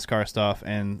guys' NASCAR stuff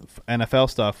and NFL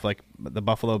stuff, like the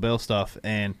Buffalo Bills stuff,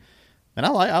 and I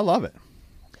love it.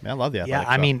 I love the Athletic.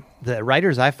 Yeah, I mean, the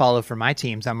writers I follow for my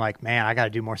teams, I'm like, man, I got to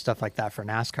do more stuff like that for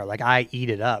NASCAR. Like, I eat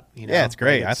it up. You know? Yeah, it's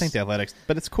great. I think the Athletics,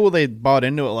 but it's cool they bought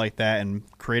into it like that and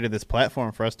created this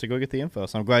platform for us to go get the info.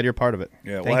 So I'm glad you're part of it.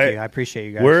 Yeah, Thank you. I appreciate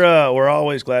you guys. We're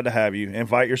always glad to have you.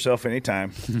 Invite yourself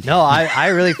anytime. No, I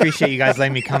really appreciate you guys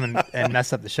letting me come and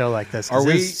mess up the show like this. This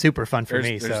is super fun for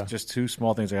me. There's just two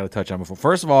small things I got to touch on before.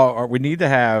 First of all, we need to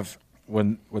have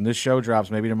when this show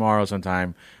drops, maybe tomorrow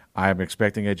sometime. I'm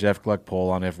expecting a Jeff Gluck poll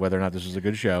on whether or not this is a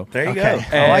good show. There you go.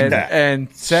 I like that. And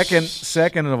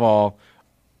second of all,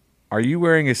 are you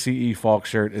wearing a C.E. Falk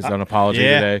shirt as an apology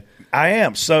today? I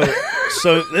am. So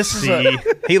this is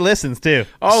he listens too.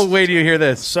 Oh, wait till you hear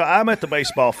this. So I'm at the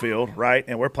baseball field, right,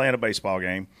 and we're playing a baseball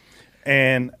game,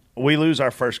 and we lose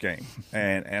our first game,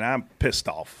 and I'm pissed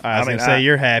off. I was going to say,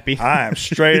 you're happy. I am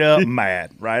straight up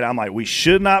mad, right? I'm like, we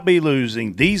should not be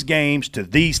losing these games to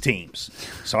these teams.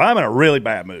 So I'm in a really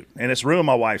bad mood, and it's ruined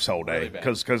my wife's whole day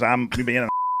because I'm being an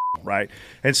right?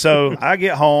 And so I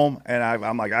get home, and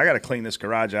I'm like, I got to clean this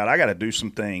garage out. I got to do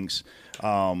some things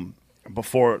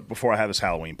before I have this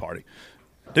Halloween party.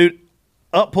 Dude,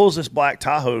 up pulls this black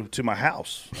Tahoe to my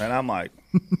house, and I'm like,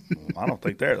 I don't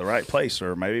think they're at the right place,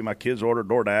 or maybe my kids ordered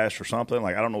DoorDash or something.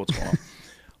 Like, I don't know what's going on.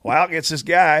 Well, out gets this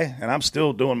guy, and I'm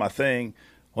still doing my thing.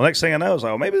 Well, next thing I know is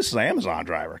like, maybe this is an Amazon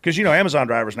driver. Because, Amazon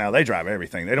drivers now, they drive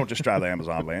everything. They don't just drive the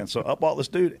Amazon van. So up walked this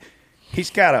dude. He's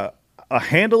got a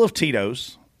handle of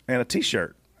Tito's and a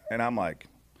T-shirt. And I'm like,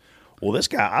 well, this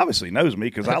guy obviously knows me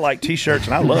because I like T-shirts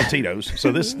and I love Tito's.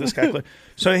 So this guy.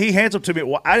 So he hands them to me.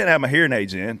 Well, I didn't have my hearing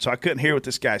aids in, so I couldn't hear what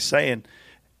this guy's saying.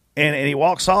 And he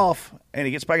walks off, and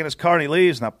he gets back in his car, and he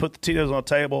leaves, and I put the Tito's on the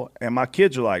table, and my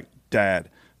kids are like, Dad,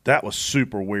 that was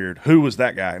super weird. Who was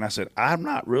that guy? And I said, I'm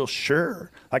not real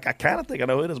sure. Like, I kind of think I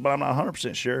know who it is, but I'm not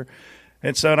 100% sure.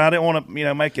 And so I didn't want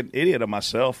to, make an idiot of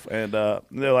myself. And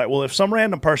they're like, well, if some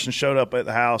random person showed up at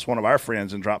the house, one of our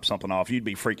friends, and dropped something off, you'd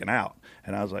be freaking out.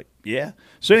 And I was like, yeah.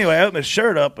 So anyway, I opened his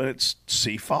shirt up, and it's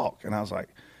C. Falk. And I was like,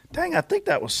 dang, I think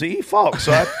that was C. Falk.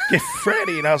 So I get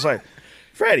Freddie, and I was like,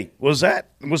 Freddie, was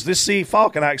this C.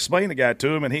 Falk? And I explained the guy to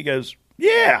him, and he goes,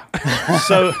 yeah.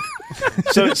 So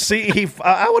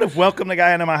I would have welcomed the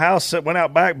guy into my house, went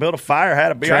out back, built a fire,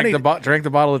 had a beer. Drank the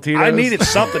bottle of Tito's. I needed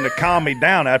something to calm me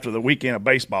down after the weekend of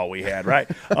baseball we had, right?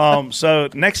 So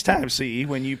next time, CE,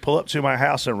 when you pull up to my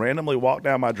house and randomly walk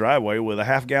down my driveway with a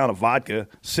half gallon of vodka,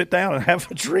 sit down and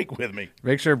have a drink with me.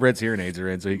 Make sure Brett's hearing aids are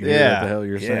in so he can hear what the hell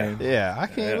you're saying. Yeah, I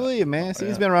can't believe it, man. See,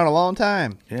 he's been around a long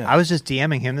time. Yeah. I was just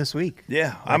DMing him this week.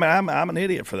 Yeah, I mean, I'm an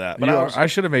idiot for that. But I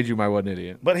should have made you my one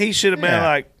idiot. But he should have been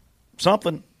like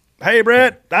something. Hey,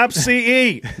 Brett, I'm CE.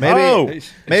 Maybe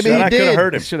he I did. could have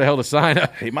heard him. Should have held a sign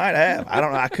up. He might have. I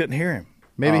don't know. I couldn't hear him.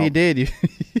 Maybe he did.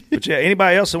 But yeah,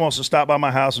 anybody else that wants to stop by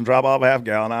my house and drop off a half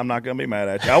gallon, I'm not going to be mad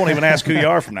at you. I won't even ask who you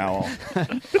are from now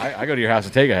on. I go to your house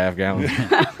to take a half gallon.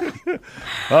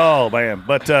 Oh, man.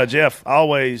 But, Jeff,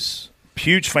 always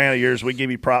huge fan of yours. We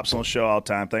give you props on the show all the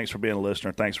time. Thanks for being a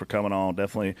listener. Thanks for coming on.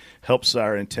 Definitely helps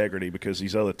our integrity because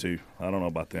these other two, I don't know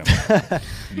about them.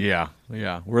 Yeah.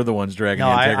 We're the ones dragging No,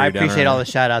 the integrity I down appreciate around. all the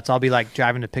shout-outs. I'll be like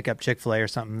driving to pick up Chick-fil-A or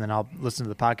something, and then I'll listen to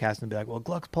the podcast and be like, well,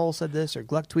 Gluck's poll said this or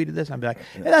Gluck tweeted this. And I'll be like,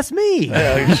 hey, that's me.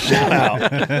 Shout out.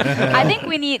 I think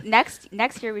we need next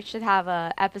year we should have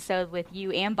a episode with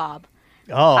you and Bob.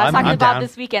 Oh, I was talking I'm to Bob down.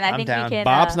 this weekend. I think we can.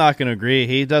 Bob's not going to agree.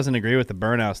 He doesn't agree with the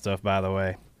burnout stuff, by the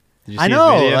way. Did you see I his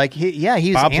know. video? Like, he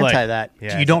was Bob's anti like, that.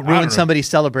 yeah, You don't ruin somebody's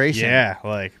celebration. Yeah,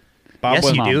 like Bob yes, you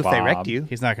wasn't- do if they Bob. wrecked you.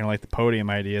 He's not going to like the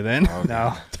podium idea then.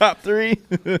 No. Top three.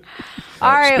 All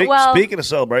right, well. Speaking of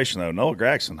celebration, though, Noah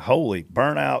Gregson, holy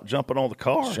burnout, jumping on the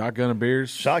car. Shotgun and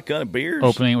beers.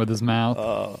 Opening it with his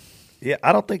mouth. Yeah,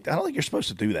 I don't think you're supposed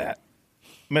to do that.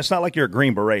 I mean, it's not like you're a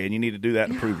Green Beret and you need to do that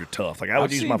and prove you're tough. Like, I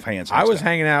would use my hands. I was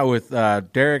hanging out with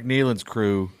Derek Nealon's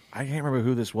crew. I can't remember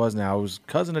who this was now. It was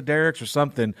cousin of Derek's or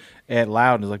something at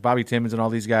Loudon. It was like Bobby Timmons and all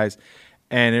these guys.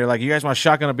 And they're like, you guys want a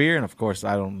shotgun a beer? And, of course,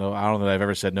 I don't know that I've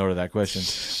ever said no to that question.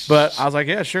 But I was like,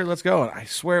 yeah, sure, let's go. And I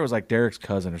swear it was like Derek's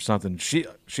cousin or something. She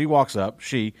walks up.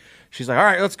 She's like, all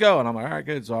right, let's go. And I'm like, all right,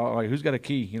 good. So I'm like, who's got a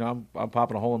key? I'm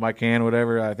popping a hole in my can or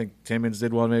whatever. I think Timmons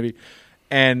did one maybe.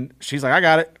 And she's like, I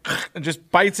got it. And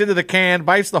just bites into the can,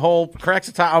 bites the hole, cracks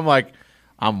the top. I'm like,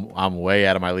 I'm way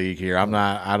out of my league here.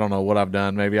 I don't know what I've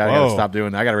done. Maybe I got to stop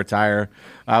doing that. I got to retire.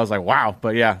 I was like, wow.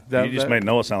 But yeah. You just made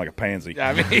Noah sound like a pansy.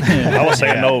 I mean, I was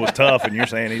saying Noah was tough, and you're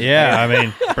saying he's I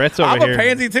mean, Brett's over I'm here. a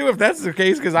pansy too, if that's the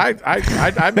case, because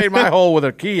I made my hole with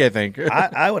a key, I think.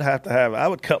 I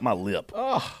would cut my lip.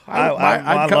 Oh, my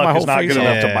I'd cut luck my is whole not face good off.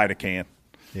 enough to bite a can.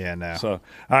 Yeah, no. So, all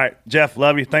right, Jeff,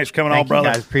 love you. Thanks for coming Thank on, brother.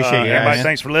 you guys. Appreciate you Everybody, guys.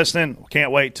 thanks for listening.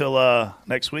 Can't wait till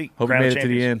next week. Hope you Crown made of it to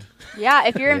the Champions. end. Yeah,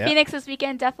 if you're in Yeah. Phoenix this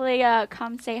weekend, definitely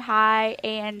come say hi.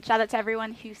 And shout out to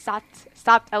everyone who stopped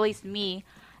at least me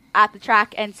at the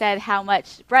track and said how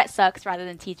much Brett sucks rather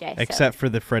than TJ. So, Except for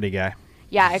the Freddie guy.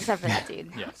 yeah, except for that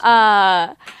dude. Yes.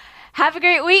 Have a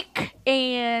great week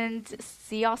and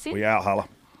see y'all soon. We out, holla.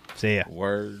 See ya.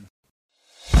 Word.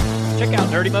 Check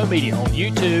out Dirty Mo Media on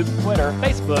YouTube, Twitter,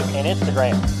 Facebook, and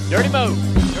Instagram. Dirty Mo.